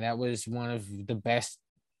special to me. That was one of the best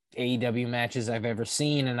AEW matches I've ever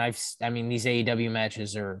seen, and these AEW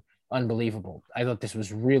matches are unbelievable. I thought this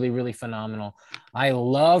was really, really phenomenal. I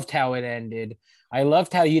loved how it ended. I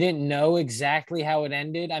loved how you didn't know exactly how it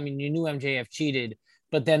ended. I mean, you knew MJF cheated,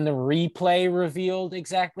 but then the replay revealed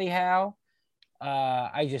exactly how.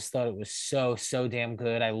 I just thought it was so damn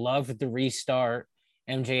good. I loved the restart.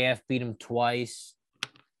 MJF beat him twice.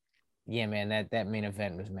 Yeah, man, that main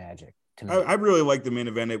event was magic to me. I really liked the main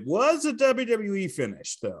event. It was a WWE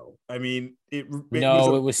finish, though. I mean, it was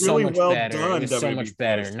really so much well better. done. It was so much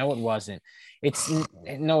better. Finish. No, it wasn't. It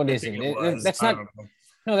isn't.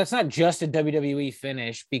 That's not just a WWE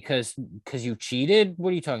finish because you cheated. What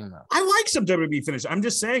are you talking about? I like some WWE finish. I'm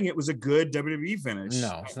just saying it was a good WWE finish.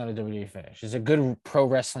 No, it's not a WWE finish. It's a good pro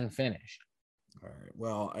wrestling finish. All right.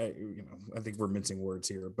 Well, I think we're mincing words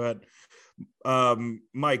here, but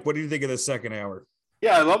Mike, what do you think of the second hour?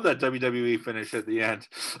 Yeah, I love that WWE finish at the end.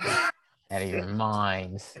 Out of your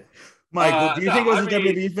mind. Michael, do you think it was a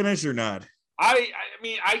mean, WWE finish or not? I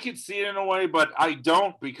mean, I could see it in a way, but I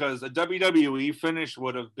don't, because a WWE finish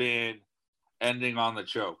would have been ending on the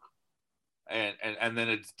choke. And then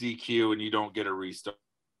it's DQ and you don't get a restart.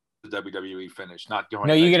 The WWE finish, not going.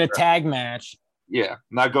 No, you get a tag match. Yeah,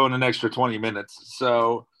 not going an extra 20 minutes.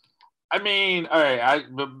 So, I mean, all right.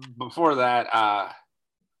 Before that,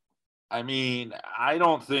 I mean, I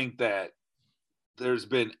don't think that there's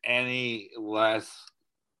been any less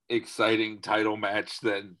exciting title match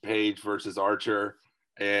than Paige versus Archer.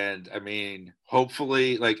 And I mean,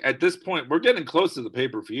 hopefully, like at this point, we're getting close to the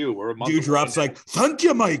pay-per-view. We're a month. Dude drops like, "Thank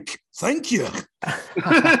you, Mike. Thank you."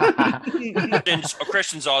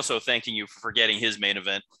 Christian's also thanking you for forgetting his main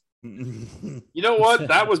event. You know what?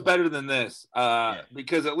 That was better than this.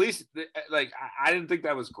 Because at least, like, I didn't think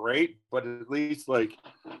that was great, but at least, like,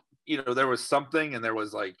 you know, there was something, and there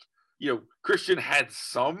was like, you know, Christian had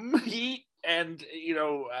some heat, and you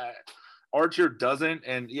know, Archer doesn't.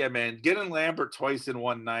 And yeah, man, getting Lambert twice in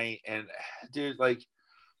one night, and dude, like,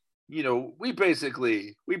 you know, we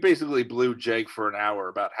basically blew Jake for an hour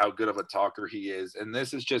about how good of a talker he is, and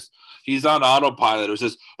this is just, he's on autopilot. It was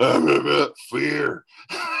just fear.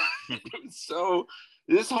 So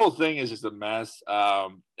this whole thing is just a mess,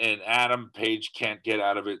 and Adam Page can't get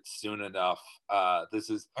out of it soon enough. I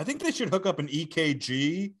think they should hook up an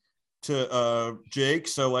EKG to Jake,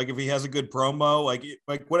 so like if he has a good promo, like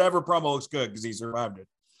whatever promo looks good because he survived it.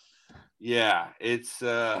 Yeah, it's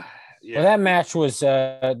yeah. Well, that match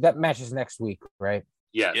is next week, right?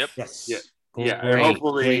 Yes. Yep. Yes. Yeah. Yeah. Great,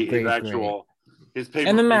 Hopefully great. His paper.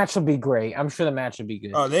 And the match will be great. I'm sure the match will be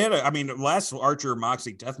good. Oh, they had last Archer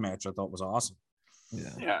Moxley death match I thought was awesome.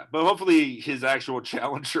 Yeah, but hopefully his actual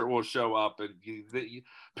challenger will show up, and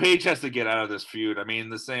Page has to get out of this feud. I mean,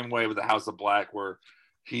 the same way with the House of Black, where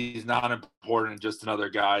he's not important, just another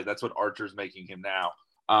guy. That's what Archer's making him now.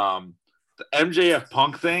 The MJF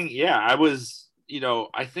Punk thing, yeah, I was,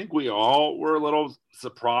 I think we all were a little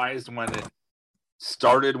surprised when it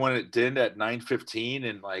started when it did at 9:15,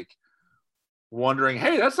 and like wondering,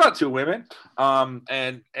 hey, that's not two women.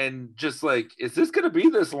 And just like, is this going to be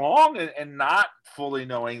this long? And not fully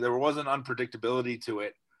knowing, there was an unpredictability to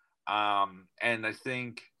it. And I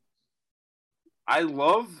think I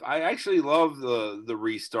actually love the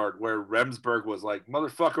restart where Remsburg was like,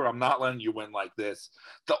 motherfucker, I'm not letting you win like this.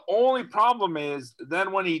 The only problem is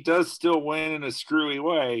then when he does still win in a screwy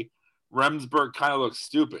way, Remsburg kind of looks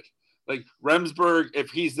stupid. Like Remsburg, if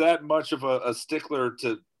he's that much of a stickler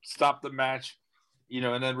to stop the match,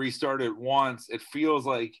 and then restart it once, it feels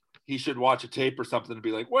like he should watch a tape or something and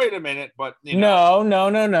be like, wait a minute, but No.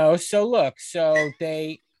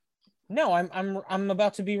 I'm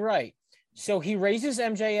about to be right. So he raises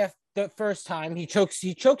MJF the first time. He chokes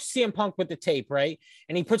CM Punk with the tape, right?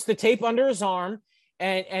 And he puts the tape under his arm,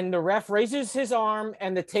 and the ref raises his arm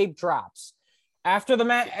and the tape drops. After the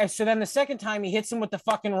match, so then the second time he hits him with the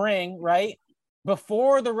fucking ring, right?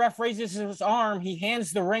 Before the ref raises his arm, he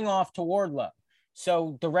hands the ring off to Wardlow.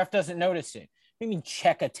 So the ref doesn't notice it. You mean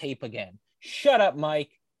check a tape again? Shut up, Mike.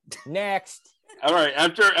 Next. All right.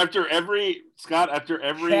 After every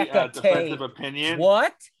defensive opinion.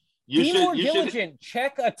 What? Be more diligent.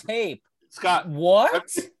 Check a tape. Scott.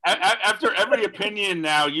 What? After every opinion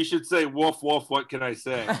now, you should say, "Wolf, wolf." What can I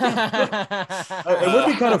say? It would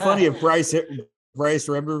be kind of funny if Bryce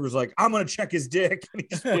Rember was like, "I'm gonna check his dick."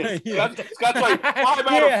 Scott's like 5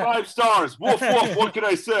 out of 5 stars. Wolf, wolf. What can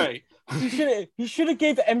I say? He should have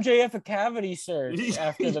gave MJF a cavity search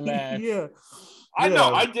after the match. Yeah. I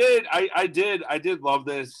know. I did love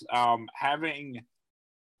this. Having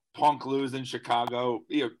Punk lose in Chicago,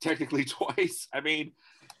 technically twice. I mean,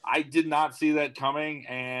 I did not see that coming,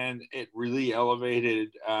 and it really elevated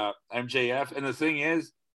MJF. And the thing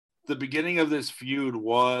is, the beginning of this feud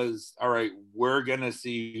was, all right, we're going to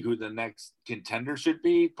see who the next contender should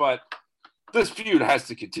be, but this feud has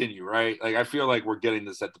to continue, right? Like, I feel like we're getting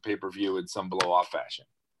this at the pay-per-view in some blow-off fashion.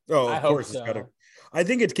 Oh, of course. So. It's gotta, I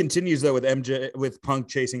think it continues, though, with Punk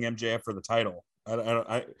chasing MJF for the title. And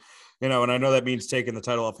I know that means taking the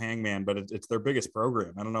title off Hangman, but it's their biggest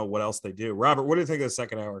program. I don't know what else they do. Robert, what do you think of the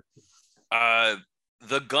second hour?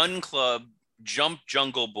 The Gun Club jumped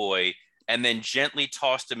Jungle Boy and then gently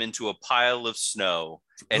tossed him into a pile of snow,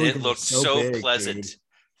 and it looked so big, pleasant.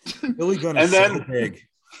 Billy Gunn is so big.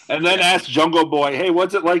 And then asked Jungle Boy, hey,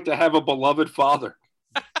 what's it like to have a beloved father?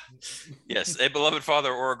 Yes, a beloved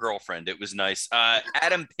father or a girlfriend. It was nice.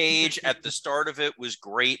 Adam Page at the start of it was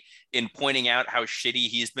great in pointing out how shitty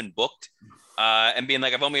he's been booked and being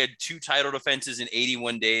like, I've only had 2 title defenses in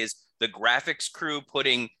 81 days. The graphics crew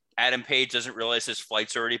putting Adam Page doesn't realize his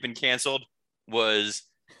flight's already been canceled was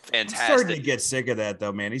fantastic. I'm starting to get sick of that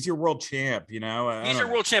though, man. He's your world champ, you know. He's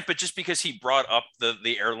your world champ, but just because he brought up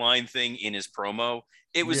the airline thing in his promo,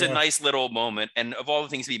 it was a nice little moment. And of all the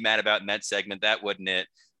things to be mad about in that segment, that wasn't it.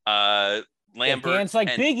 Lambert. Dan's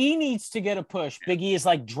like, Big E needs to get a push. Big E is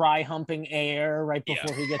like dry humping air right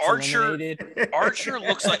before he gets eliminated. Archer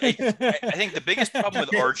looks like, I think the biggest problem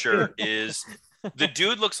with Archer is the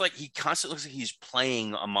dude looks like he constantly looks like he's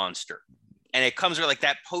playing a monster. And it comes with like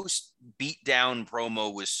that post beat down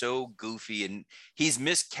promo was so goofy and he's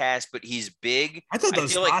miscast, but he's big. I thought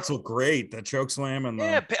those spots look great. The choke slam and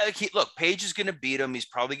look, Page is going to beat him. He's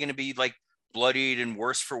probably going to be like bloodied and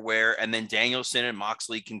worse for wear. And then Danielson and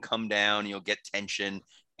Moxley can come down. You'll get tension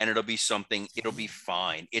and it'll be something. It'll be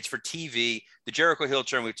fine. It's for TV. The Jericho Hill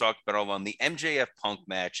turn we talked about all on the MJF Punk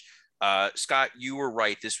match. Scott, you were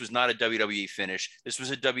right. This was not a WWE finish. This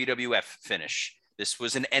was a WWF finish. This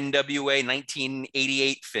was an NWA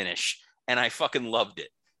 1988 finish, and I fucking loved it.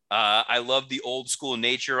 I love the old school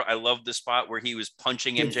nature. I love the spot where he was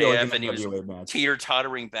punching MJF and he was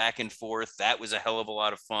teeter-tottering back and forth. That was a hell of a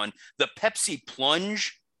lot of fun. The Pepsi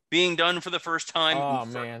plunge being done for the first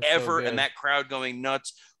time ever, and that crowd going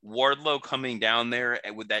nuts. Wardlow coming down there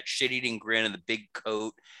with that shit-eating grin and the big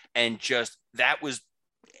coat, and just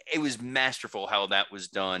it was masterful how that was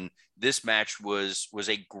done. This match was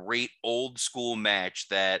a great old school match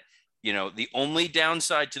that, you know, the only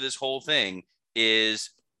downside to this whole thing is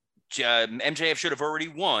MJF should have already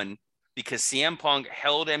won because CM Punk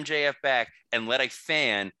held MJF back and let a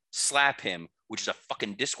fan slap him, which is a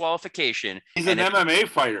fucking disqualification. He's an MMA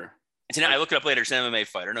fighter. I look it up later. It's an MMA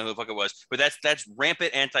fighter. I don't know who the fuck it was, but that's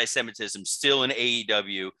rampant anti-Semitism still in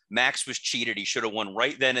AEW. Max was cheated. He should have won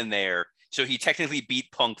right then and there. So he technically beat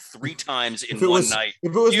Punk 3 times in one night.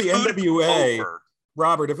 If it was the NWA,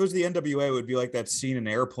 Robert, if it was the NWA, it would be like that scene in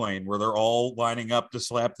Airplane where they're all lining up to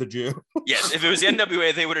slap the Jew. Yes, if it was the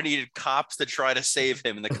NWA, they would have needed cops to try to save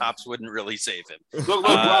him, and the cops wouldn't really save him. Look,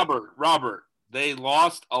 Robert, they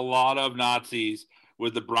lost a lot of Nazis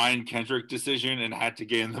with the Brian Kendrick decision and had to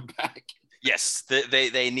get in the back. Yes,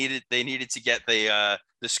 they needed to get the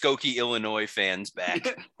Skokie, Illinois fans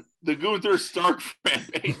back. The Gunther Stark fan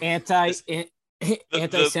base.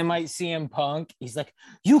 Anti-Semite CM Punk. He's like,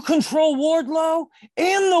 you control Wardlow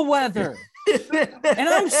and the weather, and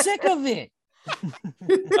I'm sick of it.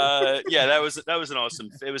 That was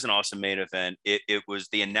an awesome main event. It was,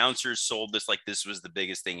 the announcers sold this like this was the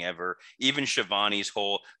biggest thing ever. Even Shivani's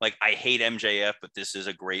whole like, I hate MJF, but this is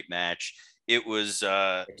a great match. It was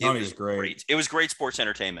great. It was great sports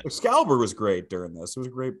entertainment. Excalibur was great during this. It was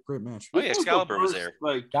a great match. Oh yeah, Excalibur was there.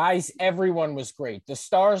 Like, guys, everyone was great. The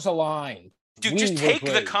stars aligned. Dude, just take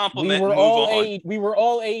the compliment. We were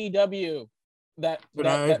all AEW that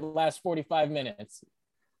last 45 minutes.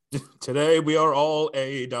 Today we are all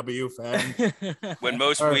AEW fans. When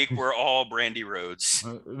most week we're all Brandy Rhodes.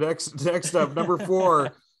 Next up, number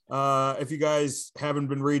 4. If you guys haven't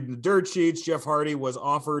been reading the dirt sheets, Jeff Hardy was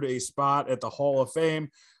offered a spot at the Hall of Fame.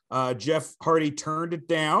 Jeff Hardy turned it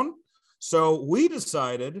down. So we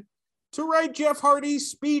decided to write Jeff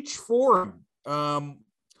Hardy's speech for him.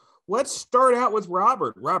 Let's start out with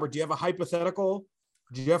Robert. Robert, do you have a hypothetical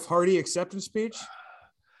Jeff Hardy acceptance speech?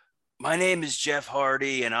 My name is Jeff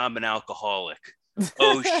Hardy and I'm an alcoholic.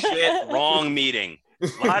 Oh shit, wrong meeting.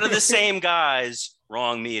 A lot of the same guys,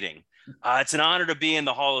 wrong meeting. It's an honor to be in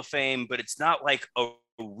the Hall of Fame, but it's not like a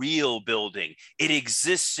real building. It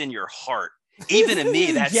exists in your heart. Even to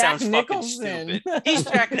me, that sounds fucking stupid. He's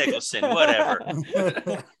Jack Nicholson, whatever.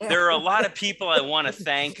 There are a lot of people I want to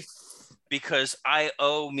thank because I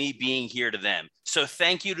owe me being here to them. So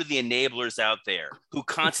thank you to the enablers out there who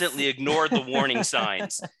constantly ignored the warning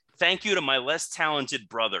signs. Thank you to my less talented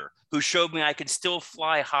brother who showed me I could still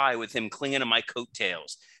fly high with him clinging to my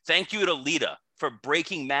coattails. Thank you to Lita for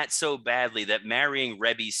breaking Matt so badly that marrying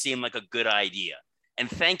Rebby seemed like a good idea. And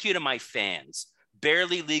thank you to my fans,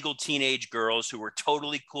 barely legal teenage girls who were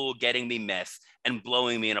totally cool getting me meth and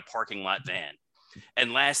blowing me in a parking lot van.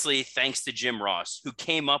 And lastly, thanks to Jim Ross, who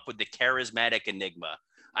came up with the charismatic enigma.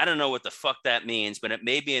 I don't know what the fuck that means, but it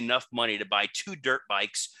may be enough money to buy 2 dirt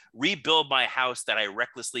bikes, rebuild my house that I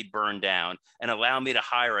recklessly burned down, and allow me to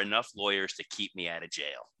hire enough lawyers to keep me out of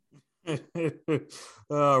jail.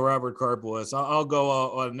 Robert Karpowitz. I'll go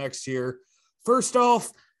on next year. First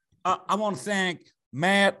off, I want to thank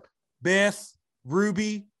Matt, Beth,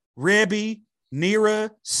 Ruby, Rebby, Nira,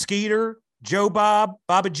 Skeeter, Joe Bob,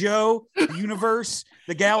 Baba Joe, the universe,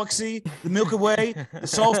 the galaxy, the Milky Way, the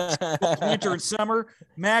solstice, winter and summer,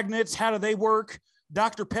 magnets, how do they work?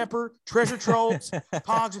 Dr. Pepper, treasure trolls,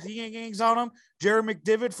 pogs with ying-yings on them, Jerry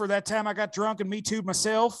McDivitt for that time I got drunk and me too'd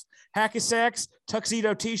myself, hacky sacks,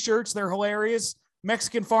 tuxedo t-shirts, they're hilarious.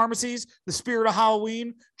 Mexican pharmacies, the Spirit of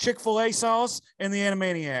Halloween, Chick-fil-A sauce, and the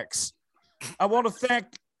Animaniacs. I want to thank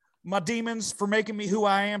my demons for making me who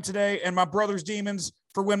I am today, and my brother's demons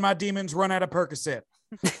for when my demons run out of Percocet.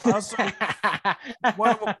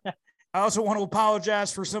 I also want to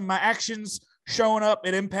apologize for some of my actions, showing up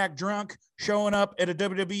at Impact drunk, showing up at a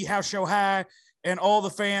WWE house show high, and all the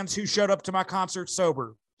fans who showed up to my concert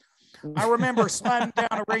sober. I remember sliding down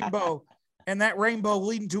a rainbow, and that rainbow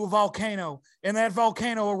leading to a volcano, and that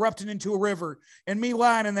volcano erupting into a river, and me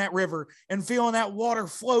lying in that river and feeling that water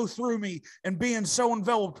flow through me and being so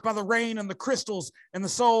enveloped by the rain and the crystals and the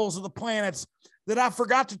souls of the planets that I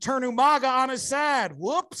forgot to turn Umaga on his side.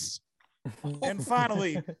 Whoops. And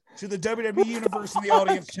finally, to the WWE Universe in the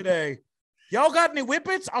audience today, y'all got any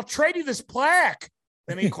whippets? I'll trade you this plaque.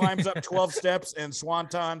 Then he climbs up 12 steps and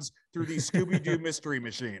swantons through the Scooby-Doo mystery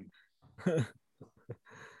machine.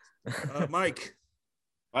 Mike.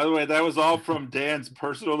 By the way, that was all from Dan's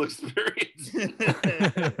personal experience.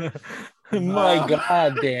 My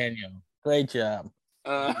God, Daniel. Great job.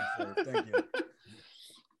 Thank you.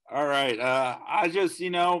 All right. I just,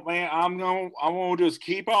 man, I'm gonna just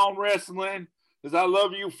keep on wrestling because I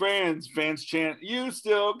love you fans. Fans chant, "You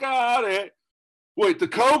still got it." Wait, the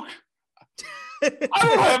Coke? I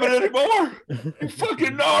don't have it anymore. You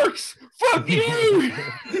fucking narcs. Fuck you.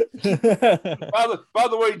 By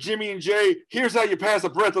the way, Jimmy and Jay, here's how you pass a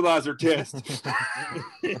breathalyzer test.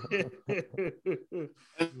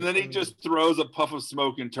 And then he just throws a puff of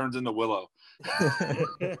smoke and turns into Willow.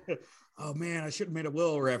 Oh man, I should have made a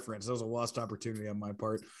Willow reference. That was a lost opportunity on my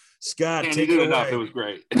part. Scott, Man, take you it did away. enough. It was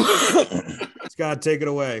great. Scott, take it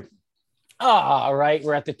away. All right,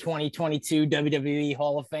 we're at the 2022 WWE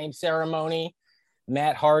Hall of Fame ceremony.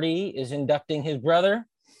 Matt Hardy is inducting his brother.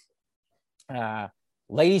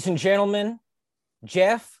 Ladies and gentlemen,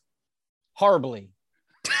 Jeff Harbley.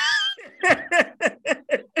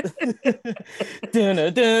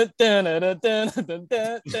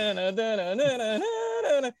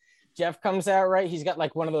 Jeff comes out, right? He's got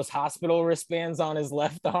like one of those hospital wristbands on his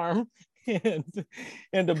left arm and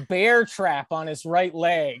a bear trap on his right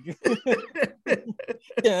leg.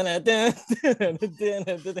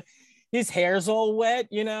 His hair's all wet,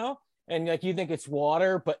 and like you think it's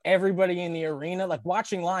water, but everybody in the arena, like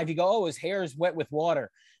watching live, you go, oh, his hair is wet with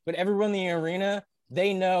water. But everyone in the arena,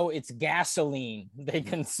 they know it's gasoline. They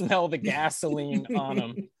can smell the gasoline on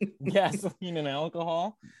him, gasoline and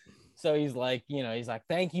alcohol. So he's like,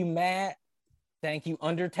 thank you, Matt. Thank you,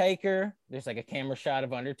 Undertaker. There's like a camera shot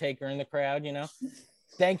of Undertaker in the crowd,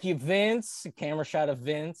 Thank you, Vince. A camera shot of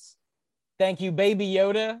Vince. Thank you, Baby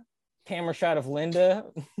Yoda. Camera shot of Linda.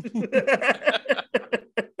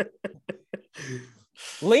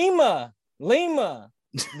 Lima.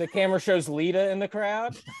 The camera shows Lita in the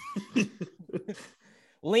crowd.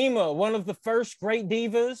 Lima, one of the first great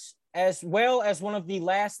divas, as well as one of the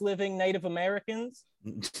last living Native Americans.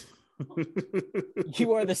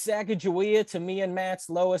 You are the Sacagawea to me and Matt's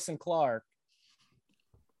Lois and Clark.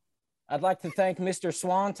 I'd like to thank Mr.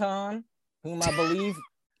 Swanton, whom I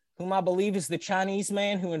believe is the Chinese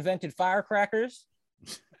man who invented firecrackers.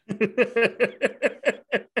 The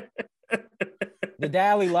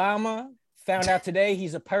Dalai Lama, found out today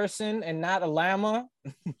he's a person and not a llama.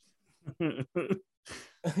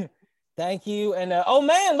 Thank you. And oh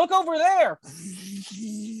man, look over there.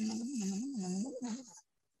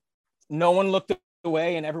 No one looked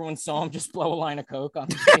away and everyone saw him just blow a line of Coke on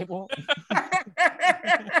the table.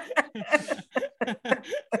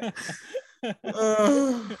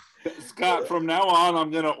 Scott, from now on, I'm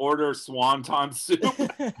going to order swanton soup.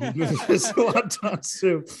 Swanton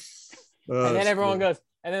soup. And then everyone goes,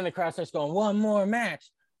 and then the crowd starts going, one more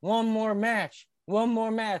match.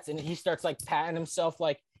 And he starts like patting himself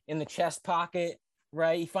like in the chest pocket,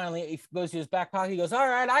 right? He goes to his back pocket. He goes, all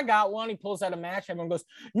right, I got one. He pulls out a match. Everyone goes,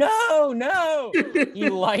 no. He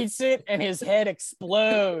lights it and his head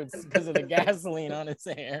explodes because of the gasoline on his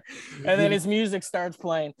hair. And then his music starts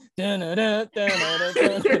playing. That's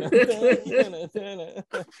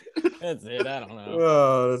it. I don't know.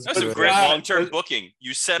 Oh, that's a great long-term booking.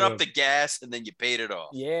 You set up the gas and then you paid it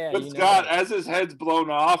off. Yeah. But Scott, as his head's blown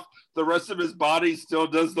off, the rest of his body still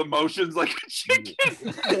does the motions like a chicken.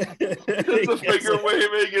 The finger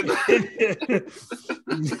waving.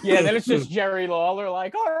 Yeah, then it's just Jerry Lawler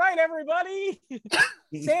like, all right, everybody.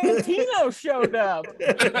 Santino showed up.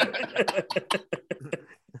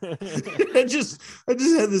 I just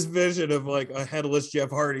had this vision of like a headless Jeff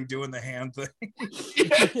Hardy doing the hand thing.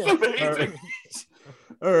 Amazing.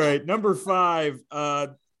 All right, number 5.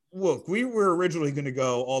 Look, we were originally going to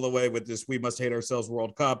go all the way with this We Must Hate Ourselves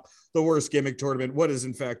World Cup, the worst gimmick tournament. What is,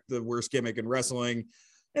 in fact, the worst gimmick in wrestling?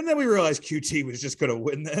 And then we realized QT was just going to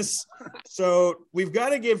win this. So we've got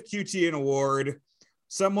to give QT an award.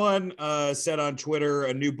 Someone said on Twitter,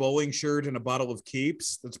 a new bowling shirt and a bottle of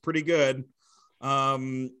Keeps. That's pretty good.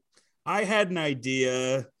 I had an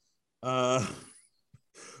idea.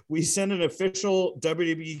 We send an official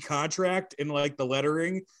WWE contract in like the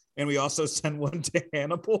lettering, and we also send one to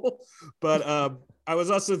Hannibal. But I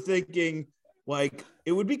was also thinking, like,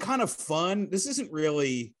 it would be kind of fun. This isn't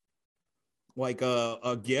really like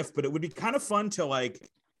a gift, but it would be kind of fun to like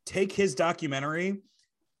take his documentary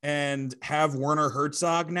and have Werner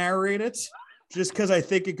Herzog narrate it, just because I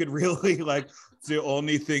think it could really like, the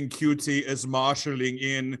only thing QT is marshaling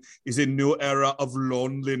in is a new era of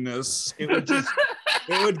loneliness. It would just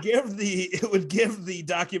it would give the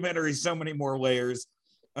documentary so many more layers.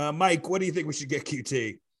 Mike, what do you think we should get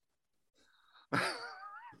QT?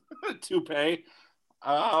 Toupee.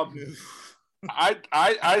 I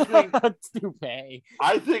think toupee.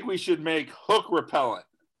 I think we should make hook repellent,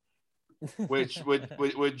 which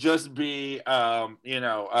would just be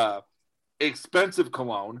expensive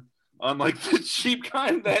cologne, unlike the cheap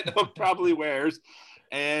kind that Hook probably wears.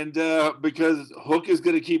 And because Hook is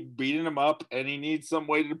going to keep beating him up, and he needs some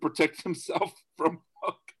way to protect himself from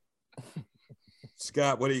Hook.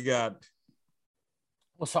 Scott, what do you got?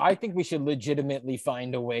 Well, so I think we should legitimately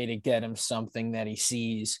find a way to get him something that he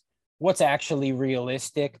sees what's actually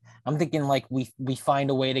realistic. I'm thinking like we find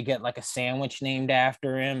a way to get like a sandwich named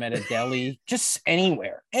after him at a deli, just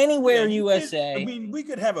anywhere USA. I mean, we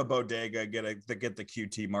could have a bodega get the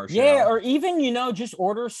QT Marshall. Yeah, or even, just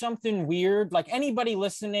order something weird. Like anybody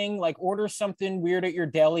listening, like order something weird at your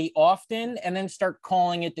deli often and then start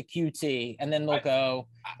calling it the QT. And then they'll go,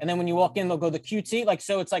 and then when you walk in, they'll go the QT. Like,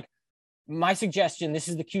 so it's like my suggestion, this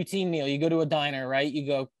is the QT meal. You go to a diner, right? You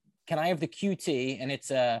go, can I have the QT? And it's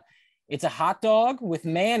a hot dog with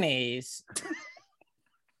mayonnaise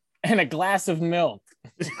and a glass of milk.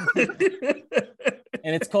 And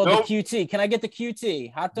it's called the QT. Can I get the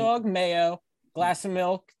QT? Hot dog, mayo, glass of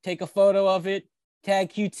milk, take a photo of it,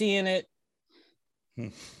 tag QT in it.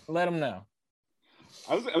 Let them know.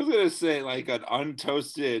 I was going to say like an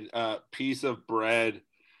untoasted piece of bread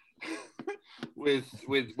with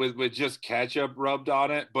just ketchup rubbed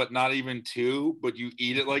on it, but not even two, but you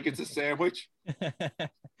eat it like it's a sandwich.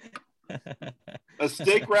 A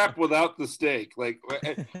steak wrap without the steak. Like,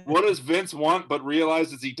 what does Vince want but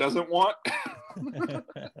realizes he doesn't want?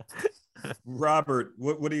 Robert,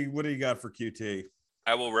 what do you got for QT?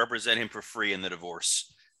 I will represent him for free in the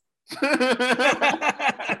divorce.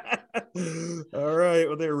 All right.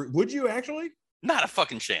 Well, there. Would you actually? Not a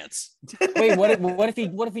fucking chance. Wait, what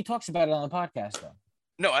if he talks about it on the podcast though?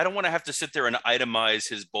 No, I don't want to have to sit there and itemize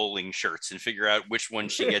his bowling shirts and figure out which one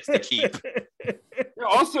she gets to keep.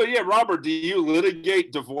 Also, yeah, Robert, do you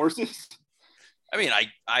litigate divorces? I mean,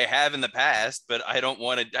 I have in the past, but I don't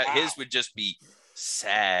want to. Wow. His would just be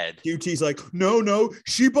sad. QT's like, no,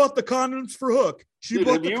 she bought the condoms for Hook. She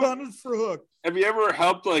bought the condoms for Hook. Have you ever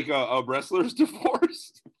helped like a wrestler's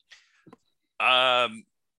divorce? No.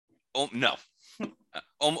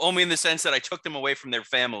 Only in the sense that I took them away from their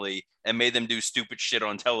family and made them do stupid shit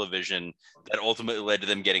on television that ultimately led to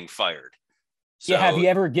them getting fired. So, yeah, have you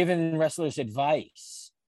ever given wrestlers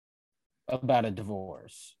advice about a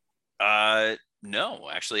divorce? No,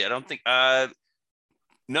 actually, I don't think.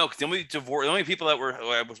 No, because the only people that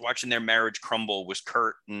I was watching their marriage crumble was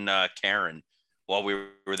Kurt and Karen while we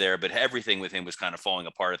were there. But everything with him was kind of falling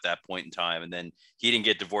apart at that point in time, and then he didn't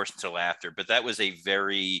get divorced until after. But that was a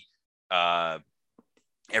very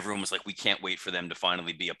everyone was like, we can't wait for them to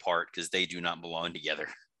finally be apart because they do not belong together.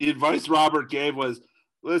 The advice Robert gave was,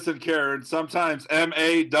 listen, Karen, sometimes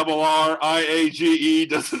MARRIAGE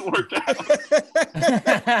doesn't work out.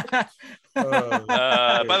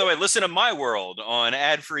 By the way, listen to My World on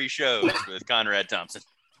ad-free shows with Conrad Thompson.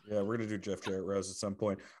 Yeah, we're going to do Jeff Jarrett Rose at some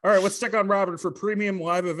point. All right, let's stick on Robert for premium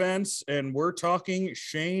live events, and we're talking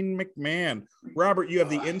Shane McMahon. Robert, you have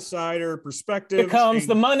the insider perspective. Here comes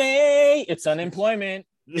the money. It's unemployment.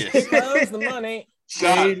 Here comes the money.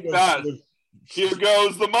 Shane, here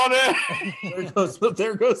goes the money.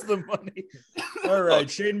 There goes the money. All right,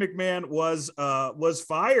 Shane McMahon was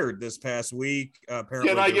fired this past week. Apparently,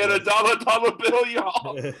 can I get a dollar bill,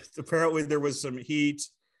 y'all? Apparently, there was some heat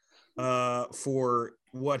for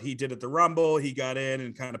what he did at the Rumble. He got in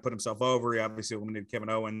and kind of put himself over. He obviously eliminated Kevin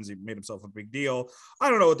Owens. He made himself a big deal. I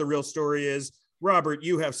don't know what the real story is. Robert,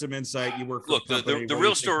 you have some insight. You work for the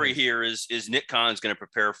real story here is Nick Khan's going to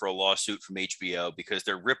prepare for a lawsuit from HBO because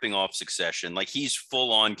they're ripping off Succession. Like, he's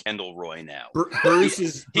full on Kendall Roy now. Bruce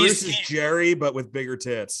is Jerry, but with bigger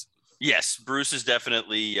tits. Yes, Bruce is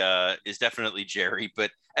definitely Jerry, but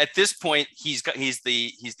at this point he's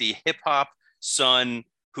the hip hop son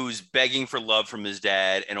who's begging for love from his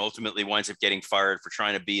dad and ultimately winds up getting fired for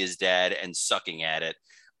trying to be his dad and sucking at it.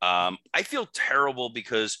 I feel terrible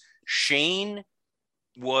because Shane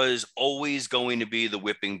was always going to be the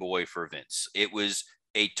whipping boy for Vince. It was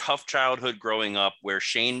a tough childhood growing up where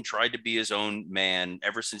Shane tried to be his own man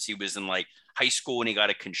ever since he was in like high school and he got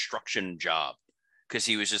a construction job because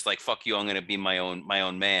he was just like, fuck you, I'm going to be my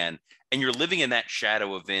own man. And you're living in that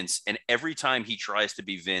shadow of Vince. And every time he tries to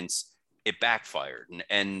be Vince, it backfired.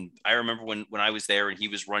 And I remember when I was there and he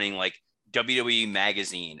was running like WWE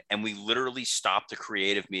magazine and we literally stopped a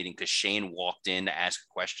creative meeting because Shane walked in to ask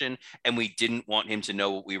a question and we didn't want him to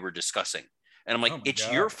know what we were discussing. And I'm like, it's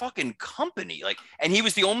God. Your fucking company. Like, and he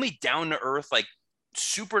was the only down to earth, like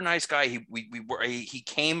super nice guy. He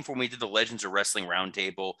came when we did the Legends of Wrestling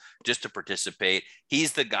Roundtable just to participate.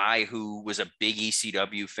 He's the guy who was a big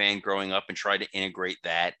ECW fan growing up and tried to integrate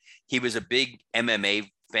that. He was a big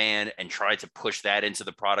MMA fan and tried to push that into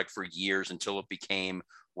the product for years until it became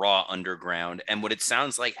Raw Underground. And what it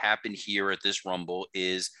sounds like happened here at this Rumble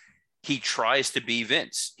is he tries to be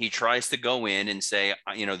Vince. He tries to go in and say,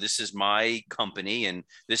 you know, this is my company and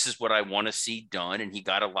this is what I want to see done. And he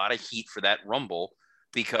got a lot of heat for that Rumble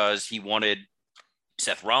because he wanted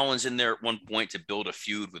Seth Rollins in there at one point to build a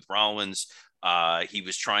feud with Rollins. He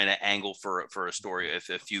was trying to angle for a story, a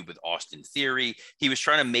feud with Austin Theory. He was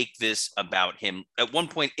trying to make this about him. At one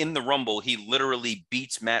point in the Rumble, he literally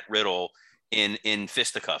beats Matt Riddle in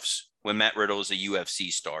fisticuffs when Matt Riddle is a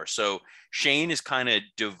UFC star. So Shane is kind of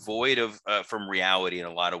devoid of from reality in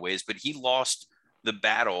a lot of ways, but he lost the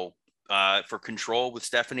battle for control with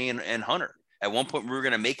Stephanie and Hunter. At one point, we were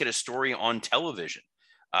going to make it a story on television.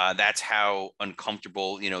 That's how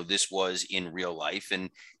uncomfortable, this was in real life. And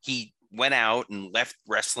he went out and left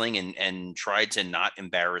wrestling and tried to not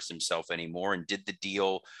embarrass himself anymore and did the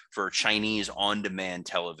deal for Chinese on-demand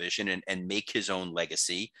television and make his own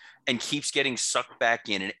legacy and keeps getting sucked back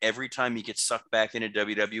in. And every time he gets sucked back into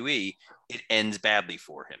WWE, it ends badly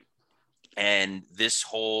for him. And this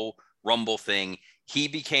whole Rumble thing, he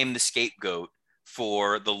became the scapegoat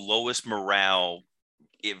for the lowest morale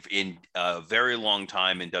in a very long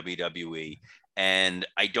time in WWE. And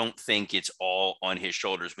I don't think it's all on his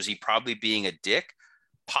shoulders. Was he probably being a dick?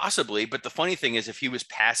 Possibly. But the funny thing is, if he was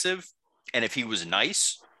passive and if he was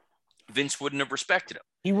nice, Vince wouldn't have respected him.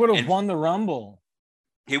 He would have won the Rumble.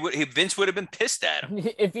 Vince would have been pissed at him.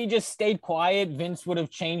 If he just stayed quiet, Vince would have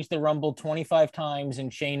changed the Rumble 25 times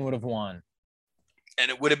and Shane would have won. And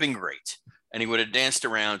it would have been great. And he would have danced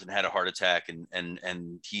around and had a heart attack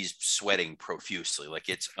and he's sweating profusely. Like,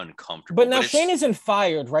 it's uncomfortable. But now Shane isn't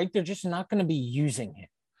fired, right? They're just not going to be using him.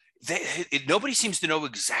 Nobody seems to know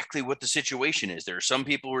exactly what the situation is. There are some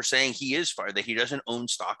people who are saying he is fired, that he doesn't own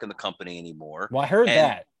stock in the company anymore. Well, I heard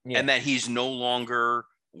that. Yeah. And that he's no longer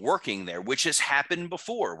working there, which has happened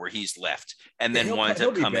before where he's left and then winds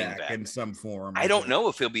up coming back in some form. I don't know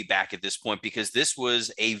if he'll be back at this point because this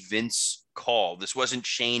was a Vince call. This wasn't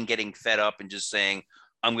Shane getting fed up and just saying,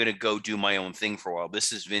 I'm going to go do my own thing for a while.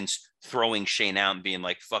 This is Vince throwing Shane out and being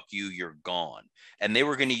like, fuck you, you're gone. And they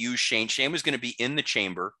were going to use Shane. Shane was going to be in the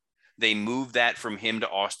chamber. They moved that from him to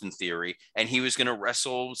Austin Theory, and he was going to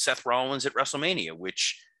wrestle Seth Rollins at WrestleMania,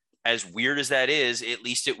 which, as weird as that is, at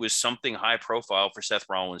least it was something high profile for Seth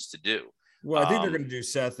Rollins to do. Well, I think they're going to do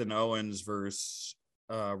Seth and Owens versus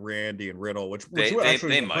Randy and Riddle, which they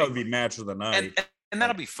actually might probably be match of the night. And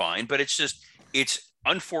that'll be fine, but it's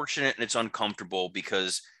unfortunate and it's uncomfortable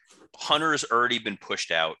because Hunter's already been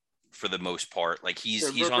pushed out for the most part. Like he's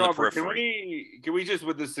on the periphery. Can we just,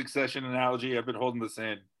 with the Succession analogy, I've been holding this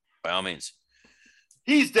in. By all means.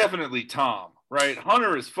 He's definitely Tom, right?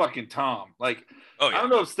 Hunter is fucking Tom. Like, I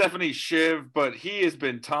don't know if Stephanie's Shiv, but he has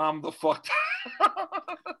been Tom the fuck.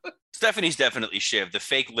 Stephanie's definitely Shiv, the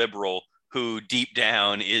fake liberal who deep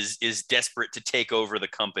down is desperate to take over the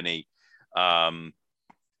company,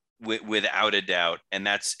 without a doubt. And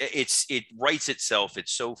it writes itself.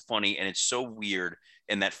 It's so funny and it's so weird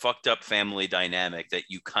in that fucked up family dynamic that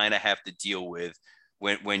you kind of have to deal with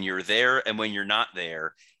when you're there and when you're not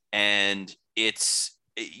there. And it's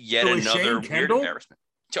yet another weird embarrassment.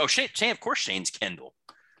 Oh, Shane, of course, Shane's Kendall.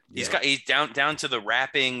 He's down to the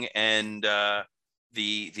rapping and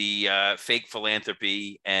the fake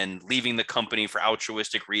philanthropy and leaving the company for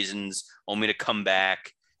altruistic reasons, only to come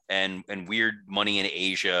back and weird money in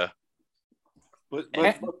Asia. But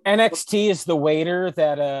NXT is the waiter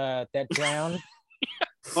that drowned.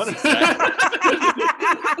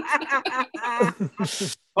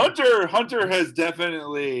 Hunter has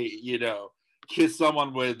definitely, kiss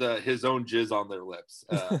someone with his own jizz on their lips.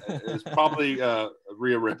 It's probably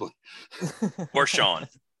Rhea Ripley or Sean.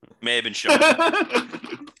 May have been Sean.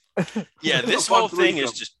 Yeah, this whole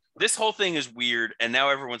thing is weird, and now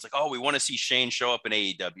everyone's like, "Oh, we want to see Shane show up in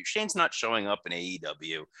AEW." Shane's not showing up in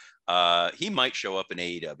AEW. He might show up in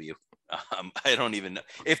AEW. I don't even know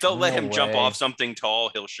if they'll let him jump off something tall.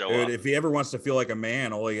 He'll show up. If he ever wants to feel like a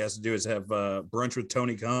man, all he has to do is have brunch with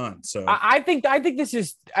Tony Khan. So I think this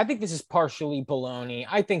is partially baloney.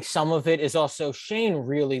 I think some of it is also Shane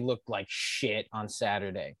really looked like shit on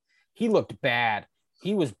Saturday. He looked bad.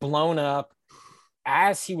 He was blown up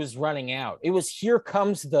as he was running out. It was here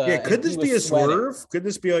comes the. Yeah, could this be a swerve? Could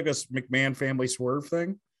this be like a McMahon family swerve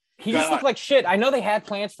thing? He just looked like shit. I know they had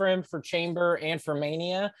plans for him for Chamber and for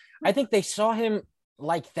Mania. I think they saw him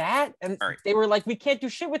like that, and they were like, we can't do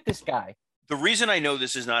shit with this guy. The reason I know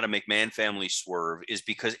this is not a McMahon family swerve is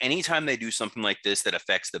because anytime they do something like this that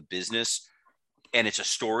affects the business and it's a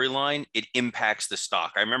storyline, it impacts the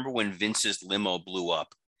stock. I remember when Vince's limo blew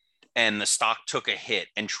up and the stock took a hit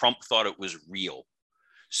and Trump thought it was real.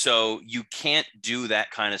 So you can't do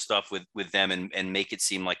that kind of stuff with them and make it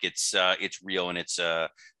seem like it's real and it's a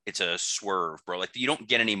swerve, bro. Like, you don't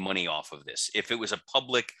get any money off of this. If it was a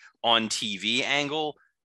public on TV angle,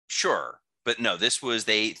 sure. But no, this was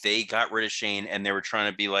they got rid of Shane and they were trying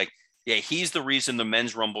to be like, yeah, he's the reason the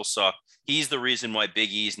men's rumble sucked. He's the reason why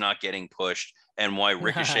Big E's not getting pushed and why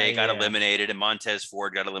Ricochet got eliminated and Montez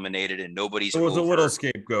Ford got eliminated and nobody's It was a little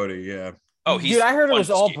scapegoaty, yeah. Oh, dude, I heard it was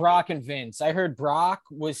all Brock and Vince. I heard Brock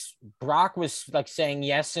was like saying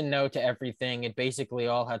yes and no to everything. It basically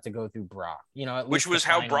all had to go through Brock, you know, which was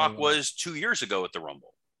how Brock was 2 years ago at the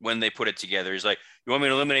Rumble when they put it together. He's like, you want me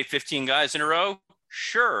to eliminate 15 guys in a row?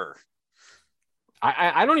 Sure.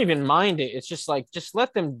 I don't even mind it. It's just like, just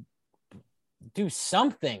let them do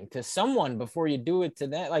something to someone before you do it to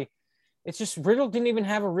that. Like, it's just Riddle didn't even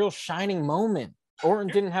have a real shining moment. Orton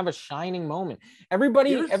didn't have a shining moment.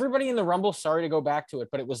 Everybody in the Rumble, sorry to go back to it,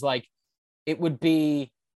 but it was like, it would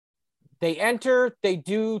be, they enter, they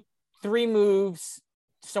do 3 moves,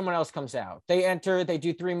 someone else comes out. They enter, they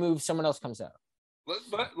do 3 moves, someone else comes out.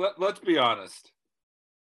 Let's be honest.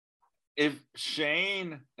 If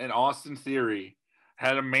Shane and Austin Theory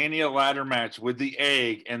had a Mania ladder match with the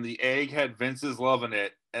Egg and the Egg had Vince's love in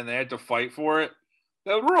it and they had to fight for it,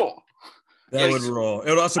 that would rule. That would rule.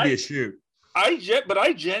 It would also be a shoot.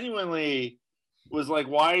 I genuinely was like,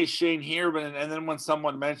 why is Shane here? And then when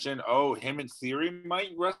someone mentioned, oh, him and Theory might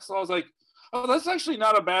wrestle, I was like, oh, that's actually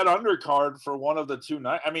not a bad undercard for one of the 2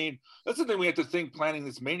 nights. I mean, that's the thing we have to think planning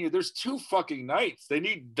this Mania. There's 2 fucking nights. They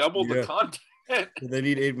need double the content. They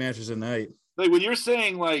need 8 matches a night. Like, when you're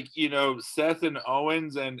saying, like, you know, Seth and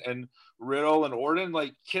Owens and Riddle and Orton,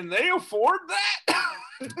 like, can they afford that?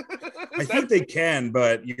 I think they can,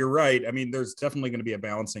 but you're right. I mean, there's definitely going to be a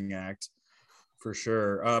balancing act. For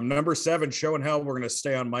sure. Number 7, Show and Hell. We're going to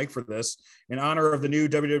stay on mic for this in honor of the new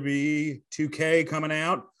WWE 2K coming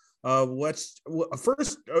out. I watched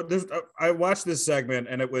this segment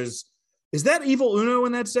and it was, is that Evil Uno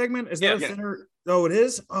in that segment? Is that a center? Oh, it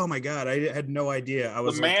is. Oh my God. I had no idea. I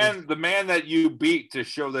was the man that you beat to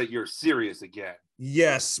show that you're serious again.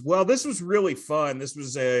 Yes. Well, this was really fun. This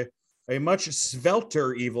was a much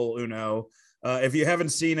svelter Evil Uno. If you haven't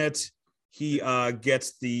seen it, he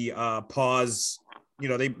gets the pause. You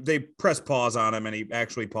know, they press pause on him and he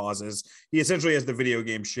actually pauses. He essentially has the video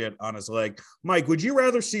game shit on his leg. Mike, would you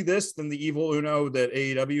rather see this than the Evil Uno that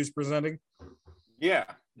AEW is presenting? Yeah,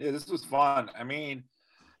 this was fun. I mean,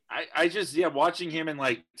 I just watching him in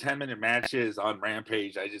like 10-minute matches on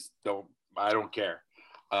Rampage, I don't care.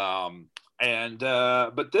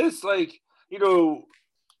 But this, like, you know,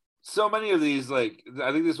 so many of these, like,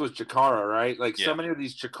 I think this was Chikara, right? Like, so many of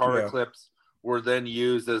these Chikara clips were then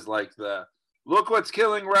used as like the look what's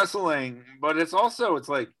killing wrestling, but it's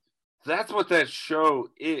like that's what that show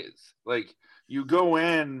is. Like, you go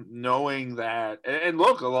in knowing that, and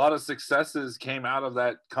look, a lot of successes came out of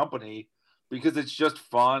that company because it's just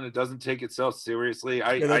fun. It doesn't take itself seriously.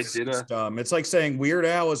 It's dumb. It's like saying Weird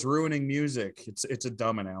Al is ruining music. It's a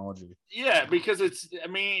dumb analogy. Yeah, because it's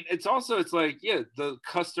like, the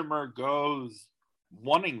customer goes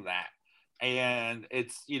wanting that. And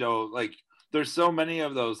it's, you know, like, there's so many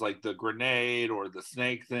of those, like the grenade or the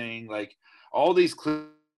snake thing, like all these clips,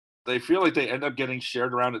 they feel like they end up getting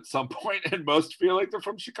shared around at some point, and most feel like they're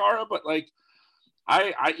from Chikara. But like,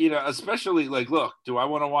 I you know, especially like, look, do I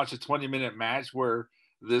want to watch a 20-minute match where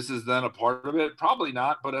this is then a part of it? Probably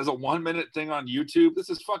not. But as a 1-minute thing on YouTube, this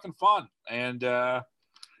is fucking fun. And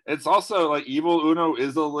it's also like Evil Uno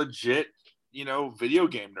is a legit, you know, video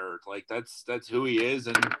game nerd. Like that's who he is.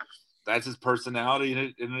 And that's his personality,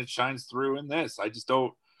 and it shines through in this. I just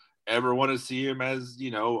don't ever want to see him as,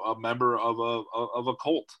 you know, a member of a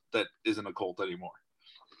cult that isn't a cult anymore.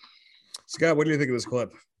 Scott, what do you think of this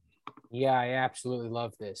clip? Yeah, I absolutely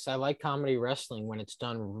love this. I like comedy wrestling when it's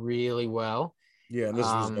done really well. Yeah, this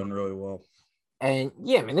was done really well. And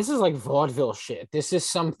yeah, man, this is like vaudeville shit. This is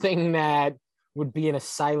something that would be in a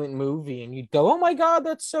silent movie and you'd go, oh my God,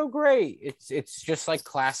 that's so great. It's just like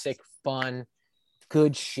classic fun,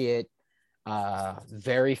 good shit,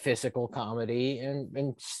 very physical comedy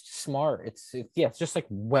and smart. It's just like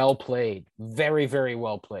well played, very, very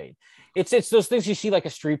well played. It's those things you see like a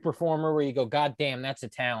street performer where you go, God damn, that's a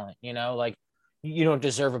talent, you know, like you don't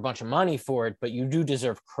deserve a bunch of money for it, but you do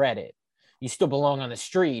deserve credit. You still belong on the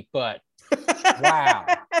street, but wow.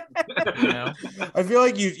 You know? I feel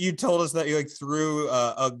like you told us that you like threw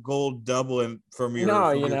a gold doublet from your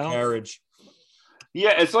carriage.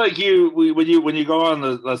 Yeah, it's like when you go on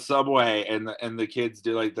the subway and the kids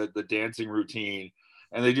do like the dancing routine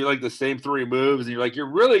and they do like the same 3 moves and you're like,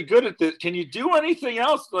 you're really good at this. Can you do anything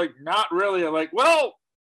else? Like, not really. I'm like, well,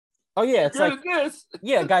 oh yeah, it's like this.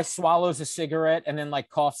 Yeah, a guy swallows a cigarette and then like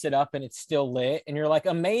coughs it up and it's still lit and you're like,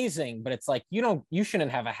 amazing, but it's like you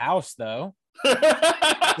shouldn't have a house though. You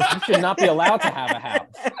should not be allowed to have a house.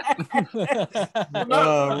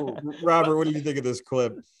 Robert, what do you think of this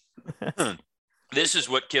clip? This is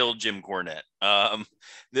what killed Jim Cornette.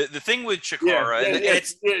 The thing with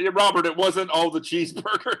Chikara, Robert, it wasn't all the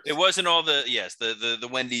cheeseburgers. It wasn't all the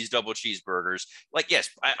Wendy's double cheeseburgers. Like, yes,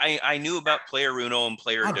 I knew about Player Uno and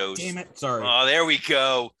Player Dos. Damn it! Sorry. Oh, there we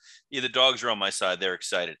go. Yeah, the dogs are on my side. They're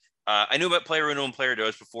excited. I knew about Player Uno and Player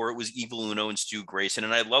Dos before it was Evil Uno and Stu Grayson,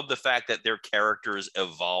 and I love the fact that their characters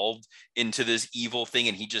evolved into this evil thing,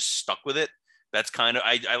 and he just stuck with it. That's kind of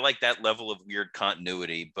I like that level of weird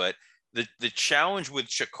continuity, but. The challenge with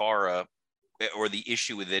Chikara, or the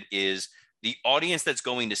issue with it, is the audience that's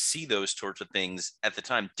going to see those sorts of things at the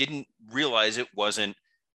time didn't realize it wasn't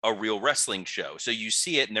a real wrestling show. So you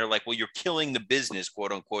see it and they're like, well, you're killing the business,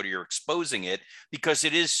 quote unquote, or you're exposing it because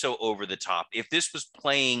it is so over the top. If this was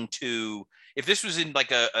in like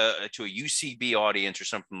to a UCB audience or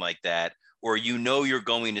something like that, or you're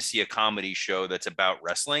going to see a comedy show that's about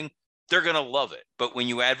wrestling, they're going to love it. But when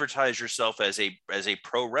you advertise yourself as a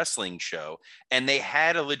pro wrestling show, and they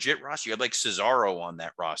had a legit roster, you had like Cesaro on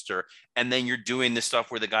that roster, and then you're doing this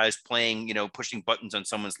stuff where the guy's playing, pushing buttons on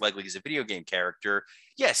someone's leg like he's a video game character.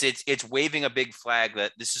 Yes, it's waving a big flag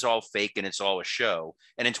that this is all fake and it's all a show.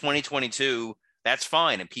 And in 2022, that's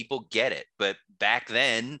fine and people get it. But back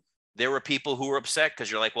then, there were people who were upset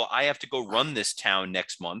because you're like, well, I have to go run this town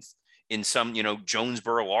next month in some,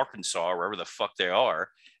 Jonesboro, Arkansas, or wherever the fuck they are.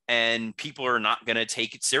 And people are not going to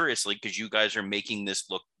take it seriously because you guys are making this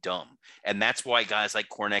look dumb. And that's why guys like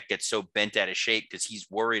Cornette get so bent out of shape, because he's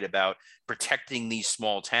worried about protecting these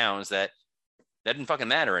small towns that doesn't fucking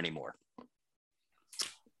matter anymore.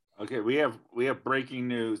 Okay, we have breaking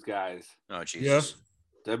news, guys. Oh, Jesus.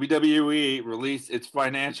 Yeah. WWE released its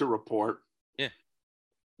financial report. Yeah.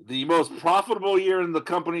 The most profitable year in the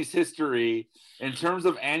company's history in terms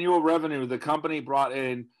of annual revenue. The company brought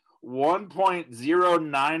in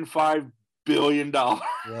 $1.095 billion.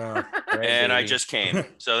 Yeah, and I just came,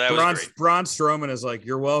 so that was great. Braun Strowman is like,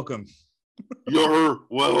 "You're welcome." You're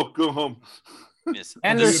welcome. Yes.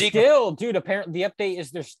 And they're still, dude. Apparently, the update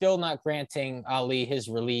is they're still not granting Ali his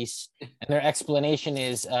release, and their explanation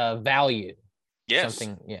is value. Yes.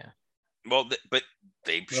 Something. Yeah. Well, but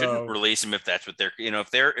they shouldn't release him if that's what they're,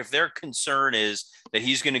 if their concern is that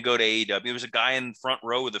he's going to go to AEW. There was a guy in the front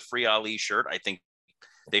row with a free Ali shirt. I think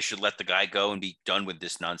they should let the guy go and be done with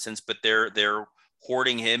this nonsense, but they're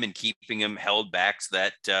hoarding him and keeping him held back so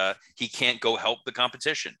that he can't go help the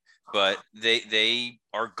competition. But they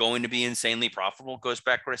are going to be insanely profitable. It goes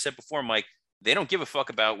back to what I said before, Mike. They don't give a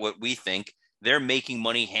fuck about what we think. They're making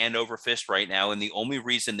money hand over fist right now, and the only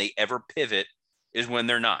reason they ever pivot is when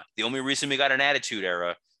they're not. The only reason we got an attitude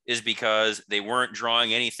era is because they weren't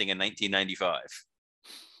drawing anything in 1995.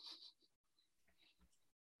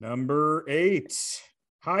 Number 8.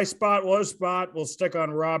 High spot, low spot. We'll stick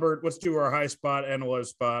on Robert. Let's do our high spot and low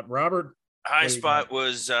spot. Robert? High spot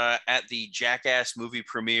was at the Jackass movie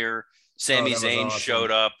premiere. Sami Zayn awesome.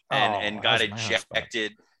 Showed up and got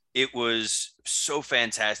ejected. It was so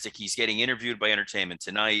fantastic. He's getting interviewed by Entertainment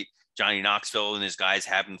Tonight. Johnny Knoxville and his guys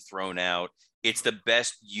have him thrown out. It's the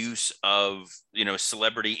best use of,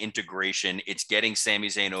 celebrity integration. It's getting Sami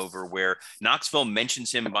Zayn over, where Knoxville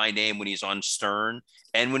mentions him by name when he's on Stern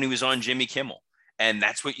and when he was on Jimmy Kimmel. And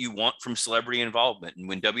that's what you want from celebrity involvement. And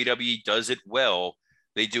when WWE does it well,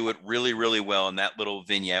 they do it really, really well. And that little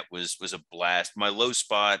vignette was a blast. My low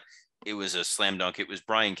spot it was a slam dunk. It was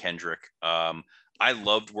Brian Kendrick. I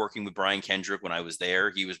loved working with Brian Kendrick when I was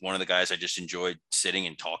there. He was one of the guys I just enjoyed sitting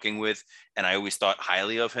and talking with. And I always thought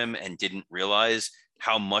highly of him and didn't realize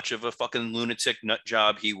how much of a fucking lunatic nut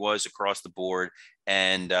job he was across the board.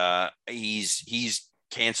 And he's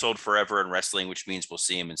canceled forever in wrestling, which means we'll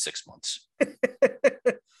see him in 6 months.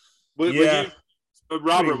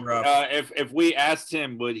 Robert, if we asked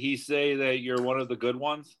him, would he say that you're one of the good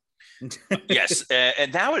ones? Yes.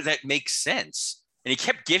 And now that makes sense. And he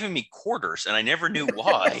kept giving me quarters, and I never knew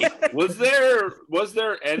why. Was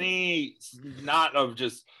there any not of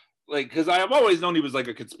just like, because I have always known he was like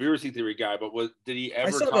a conspiracy theory guy, but did he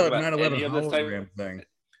ever talk about any of this type of thing?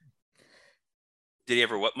 Did he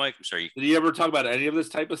ever what, Mike? I'm sorry. Did he ever talk about any of this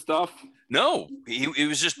type of stuff? No, it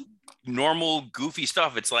was just normal goofy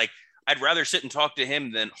stuff. It's like I'd rather sit and talk to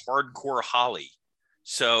him than hardcore Holly.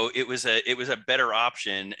 So it was a better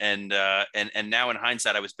option, and now in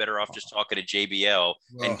hindsight, I was better off just talking to JBL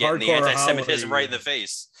and getting the anti-Semitism right in the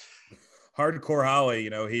face. Hardcore Holly,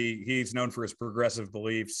 he's known for his progressive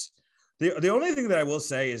beliefs. The only thing that I will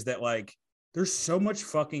say is that like there's so much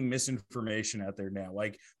fucking misinformation out there now.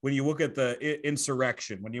 Like when you look at the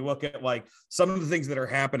insurrection, when you look at like some of the things that are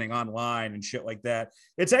happening online and shit like that,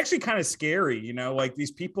 it's actually kind of scary. Like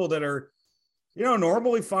these people that are,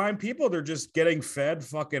 normally fine people, they're just getting fed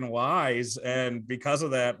fucking lies. And because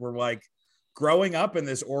of that, we're like growing up in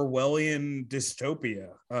this Orwellian dystopia.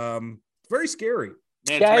 Very scary.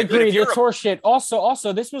 Yeah, I agree. It's horseshit.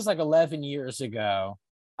 Also, this was like 11 years ago.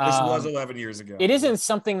 This was 11 years ago. It isn't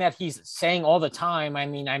something that he's saying all the time. I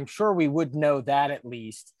mean, I'm sure we would know that at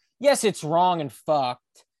least. Yes, it's wrong and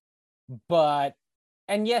fucked,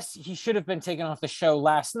 and yes, he should have been taken off the show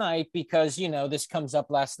last night because, this comes up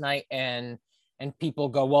last night and people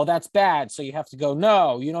go, well, that's bad. So you have to go,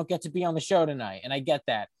 no, you don't get to be on the show tonight. And I get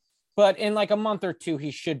that. But in like a month or two, he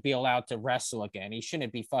should be allowed to wrestle again. He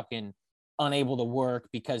shouldn't be fucking unable to work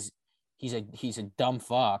because he's a dumb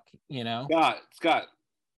fuck, Scott,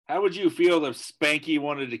 how would you feel if Spanky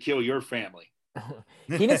wanted to kill your family?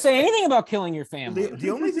 He didn't say anything about killing your family. The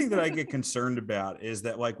only thing that I get concerned about is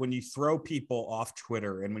that like when you throw people off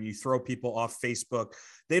Twitter and when you throw people off Facebook,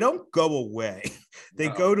 they don't go away. They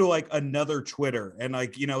go to like another Twitter and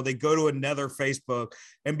like, they go to another Facebook.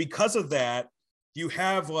 And because of that, you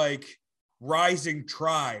have like rising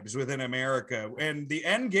tribes within America. And the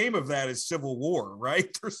end game of that is civil war, right?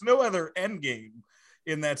 There's no other end game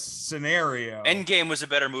in that scenario. Endgame was a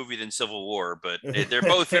better movie than Civil War, but they're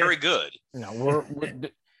both very good. No,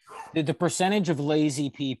 the percentage of lazy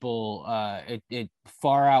people, it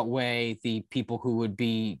far outweigh the people who would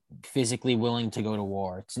be physically willing to go to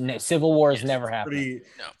war. Civil war has never happened.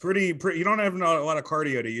 Pretty. You don't have a lot of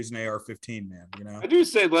cardio to use an AR-15, man. I do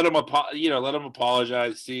say let him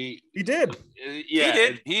apologize. See, he did. He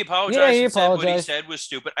did. He apologized. Yeah, and said what he said was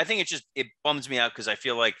stupid. I think it bums me out because I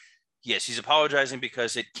feel like, yes, he's apologizing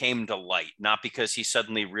because it came to light, not because he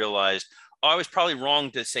suddenly realized, I was probably wrong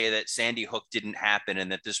to say that Sandy Hook didn't happen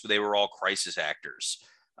and that they were all crisis actors.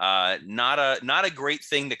 Not a great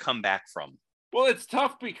thing to come back from. Well, it's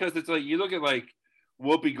tough because it's like you look at like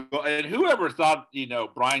Whoopi, and whoever thought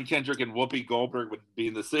Brian Kendrick and Whoopi Goldberg would be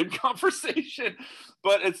in the same conversation,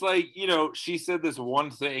 but it's like she said this one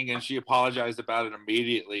thing and she apologized about it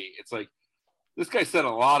immediately. It's like, this guy said a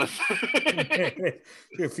lot of things.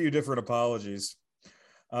 A few different apologies.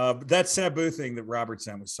 That Sabu thing that Robert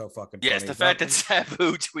sent was so fucking funny. Yes, the fact that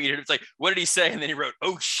Sabu tweeted, it's like, what did he say? And then he wrote,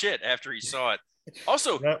 oh shit, after he saw it.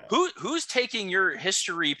 Also, who's taking your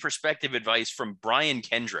history perspective advice from Brian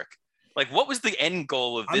Kendrick? Like, what was the end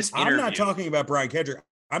goal of this interview? I'm not talking about Brian Kendrick.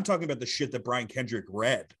 I'm talking about the shit that Brian Kendrick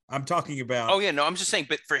read. I'm talking about. Oh yeah, no, I'm just saying.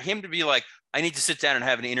 But for him to be like, I need to sit down and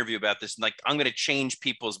have an interview about this, and like, I'm going to change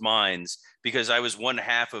people's minds because I was one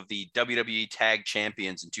half of the WWE Tag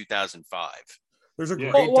Champions in 2005. There's a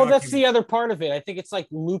great. Well, that's the other part of it. I think it's like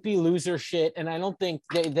loopy loser shit, and I don't think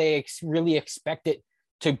they really expect it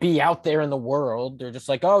to be out there in the world. They're just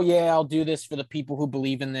like, oh yeah, I'll do this for the people who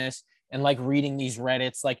believe in this, and like reading these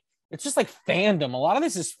Reddits, like it's just like fandom. A lot of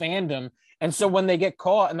this is fandom. And so when they get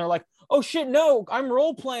caught and they're like, oh shit, no, I'm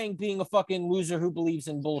role playing being a fucking loser who believes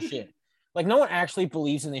in bullshit. Like no one actually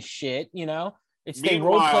believes in this shit, It's they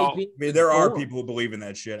role play. I mean, there are people who believe in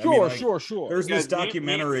that shit. Sure. There's this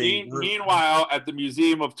documentary. Meanwhile, at the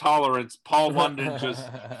Museum of Tolerance, Paul London just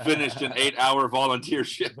finished an 8-hour volunteer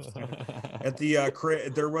shift. At the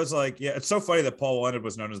there was like, it's so funny that Paul London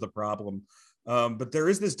was known as the problem. But there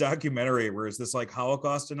is this documentary where it's this like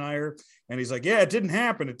Holocaust denier, and he's like, yeah, it didn't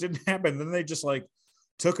happen. And then they just like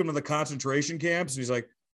took him to the concentration camps, and he's like,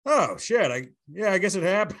 Oh shit! I guess it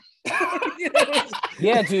happened.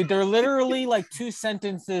 Yeah, dude, they're literally like 2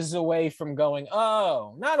 sentences away from going,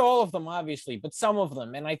 oh, not all of them, obviously, but some of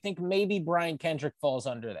them. And I think maybe Brian Kendrick falls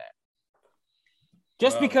under that.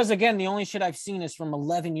 Just because, again, the only shit I've seen is from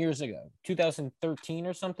 11 years ago, 2013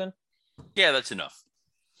 or something. Yeah, that's enough.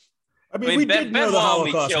 I mean, we did know the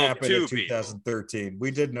Holocaust happened in 2013.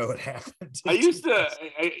 We did know it happened.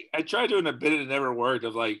 I tried doing a bit, it never worked,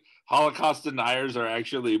 of like Holocaust deniers are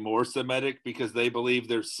actually more Semitic because they believe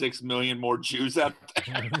there's 6 million more Jews out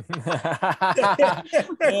there.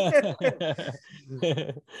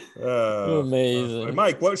 Amazing.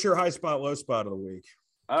 Mike, what's your high spot, low spot of the week?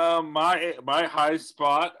 My high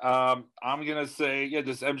spot, I'm gonna say,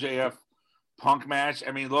 this MJF Punk match.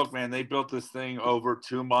 I mean, look, man, they built this thing over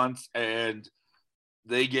 2 months and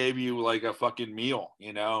they gave you like a fucking meal,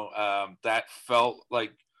 that felt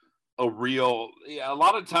like a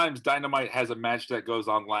lot of times Dynamite has a match that goes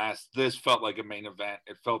on last. This felt like a main event.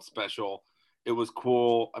 It felt special. It was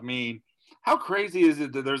cool. I mean, how crazy is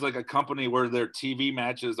it that there's like a company where their TV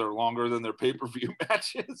matches are longer than their pay-per-view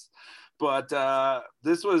matches? But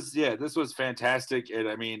this was fantastic. And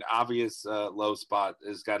I mean, obvious low spot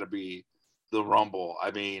has got to be the Rumble.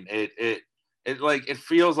 I mean, it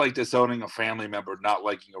feels like disowning a family member, not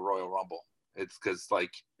liking a Royal Rumble. It's because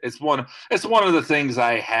like it's one of the things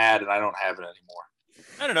I had and I don't have it anymore.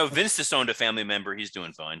 I don't know. Vince disowned a family member. He's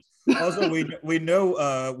doing fine. Also, we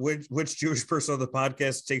know which Jewish person on the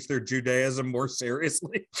podcast takes their Judaism more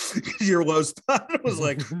seriously. Your low spot was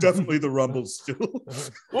like definitely the Rumble still.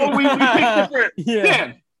 Well, we picked different.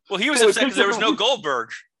 Yeah. Well, he was upset because there was no Goldberg.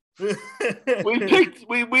 we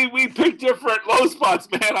picked different low spots,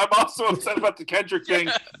 man. I'm also upset about the Kendrick thing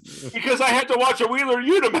because I had to watch a Wheeler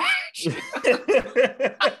Yuta match.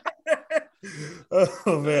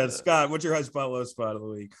 Oh man, Scott, what's your high spot, low spot of the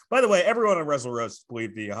week? By the way, everyone on Wrestle Roast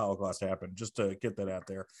believed the Holocaust happened. Just to get that out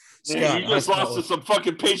there. Scott, you just lost to some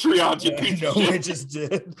fucking Patreons. We just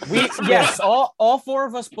did. Yes, all 4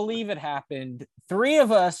 of us believe it happened. 3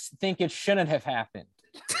 of us think it shouldn't have happened.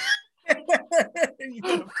 You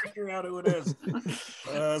gotta figure out who it is.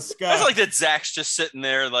 Scott. I feel like that Zach's just sitting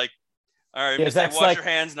there like, all right, Zach's wash your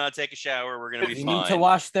hands, not take a shower. We're gonna be fine. Need to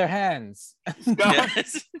wash their hands. Scott,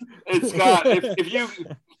 Scott,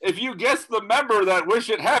 if you guess the member that wish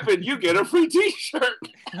it happened, you get a free T-shirt.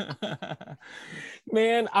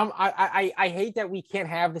 Man, I hate that we can't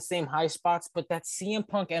have the same high spots, but that CM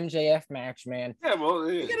Punk MJF match, man. Yeah, well,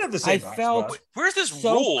 you can have the same. I felt where's this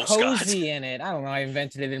so rule, cozy Scott? in it. I don't know. I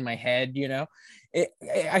invented it in my head.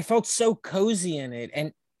 I felt so cozy in it,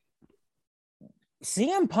 and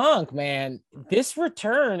CM Punk, man, this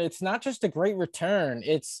return, it's not just a great return.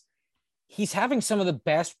 He's having some of the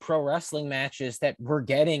best pro wrestling matches that we're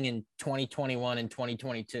getting in 2021 and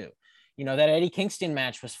 2022. That Eddie Kingston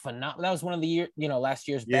match was phenomenal. That was one of the last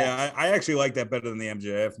year's best. Yeah, I actually like that better than the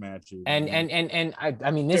MJF match. And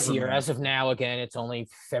I mean, this year, as of now, again, it's only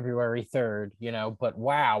February 3rd, but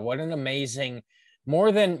wow, what an amazing,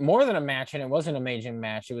 more than a match. And it was an amazing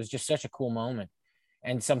match. It was just such a cool moment.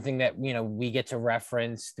 And something that, we get to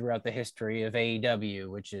reference throughout the history of AEW,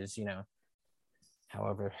 which is,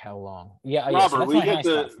 however, how long. Yeah, Robert, so that's my high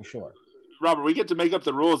spot for sure. Robert, we get to make up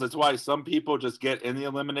the rules. That's why some people just get in the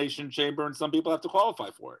elimination chamber and some people have to qualify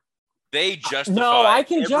for it. They justify. No, I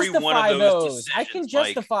can every justify one of those. I can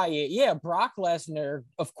justify it. Yeah, Brock Lesnar,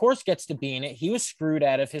 of course, gets to be in it. He was screwed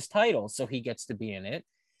out of his title, so he gets to be in it.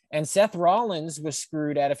 And Seth Rollins was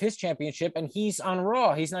screwed out of his championship, and he's on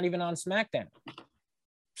Raw. He's not even on SmackDown.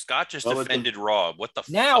 Scott just defended Raw. What the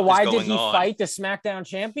now? Fuck why is did he on? Fight the SmackDown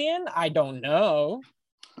champion? I don't know,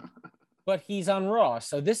 but he's on Raw,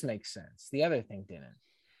 so this makes sense. The other thing didn't.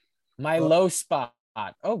 My low spot.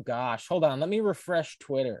 Oh gosh, hold on. Let me refresh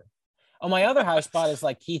Twitter. Oh, my other high spot is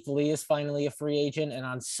like Keith Lee is finally a free agent, and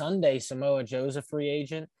on Sunday Samoa Joe's a free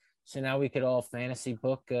agent. So now we could all fantasy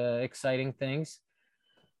book exciting things.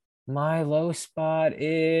 My low spot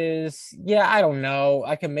is, I don't know.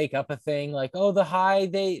 I can make up a thing like,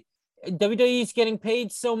 WWE's getting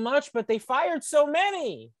paid so much, but they fired so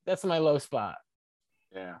many. That's my low spot.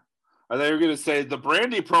 Yeah. I thought you were going to say the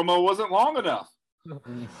Brandy promo wasn't long enough.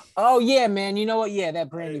 Oh, yeah, man. You know what? Yeah,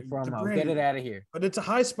 that Brandy promo. Get it out of here. But it's a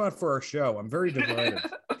high spot for our show. I'm very divided.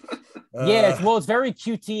 It's very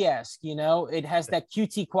QT-esque, It has that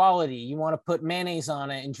QT quality. You want to put mayonnaise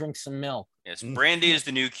on it and drink some milk. Yes, Brandy is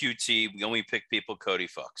the new QT. We only pick people Cody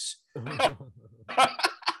fucks.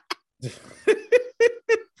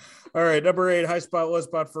 All right, number 8, high spot, low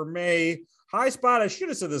spot for me. High spot, I should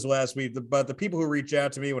have said this last week, but the people who reached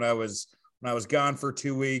out to me when I was gone for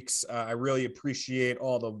 2 weeks, I really appreciate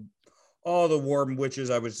all the warm wishes.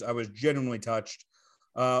 I was genuinely touched.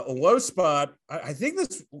 A low spot. I think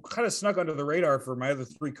this kind of snuck under the radar for my other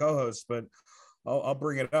three co-hosts, but I'll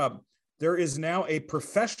bring it up. There is now a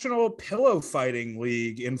professional pillow fighting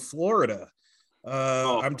league in Florida.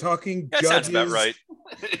 I'm talking that judges. sounds about right.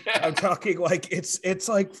 I'm talking like it's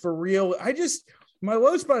like for real. My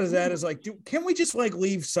low spot is that is like, can we just like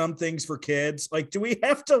leave some things for kids? Like, do we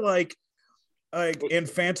have to like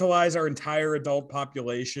infantilize our entire adult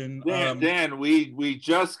population? Dan, we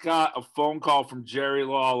just got a phone call from Jerry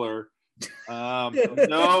Lawler. No,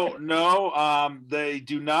 they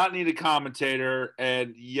do not need a commentator,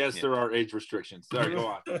 and yes, there are age restrictions. Sorry, go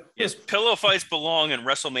on. Yes, pillow fights belong in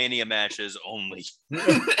WrestleMania matches only.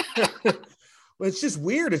 Well, it's just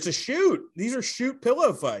weird. It's a shoot. These are shoot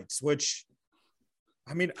pillow fights, which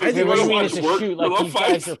I mean, I think what do you mean it's a shoot? Like these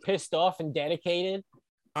guys are pissed off and dedicated.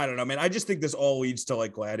 I don't know, man. I just think this all leads to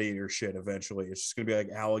like gladiator shit eventually. It's just gonna be like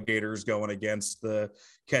alligators going against the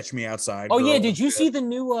Catch Me Outside. Oh yeah, did you see the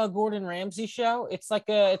new Gordon Ramsay show? It's like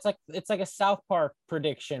a South Park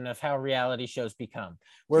prediction of how reality shows become,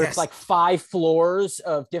 where it's like 5 floors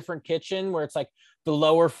of different kitchen, where it's like the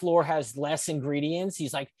lower floor has less ingredients.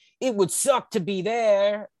 He's like, it would suck to be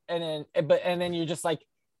there, and then you're just like,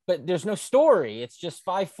 but there's no story. It's just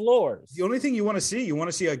 5 floors. The only thing you want to see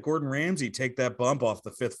like Gordon Ramsay take that bump off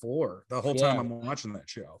the 5th floor the whole time I'm watching that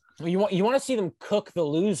show. Well, you want to see them cook the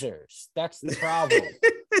losers. That's the problem.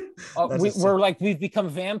 We've become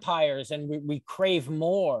vampires and we crave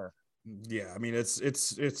more. Yeah, I mean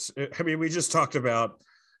I mean we just talked about,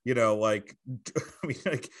 like I mean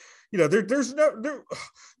like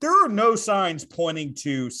there are no signs pointing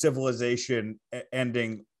to civilization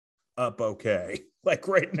ending up okay. Like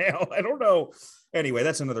right now, I don't know. Anyway,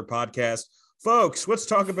 that's another podcast. Folks, let's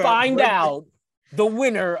talk about find out the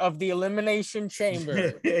winner of the Elimination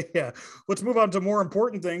Chamber. Yeah. Let's move on to more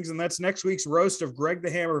important things, and that's next week's roast of Greg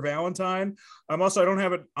the Hammer Valentine. I don't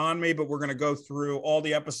have it on me, but we're going to go through all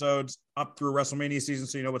the episodes up through WrestleMania season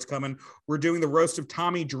so you know what's coming. We're doing the roast of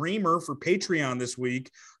Tommy Dreamer for Patreon this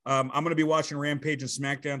week. I'm going to be watching Rampage and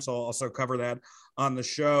SmackDown, so I'll also cover that on the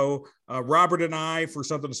show. Robert and I, for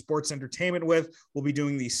something to sports entertainment with, will be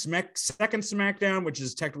doing the second SmackDown, which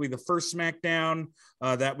is technically the first SmackDown.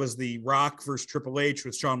 That was the Rock versus Triple H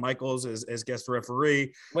with Shawn Michaels as guest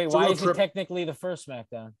referee. Wait, why is it technically the first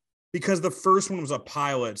SmackDown? Because the first one was a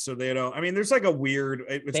pilot, so they don't. I mean, there's like a weird.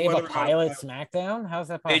 They have a pilot SmackDown. How's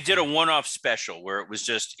that possible? They did a one-off special where it was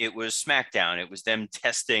SmackDown. It was them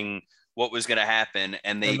testing what was going to happen,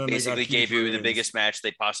 and they basically gave you the biggest match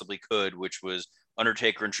they possibly could, which was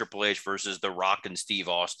Undertaker and Triple H versus The Rock and Steve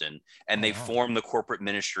Austin, and they formed the corporate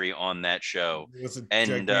ministry on that show. It was a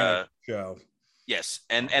gigantic show. Yes,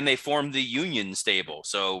 and they formed the Union stable,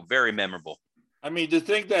 so very memorable. I mean, to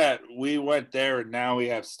think that we went there and now we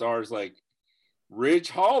have stars like Ridge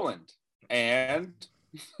Holland and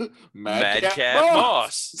Madcap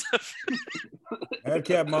Moss.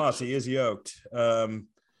 Madcap Moss, he is yoked.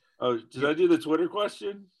 Did I do the Twitter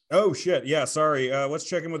question? Oh shit! Yeah, sorry. Let's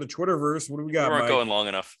check in with the Twitterverse. What do we got? We weren't Mike? going long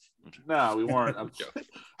enough. No, we weren't.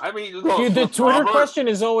 I mean, look, dude, the Twitter question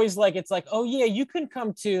is always like, it's like, oh yeah, you can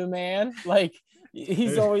come too, man. Like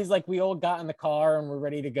he's always like, we all got in the car and we're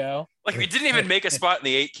ready to go. Like we didn't even make a spot in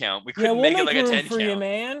the 8 count. We couldn't make it like a 10 for count. You,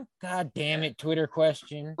 man. God damn it, Twitter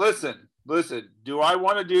question. Listen. Do I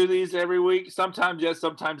want to do these every week? Sometimes yes,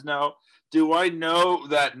 sometimes no. Do I know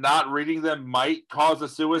that not reading them might cause a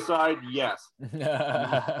suicide? Yes.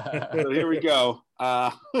 So here we go.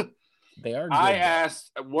 They are. I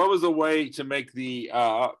asked, what was a way to make the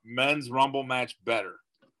men's Rumble match better?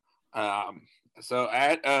 So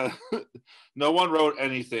at no one wrote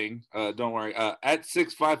anything. Don't worry. At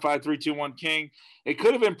 655-321 King, it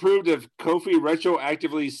could have improved if Kofi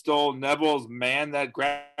retroactively stole Neville's "Man That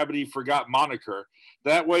Gravity Forgot" moniker.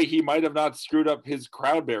 That way, he might have not screwed up his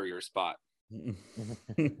crowd barrier spot.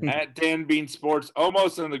 At Dan Bean Sports,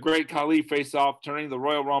 almost in the Great Khali face-off, turning the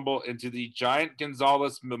Royal Rumble into the Giant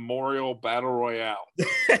Gonzalez Memorial Battle Royale.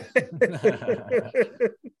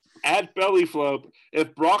 At Belly Float,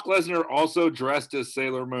 if Brock Lesnar also dressed as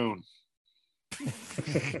Sailor Moon.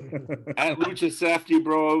 At Lucha Safety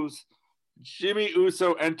Bros, Jimmy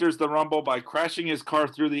Uso enters the Rumble by crashing his car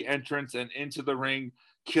through the entrance and into the ring,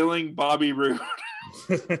 killing Bobby Roode.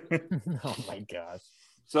 Oh my gosh.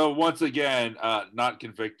 So once again, not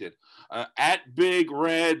convicted. At Big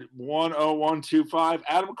Red 10125,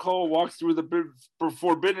 Adam Cole walks through the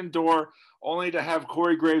forbidden door only to have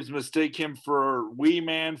Corey Graves mistake him for Wee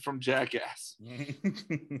Man from Jackass.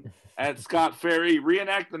 At Scott Ferry,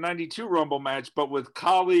 reenact the 92 Rumble match, but with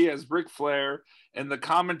Khali as Ric Flair, and the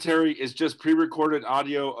commentary is just pre-recorded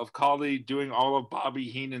audio of Khali doing all of Bobby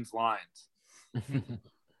Heenan's lines.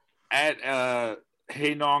 At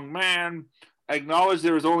Hey Nong Man, acknowledge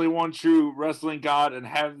there is only one true wrestling god and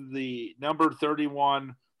have the number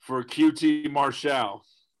 31 for QT Marshall.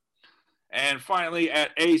 And finally,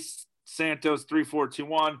 at Ace Santos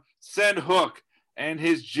 3421, send Hook and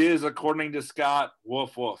his jizz according to Scott.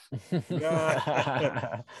 Woof woof.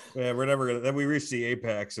 Yeah, we're never gonna. Then we reached the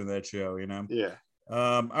apex in that show, you know. Yeah.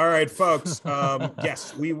 All right, folks.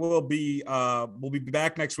 Yes, we will be. We'll be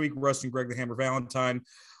back next week. Roasting Greg the Hammer Valentine.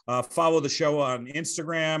 Follow the show on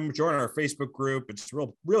Instagram. Join our Facebook group. It's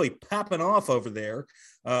really popping off over there.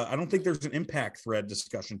 I don't think there's an Impact thread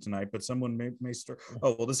discussion tonight, but someone may start.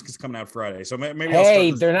 Oh well, this is coming out Friday, so maybe.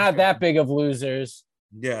 Hey, they're not that big of losers.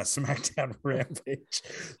 Yeah, SmackDown Rampage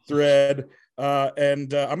thread.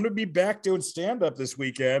 And I'm going to be back doing stand-up this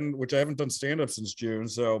weekend, which I haven't done stand-up since June,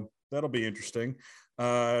 so that'll be interesting. What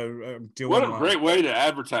a great way to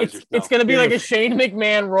advertise yourself. It's going to be like a Shane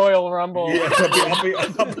McMahon Royal Rumble. Yeah,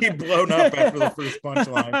 I'll be blown up after the first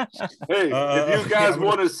punchline. Hey, if you guys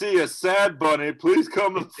want to see a sad bunny, please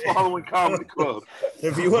come to the following comedy club.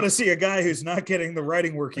 If you want to see a guy who's not getting the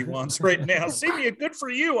writing work he wants right now, see me at Good For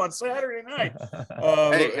You on Saturday night.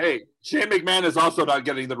 Hey, Shane McMahon is also not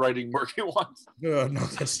getting the writing work he wants. No,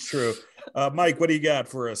 that's true. Mike, what do you got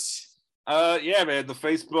for us? Yeah, man, the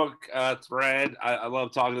Facebook thread. I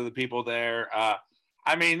love talking to the people there. I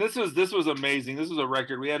mean, this was amazing. This was a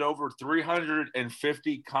record. We had over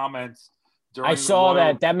 350 comments. I saw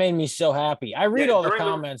that. That made me so happy. I read all the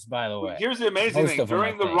comments, by the way. Here's the amazing thing.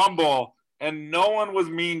 During the Rumble, and no one was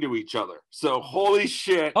mean to each other. So, holy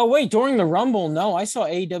shit. Oh, wait, during the Rumble, no. I saw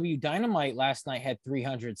AEW Dynamite last night had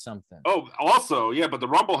 300 something. Oh, also, yeah, but the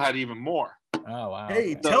Rumble had even more. Oh, wow.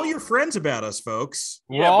 Hey, tell your friends about us, folks.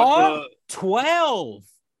 Yeah, Raw? 12.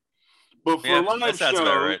 But for live shows,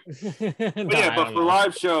 right. For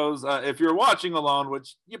live shows, if you're watching alone,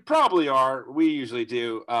 which you probably are, we usually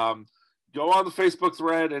do, go on the Facebook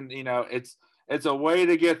thread, and it's a way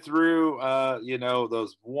to get through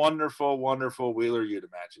those wonderful, wonderful Wheeler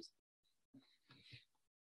Yuta matches.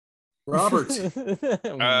 Robert. You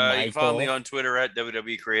can follow me on Twitter at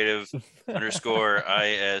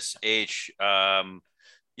WWEcreative_ISH.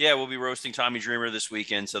 We'll be roasting Tommy Dreamer this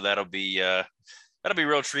weekend, so that'll be a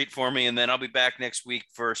real treat for me. And then I'll be back next week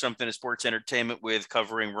for something to sports entertainment with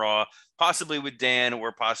covering Raw, possibly with Dan,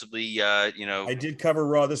 or possibly I did cover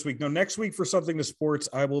Raw this week. No, next week for something to sports,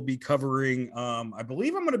 I will be covering. I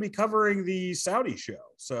believe I'm going to be covering the Saudi show.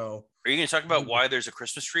 So. Are you going to talk about why there's a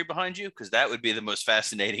Christmas tree behind you? Because that would be the most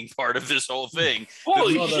fascinating part of this whole thing.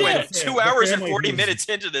 Holy shit! Went 2 hours and 40 minutes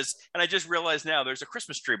into this, and I just realized now there's a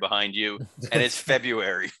Christmas tree behind you, and it's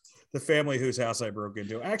February. The family whose house I broke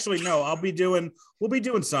into. Actually, no, we'll be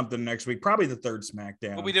doing something next week. Probably the third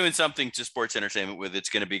SmackDown. We'll be doing something to sports entertainment with. It's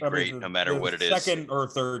going to be great, no matter what it is. Second or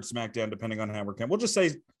third SmackDown, depending on how we're coming. We'll just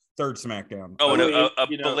say third SmackDown. Oh, and a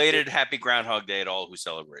belated Happy Groundhog Day to all who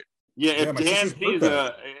celebrate. Yeah,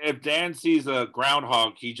 if Dan sees a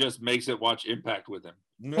groundhog, he just makes it watch Impact with him.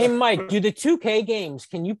 Hey, Mike, do the 2K games,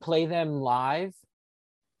 can you play them live?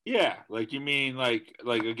 Yeah, like you mean like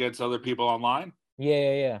against other people online?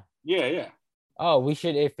 Yeah. Oh, we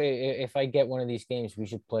should, if I get one of these games, we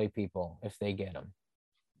should play people if they get them.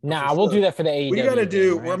 We'll do that for the AEW. We got to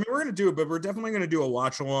do. Right? I mean, we're going to do it, but we're definitely going to do a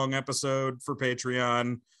watch along episode for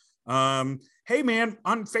Patreon. Hey man,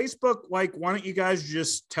 on Facebook, why don't you guys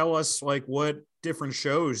just tell us what different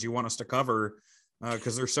shows you want us to cover?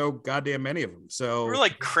 Because there's so goddamn many of them. So we're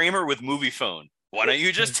like Kramer with Movie Phone. Why don't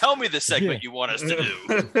you just tell me the segment you want us to do?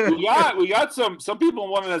 we got some people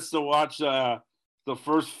wanted us to watch the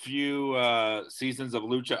first few seasons of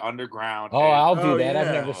Lucha Underground. Oh, I'll do that. Yeah.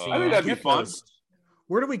 I've never seen. I think that'd be fun.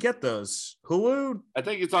 Where do we get those? Hulu? I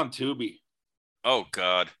think it's on Tubi. Oh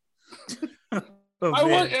God. Oh,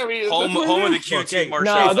 home of the QT Marshall.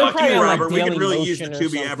 No, they're probably Robert. We could really use the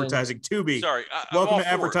Tubi advertising. Tubi. Sorry. Welcome to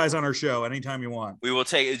advertise on our show anytime you want. We will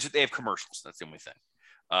take it. They have commercials. That's the only thing.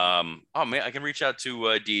 Oh man, I can reach out to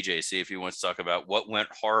DJ, see if he wants to talk about what went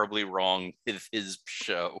horribly wrong with his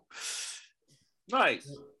show. Nice.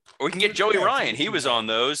 Or we can get Joey Ryan. He was on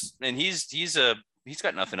those, and he's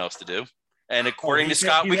got nothing else to do. And according to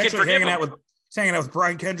Scott, we could forgive him. He's hanging out with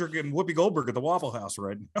Brian Kendrick and Whoopi Goldberg at the Waffle House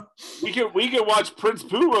right now. We could watch Prince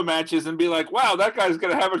Puma matches and be like, wow, that guy's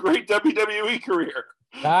gonna have a great WWE career.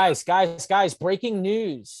 Guys, breaking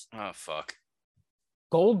news. Oh fuck.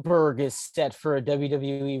 Goldberg is set for a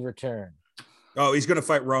WWE return. Oh, he's gonna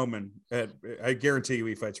fight Roman. I guarantee you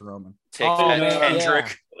he fights Roman. Take that,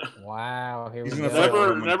 Kendrick. Yeah. Wow. Here we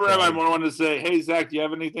go. Never have I wanted to say, hey Zach, do you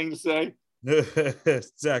have anything to say?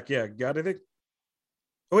 Zach, yeah, got anything?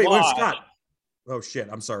 Oh wait, where's Scott? Oh shit!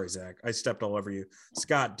 I'm sorry, Zach. I stepped all over you.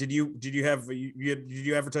 Scott, did you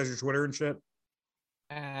advertise your Twitter and shit?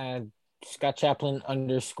 Scott Chaplin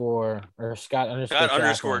underscore or Scott underscore Scott Chaplin.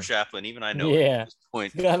 underscore Chaplin. Even I know it Yeah. at this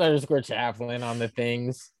point. Scott underscore Chaplin on the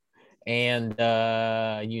things. And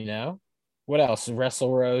what else?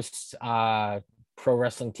 Wrestle Roast,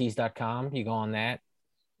 ProWrestlingTees.com. You go on that.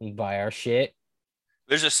 You buy our shit.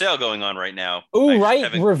 There's a sale going on right now. Oh,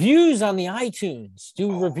 right. Reviews on the iTunes.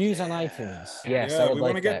 Reviews on iTunes. Yes, yeah, we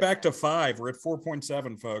want to get back to 5. We're at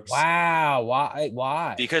 4.7, folks. Wow.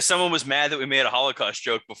 Why? Because someone was mad that we made a Holocaust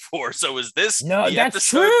joke before. So is this? No, that's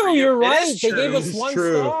true. You're right. They gave us 1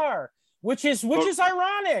 star, which is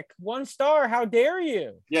ironic. 1 star. How dare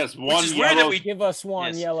you? Yes, one yellow. We give us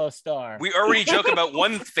 1 yellow star. We already joke about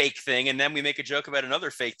one fake thing, and then we make a joke about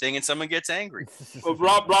another fake thing, and someone gets angry. Well,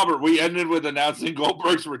 Robert, we ended with announcing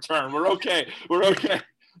Goldberg's return. We're okay.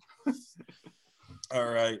 All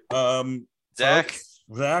right. Zach.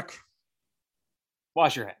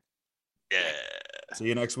 Wash your hands. Yeah. See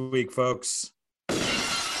you next week, folks.